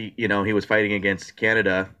match, he was fighting against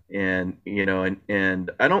Canada, and you know,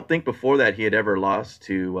 and I don't think before that he had ever lost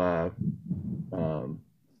to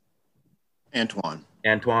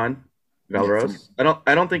Antoine Valeros.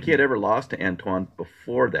 I don't think he had ever lost to Antoine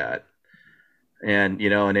before that. And, you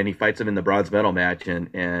know, and then he fights him in the bronze medal match,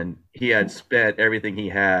 and he had spent everything he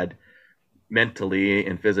had mentally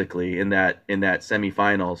and physically in that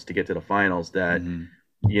semifinals to get to the finals that,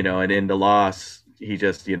 you know, and in the loss, he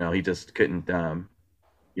just couldn't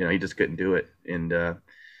do it. And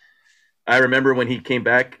I remember when he came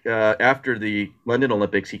back after the London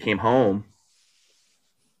Olympics, he came home,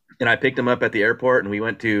 and I picked him up at the airport, and we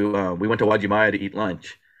went to Wajimaya to eat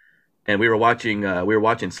lunch, and we were watching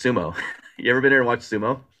sumo. You ever been there and watched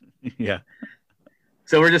sumo? Yeah.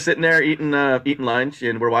 So we're just sitting there eating lunch,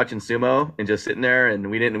 and we're watching sumo, and just sitting there,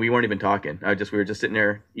 and we weren't even talking. We were just sitting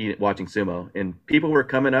there watching sumo, and people were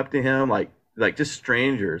coming up to him like just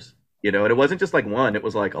strangers, you know. And it wasn't just like one; it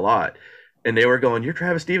was like a lot. And they were going, "You're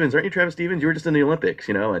Travis Stevens, aren't you, Travis Stevens? You were just in the Olympics,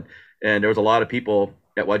 you know." And there was a lot of people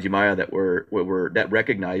at Wajimaya that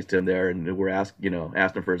recognized him there, and were asked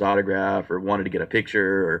him for his autograph or wanted to get a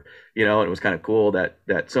picture, or you know. And it was kind of cool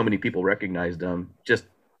that so many people recognized him just,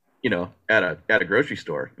 you know, at a grocery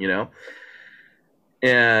store, you know.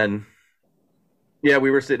 And yeah,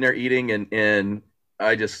 we were sitting there eating, and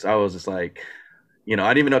I was just like, you know, I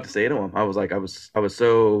didn't even know what to say to him. I was like, I was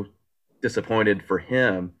so disappointed for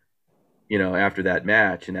him, you know, after that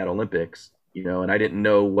match in that Olympics, you know. And I didn't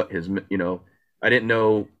know what I didn't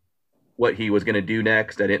know what he was going to do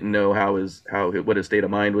next. I didn't know what his state of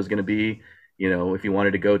mind was going to be, you know, if he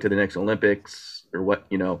wanted to go to the next Olympics or what,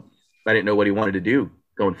 you know. I didn't know what he wanted to do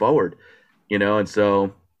going forward, you know. And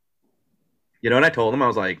so, you know, and I told him, I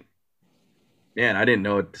was like, man, I didn't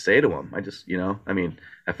know what to say to him. I just, you know, I mean,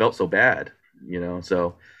 I felt so bad, you know.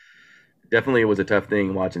 So definitely it was a tough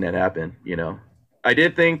thing watching that happen, you know. I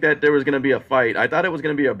did think that there was going to be a fight. I thought it was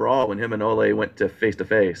going to be a brawl when him and Ole went to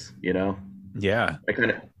face. Yeah. I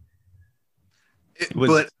kind of.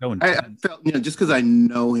 But so I felt, just because I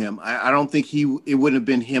know him, I don't think it wouldn't have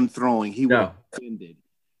been him throwing. He would have offended.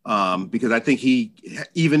 Because I think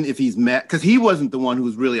even if he's mad, because he wasn't the one who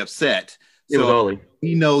was really upset. It was Ole.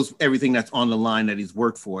 He knows everything that's on the line that he's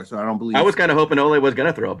worked for. So I don't believe. I was kind of hoping Ole was going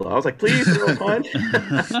to throw a blow. I was like, please throw a punch.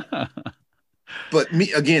 But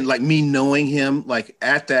me knowing him, like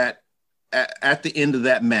at the end of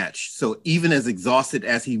that match, so even as exhausted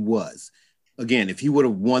as he was, again, if he would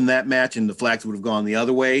have won that match and the flags would have gone the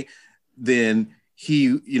other way, then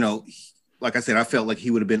he, like I said, I felt like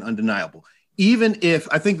he would have been undeniable. Even if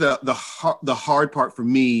I think the hard part for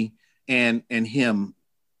me and him,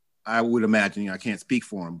 I would imagine, I can't speak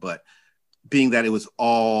for him, but being that it was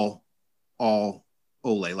all Ole,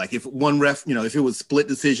 like if one ref, if it was split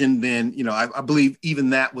decision, then, I believe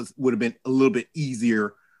even that would have been a little bit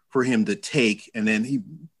easier for him to take. And then he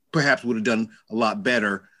perhaps would have done a lot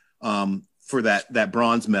better for that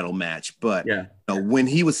bronze medal match. But when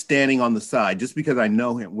he was standing on the side, just because I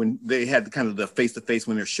know him, when they had kind of the face-to-face,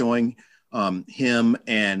 when they're showing him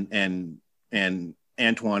and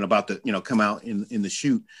Antoine about to, come out in the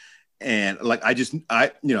shoot. And like, I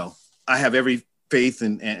have every faith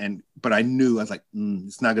but I knew, I was like,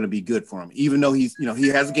 it's not going to be good for him, even though he's, he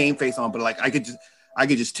has a game face on, but like, I could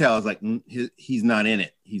just tell, I was like, he's not in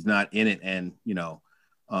it. He's not in it. And,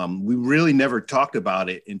 we really never talked about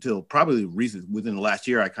it until probably within the last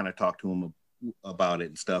year. I kind of talked to him about it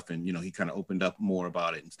and stuff. And, he kind of opened up more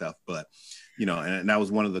about it and stuff, but, and that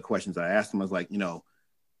was one of the questions I asked him. I was like,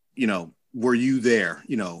 were you there?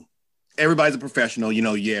 Everybody's a professional,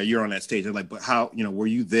 you're on that stage. I'm like, but how, were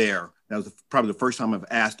you there? That was probably the first time I've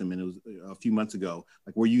asked him, and it was a few months ago.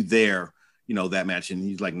 Like, were you there, that match? And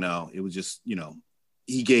he's like, no, it was just,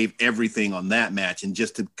 he gave everything on that match. And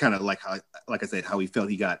just to kind of like I said, how he felt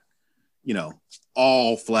he got,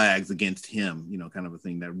 all flags against him, kind of a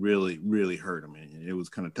thing that really, really hurt him. And it was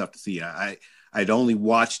kind of tough to see. I'd only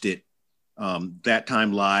watched it that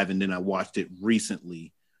time live, and then I watched it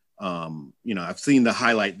recently. I've seen the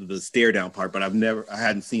highlight, the stare down part, but I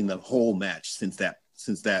hadn't seen the whole match since that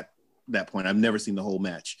point. I've never seen the whole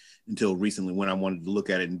match until recently, when I wanted to look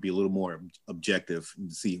at it and be a little more objective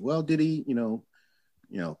and see, well, did he,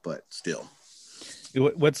 but still.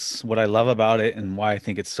 What I love about it and why I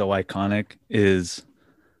think it's so iconic is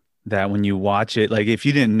that when you watch it, like if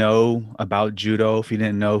you didn't know about judo, if you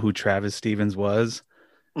didn't know who Travis Stevens was,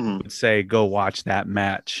 I would say, go watch that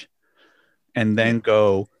match and then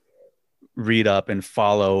go read up and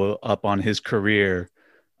follow up on his career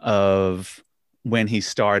of when he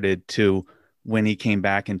started to when he came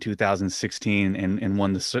back in 2016 and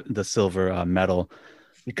won the silver medal,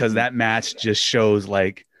 because that match just shows,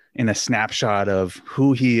 like, in a snapshot of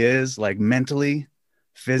who he is, like mentally,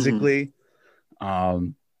 physically,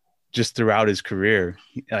 just throughout his career,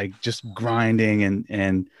 like just grinding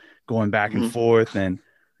and going back and forth, and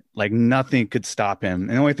like nothing could stop him.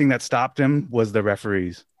 And the only thing that stopped him was the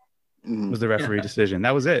referees. Was the referee decision.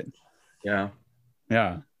 That was it. Yeah.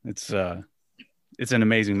 It's an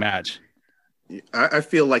amazing match. I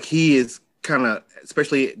feel like he is kind of,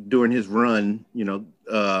 especially during his run,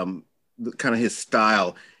 kind of his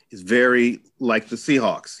style is very like the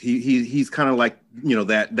Seahawks. He's kind of like,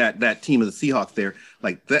 that team of the Seahawks there,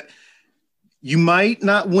 like that. You might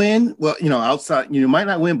not win. Well, outside, you might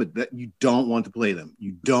not win, but you don't want to play them.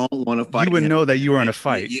 You don't want to fight. You would know that you were in a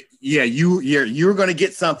fight. Yeah, you're going to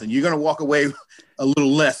get something. You're going to walk away a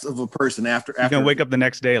little less of a person after. You're going to wake up the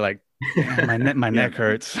next day like, my neck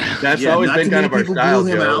hurts. That's always been kind of our style.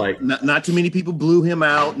 Like, not too many people blew him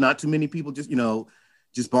out. Not too many people just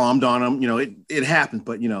bombed on him. It happened,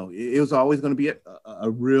 but it was always going to be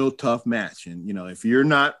a real tough match. And if you're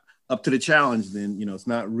not up to the challenge, then it's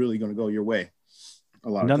not really going to go your way.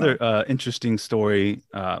 Another interesting story.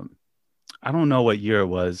 I don't know what year it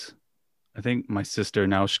was. I think my sister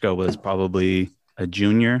Naushka was probably a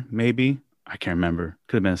junior, maybe. I can't remember.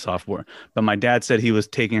 Could have been a sophomore. But my dad said he was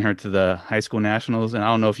taking her to the high school nationals, and I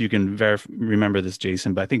don't know if you can remember this,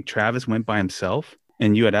 Jason, but I think Travis went by himself,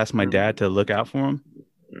 and you had asked my dad to look out for him.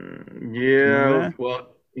 Yeah.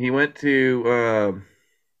 Well, he went to.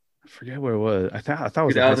 I forget where it was. I thought it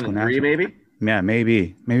was the high school nationals. Maybe. Yeah,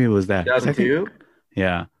 maybe it was that. 2002.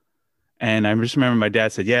 Yeah. And I just remember my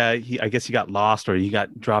dad said, I guess he got lost, or he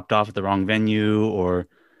got dropped off at the wrong venue,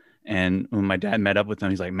 and when my dad met up with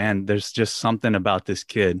him, he's like, man, there's just something about this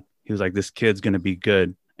kid. He was like, this kid's going to be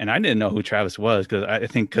good. And I didn't know who Travis was,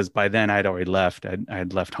 because by then I'd already left.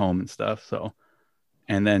 I'd left home and stuff. So,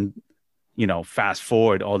 and then, fast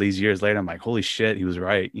forward all these years later, I'm like, holy shit, he was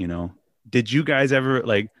right. did you guys ever,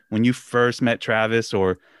 like, when you first met Travis,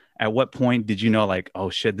 or at what point did you know, like, oh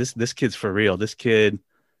shit, this kid's for real? This kid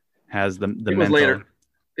has the It was mental. later.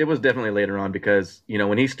 It was definitely later on because,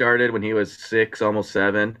 when he started, when he was 6, almost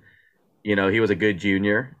 7, he was a good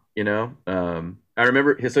junior, I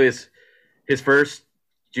remember his first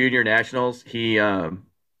junior nationals, he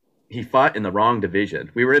fought in the wrong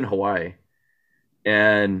division. We were in Hawaii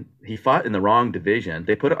and he fought in the wrong division.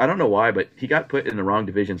 I don't know why, but he got put in the wrong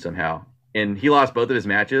division somehow. And he lost both of his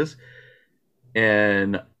matches.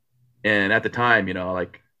 And at the time,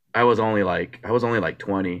 like I was only like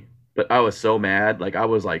 20, but I was so mad. Like I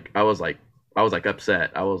was upset.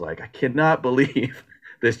 I was like, I cannot believe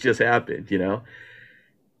this just happened,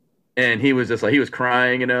 And he was just like, he was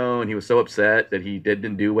crying, and he was so upset that he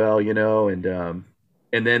didn't do well,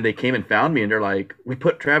 and then they came and found me and they're like, we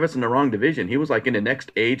put Travis in the wrong division. He was like in the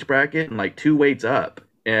next age bracket and like 2 weights up.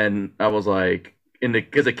 And I was like,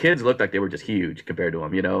 because the kids looked like they were just huge compared to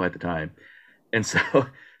him, at the time. And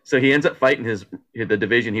so he ends up fighting the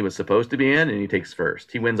division he was supposed to be in, and he takes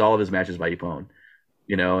first. He wins all of his matches by ippon,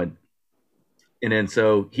 and then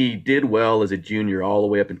so he did well as a junior all the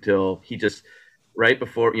way up until he just right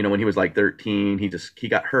before, when he was like 13, he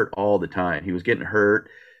got hurt all the time. He was getting hurt.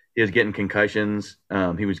 He was getting concussions.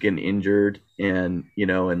 He was getting injured, and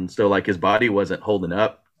and so like his body wasn't holding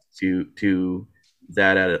up to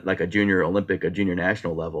that at like a junior Olympic, a junior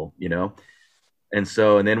national level, And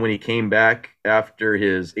then when he came back after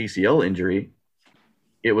his ACL injury,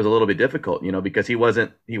 it was a little bit difficult, because he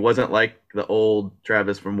wasn't like the old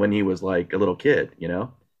Travis from when he was like a little kid,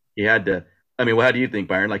 He had to. I mean, well, how do you think,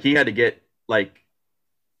 Byron? Like he had to get like,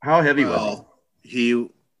 how heavy was he?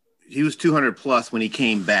 He was 200 plus when he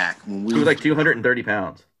came back. He was like 230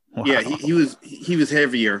 pounds. Wow. Yeah, he was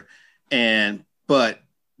heavier, but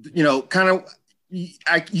kind of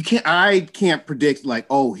I can't predict like,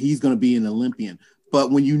 oh, he's going to be an Olympian.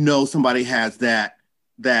 But when somebody has that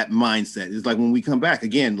mindset, it's like when we come back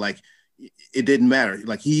again, like it didn't matter.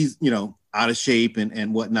 Like he's out of shape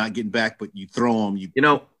and whatnot, getting back, but you throw him.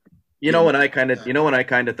 When I kind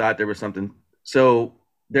of thought there was something. So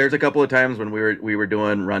there's a couple of times when we were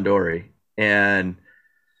doing randori and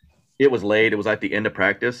it was late. It was at the end of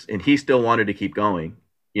practice and he still wanted to keep going.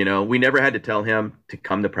 We never had to tell him to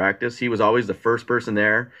come to practice. He was always the first person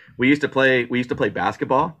there. We used to play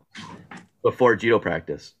basketball before judo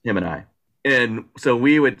practice, him and I. And so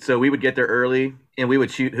we would get there early and we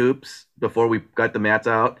would shoot hoops before we got the mats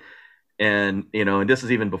out. And, and this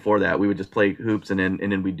is even before that, we would just play hoops and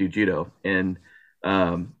then we'd do judo. And,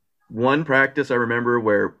 one practice I remember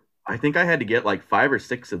where I think I had to get like 5 or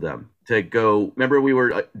 6 of them to go. Remember we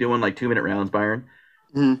were doing like 2-minute rounds, Byron?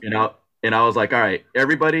 Mm-hmm. And I was like, all right,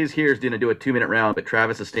 everybody's here is going to do a 2-minute round, but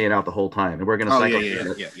Travis is staying out the whole time. And we're going to cycle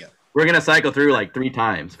through. We're going to cycle through like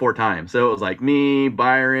 4 times. So it was like me,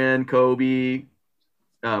 Byron, Kobe.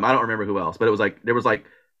 I don't remember who else, but it was like, there was like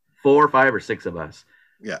 4 or 5 or 6 of us.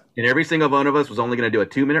 Yeah. And every single one of us was only going to do a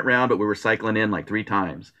 2-minute round, but we were cycling in like 3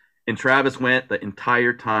 times. And Travis went the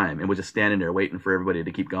entire time and was just standing there waiting for everybody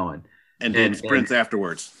to keep going. And did sprints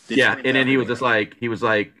afterwards. And then he was like,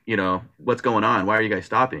 what's going on? Why are you guys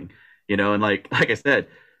stopping? And like I said,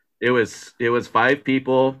 it was 5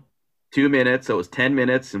 people, 2 minutes. So it was 10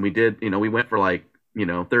 minutes. And we did, we went for like,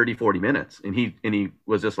 30, 40 minutes. And he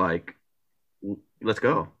was just like, let's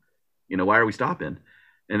go. Why are we stopping?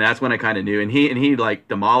 And that's when I kind of knew. And he like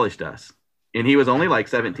demolished us. And he was only like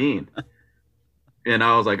 17. And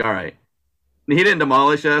I was like, all right. And he didn't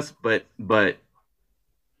demolish us, but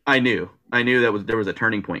I knew that there was a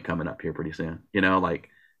turning point coming up here pretty soon. Like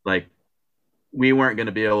we weren't going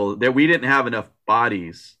to be able that we didn't have enough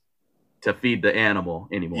bodies to feed the animal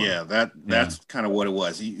anymore. Yeah, that's kind of what it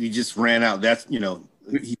was. He just ran out. That's we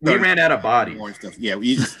ran out of bodies. Yeah,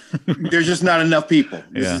 there's just not enough people.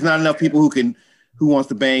 There's not enough people who wants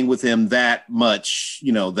to bang with him that much,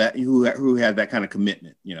 that who had that kind of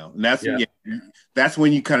commitment, and that's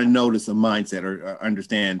when you kind of notice a mindset or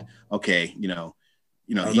understand, okay,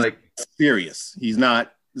 he's like serious. This is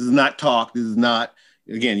not talk. This is not,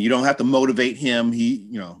 again, you don't have to motivate him.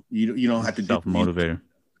 You don't have to self-motivator.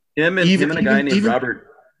 Him and a guy named Robert.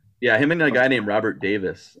 Yeah. Him and a guy named Robert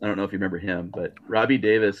Davis. I don't know if you remember him, but Robbie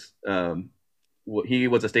Davis, he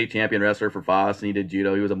was a state champion wrestler for Foss, and he did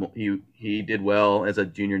judo. He did well as a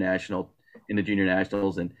junior national in the junior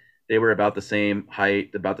nationals, and they were about the same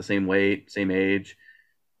height, about the same weight, same age,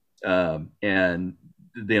 and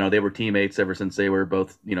they were teammates ever since they were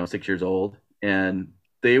both 6 years old, and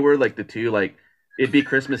they were like the two, like it'd be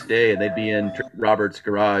Christmas Day and they'd be in Robert's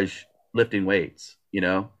garage lifting weights,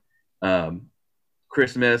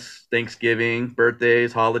 Christmas, Thanksgiving,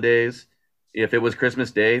 birthdays, holidays. If it was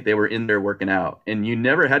Christmas Day, they were in there working out, and you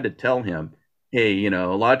never had to tell him, hey, you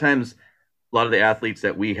know, a lot of times, a lot of the athletes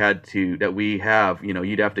that we have, you know,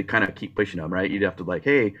 you'd have to kind of keep pushing them, right? You'd have to like,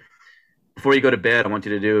 hey, before you go to bed, I want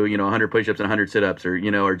you to do, you know, 100 push-ups and 100 sit-ups, or,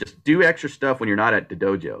 you know, or just do extra stuff when you're not at the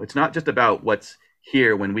dojo. It's not just about what's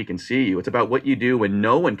here when we can see you. It's about what you do when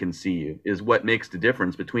no one can see you is what makes the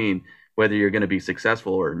difference between whether you're going to be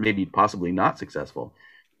successful or maybe possibly not successful.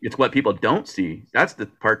 It's what people don't see. That's the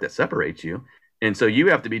part that separates you. And so you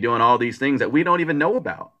have to be doing all these things that we don't even know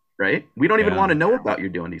about, right? We don't even want to know about you're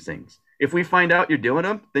doing these things. If we find out you're doing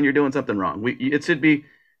them, then you're doing something wrong. It should be,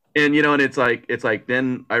 and you know, and it's like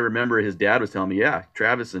then I remember his dad was telling me, yeah,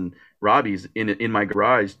 Travis and Robbie's in my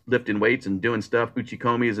garage lifting weights and doing stuff,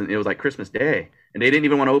 uchikomis, and it was like Christmas Day, and they didn't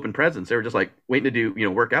even want to open presents. They were just like waiting to do, you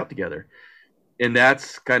know, work out together. And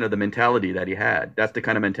that's kind of the mentality that he had. That's the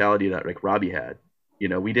kind of mentality that like Robbie had. You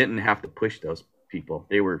know, we didn't have to push those people.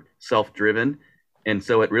 They were self-driven, and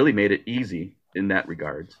so it really made it easy in that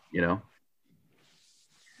regard, you know.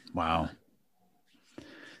 Wow.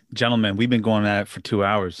 Gentlemen, we've been going at it for 2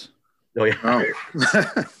 hours. Oh yeah. Oh.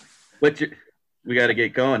 We got to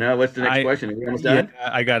get going, huh? What's the next question? Are we almost done?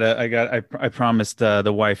 Yeah, I promised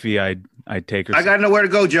the wifey I'd take her. I got nowhere to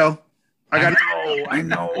go, Joe. I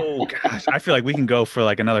know. Gosh, I feel like we can go for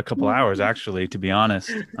like another couple hours, actually, to be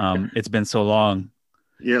honest. It's been so long.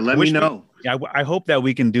 Yeah, let me know. I hope that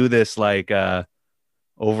we can do this like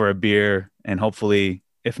over a beer, and hopefully,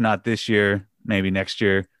 if not this year, maybe next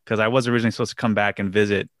year, because I was originally supposed to come back and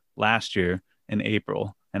visit last year in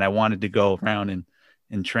April, and I wanted to go around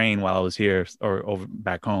and train while I was here or over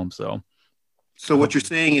back home. So what you're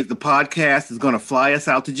saying is the podcast is going to fly us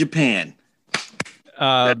out to Japan.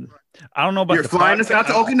 I don't know about you're flying us out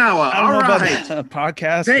to Okinawa. I don't know about the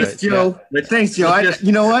podcast. Thanks, Joe. Yeah. Thanks, Joe.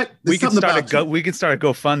 You know what? We can start a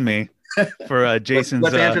GoFundMe for Jason's.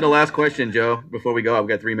 Let's answer the last question, Joe. Before we go, I've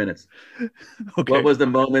got 3 minutes. Okay. What was the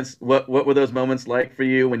moments? What were those moments like for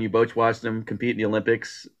you when you both watched them compete in the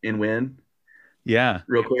Olympics and win? Yeah.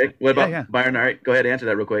 Real quick. What about Byron? All right, go ahead, answer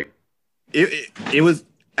that real quick. It was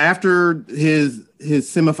after his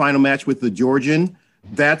semifinal match with the Georgian.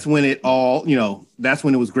 That's when it all, you know, that's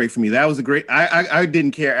when it was great for me. That was a great, I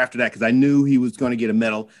didn't care after that because I knew he was going to get a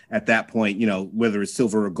medal at that point, you know, whether it's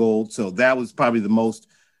silver or gold. So that was probably the most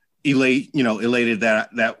elated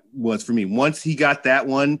that was for me. Once he got that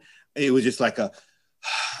one, it was just like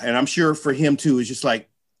and I'm sure for him too, it's just like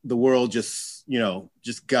the world just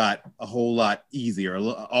got a whole lot easier,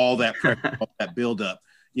 all that pressure, all that buildup,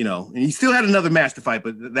 you know, and he still had another match to fight,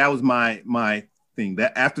 but that was my thing.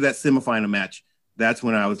 That after that semifinal match, that's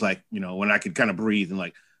when I was like, you know, when I could kind of breathe and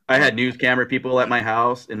like. I had news camera people at my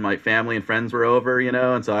house, and my family and friends were over, you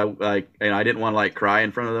know, and so I didn't want to like cry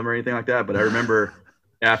in front of them or anything like that. But I remember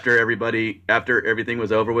after everything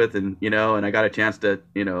was over with, and you know, and I got a chance to,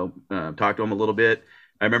 you know, talk to them a little bit.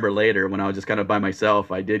 I remember later when I was just kind of by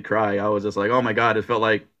myself, I did cry. I was just like, oh my God, it felt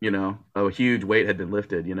like, you know, a huge weight had been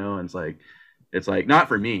lifted, you know, and it's like not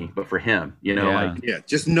for me, but for him, you know,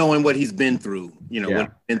 just knowing what he's been through, you know, what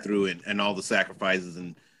he's been through and all the sacrifices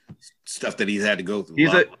and stuff that he's had to go through.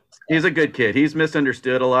 He's a good kid. He's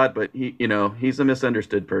misunderstood a lot, but he's a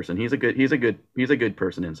misunderstood person. He's a good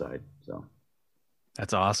person inside. So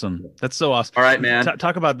that's awesome. That's so awesome. All right, man.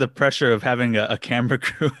 Talk about the pressure of having a camera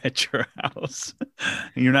crew at your house.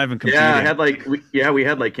 You're not even competing. Yeah, I had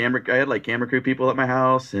camera crew people at my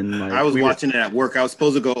house, and I was watching it at work. I was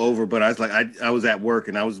supposed to go over, but I was like, I was at work,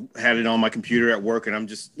 and had it on my computer at work, and I'm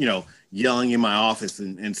just, you know, yelling in my office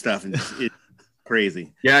and stuff, and it's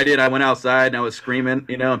crazy. Yeah, I did. I went outside and I was screaming,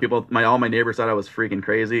 you know, and all my neighbors thought I was freaking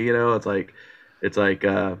crazy, you know. It's like.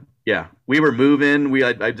 Yeah, we were moving.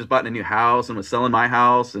 I just bought a new house and was selling my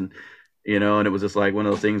house, and you know, and it was just like one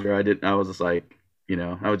of those things where I was just like, you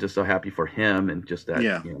know, I was just so happy for him and just that,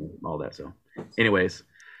 you know, all that. So, anyways,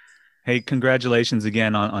 hey, congratulations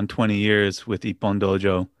again on 20 years with Ippon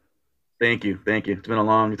Dojo. Thank you. It's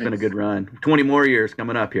been a good run. 20 more years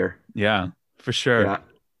coming up here. Yeah, for sure. Yeah.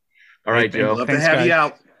 All right, Joe. Love to have you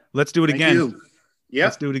out. Let's do it again. Yeah,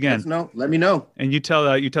 let's do it again. Let me know. And you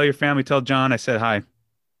tell your family, tell John I said hi.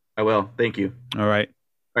 I will. Thank you. All right.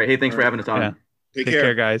 Hey, thanks for having us on. Yeah. Take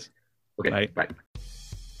care, guys. Okay. Bye.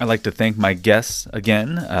 I'd like to thank my guests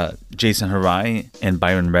again, Jason Hirai and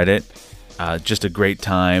Byron Reddit. Just a great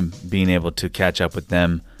time being able to catch up with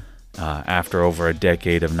them after over a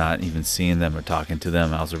decade of not even seeing them or talking to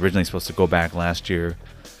them. I was originally supposed to go back last year,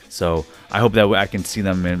 so I hope that I can see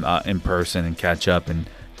them in person and catch up and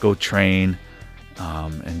go train.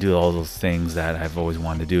 and do all those things that I've always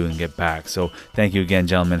wanted to do and get back. So thank you again,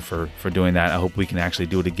 gentlemen, for doing that. I hope we can actually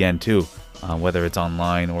do it again too, whether it's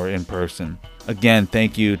online or in person. Again,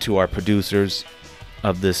 thank you to our producers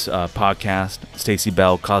of this podcast, Stacy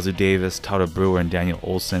Bell, Kazu Davis, Tauta Brewer, and Daniel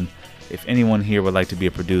Olson. If anyone here would like to be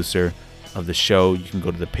a producer of the show, you can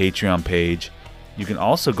go to the Patreon page. You can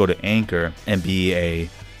also go to Anchor and be a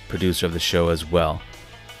producer of the show as well.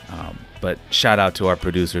 But shout out to our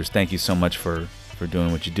producers. Thank you so much for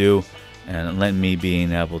doing what you do and letting me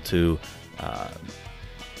being able to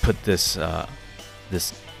put this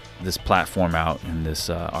platform out in this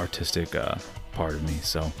artistic part of me.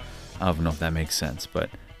 So I don't know if that makes sense, but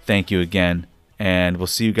thank you again, and we'll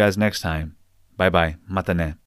see you guys next time. Bye bye. Matane.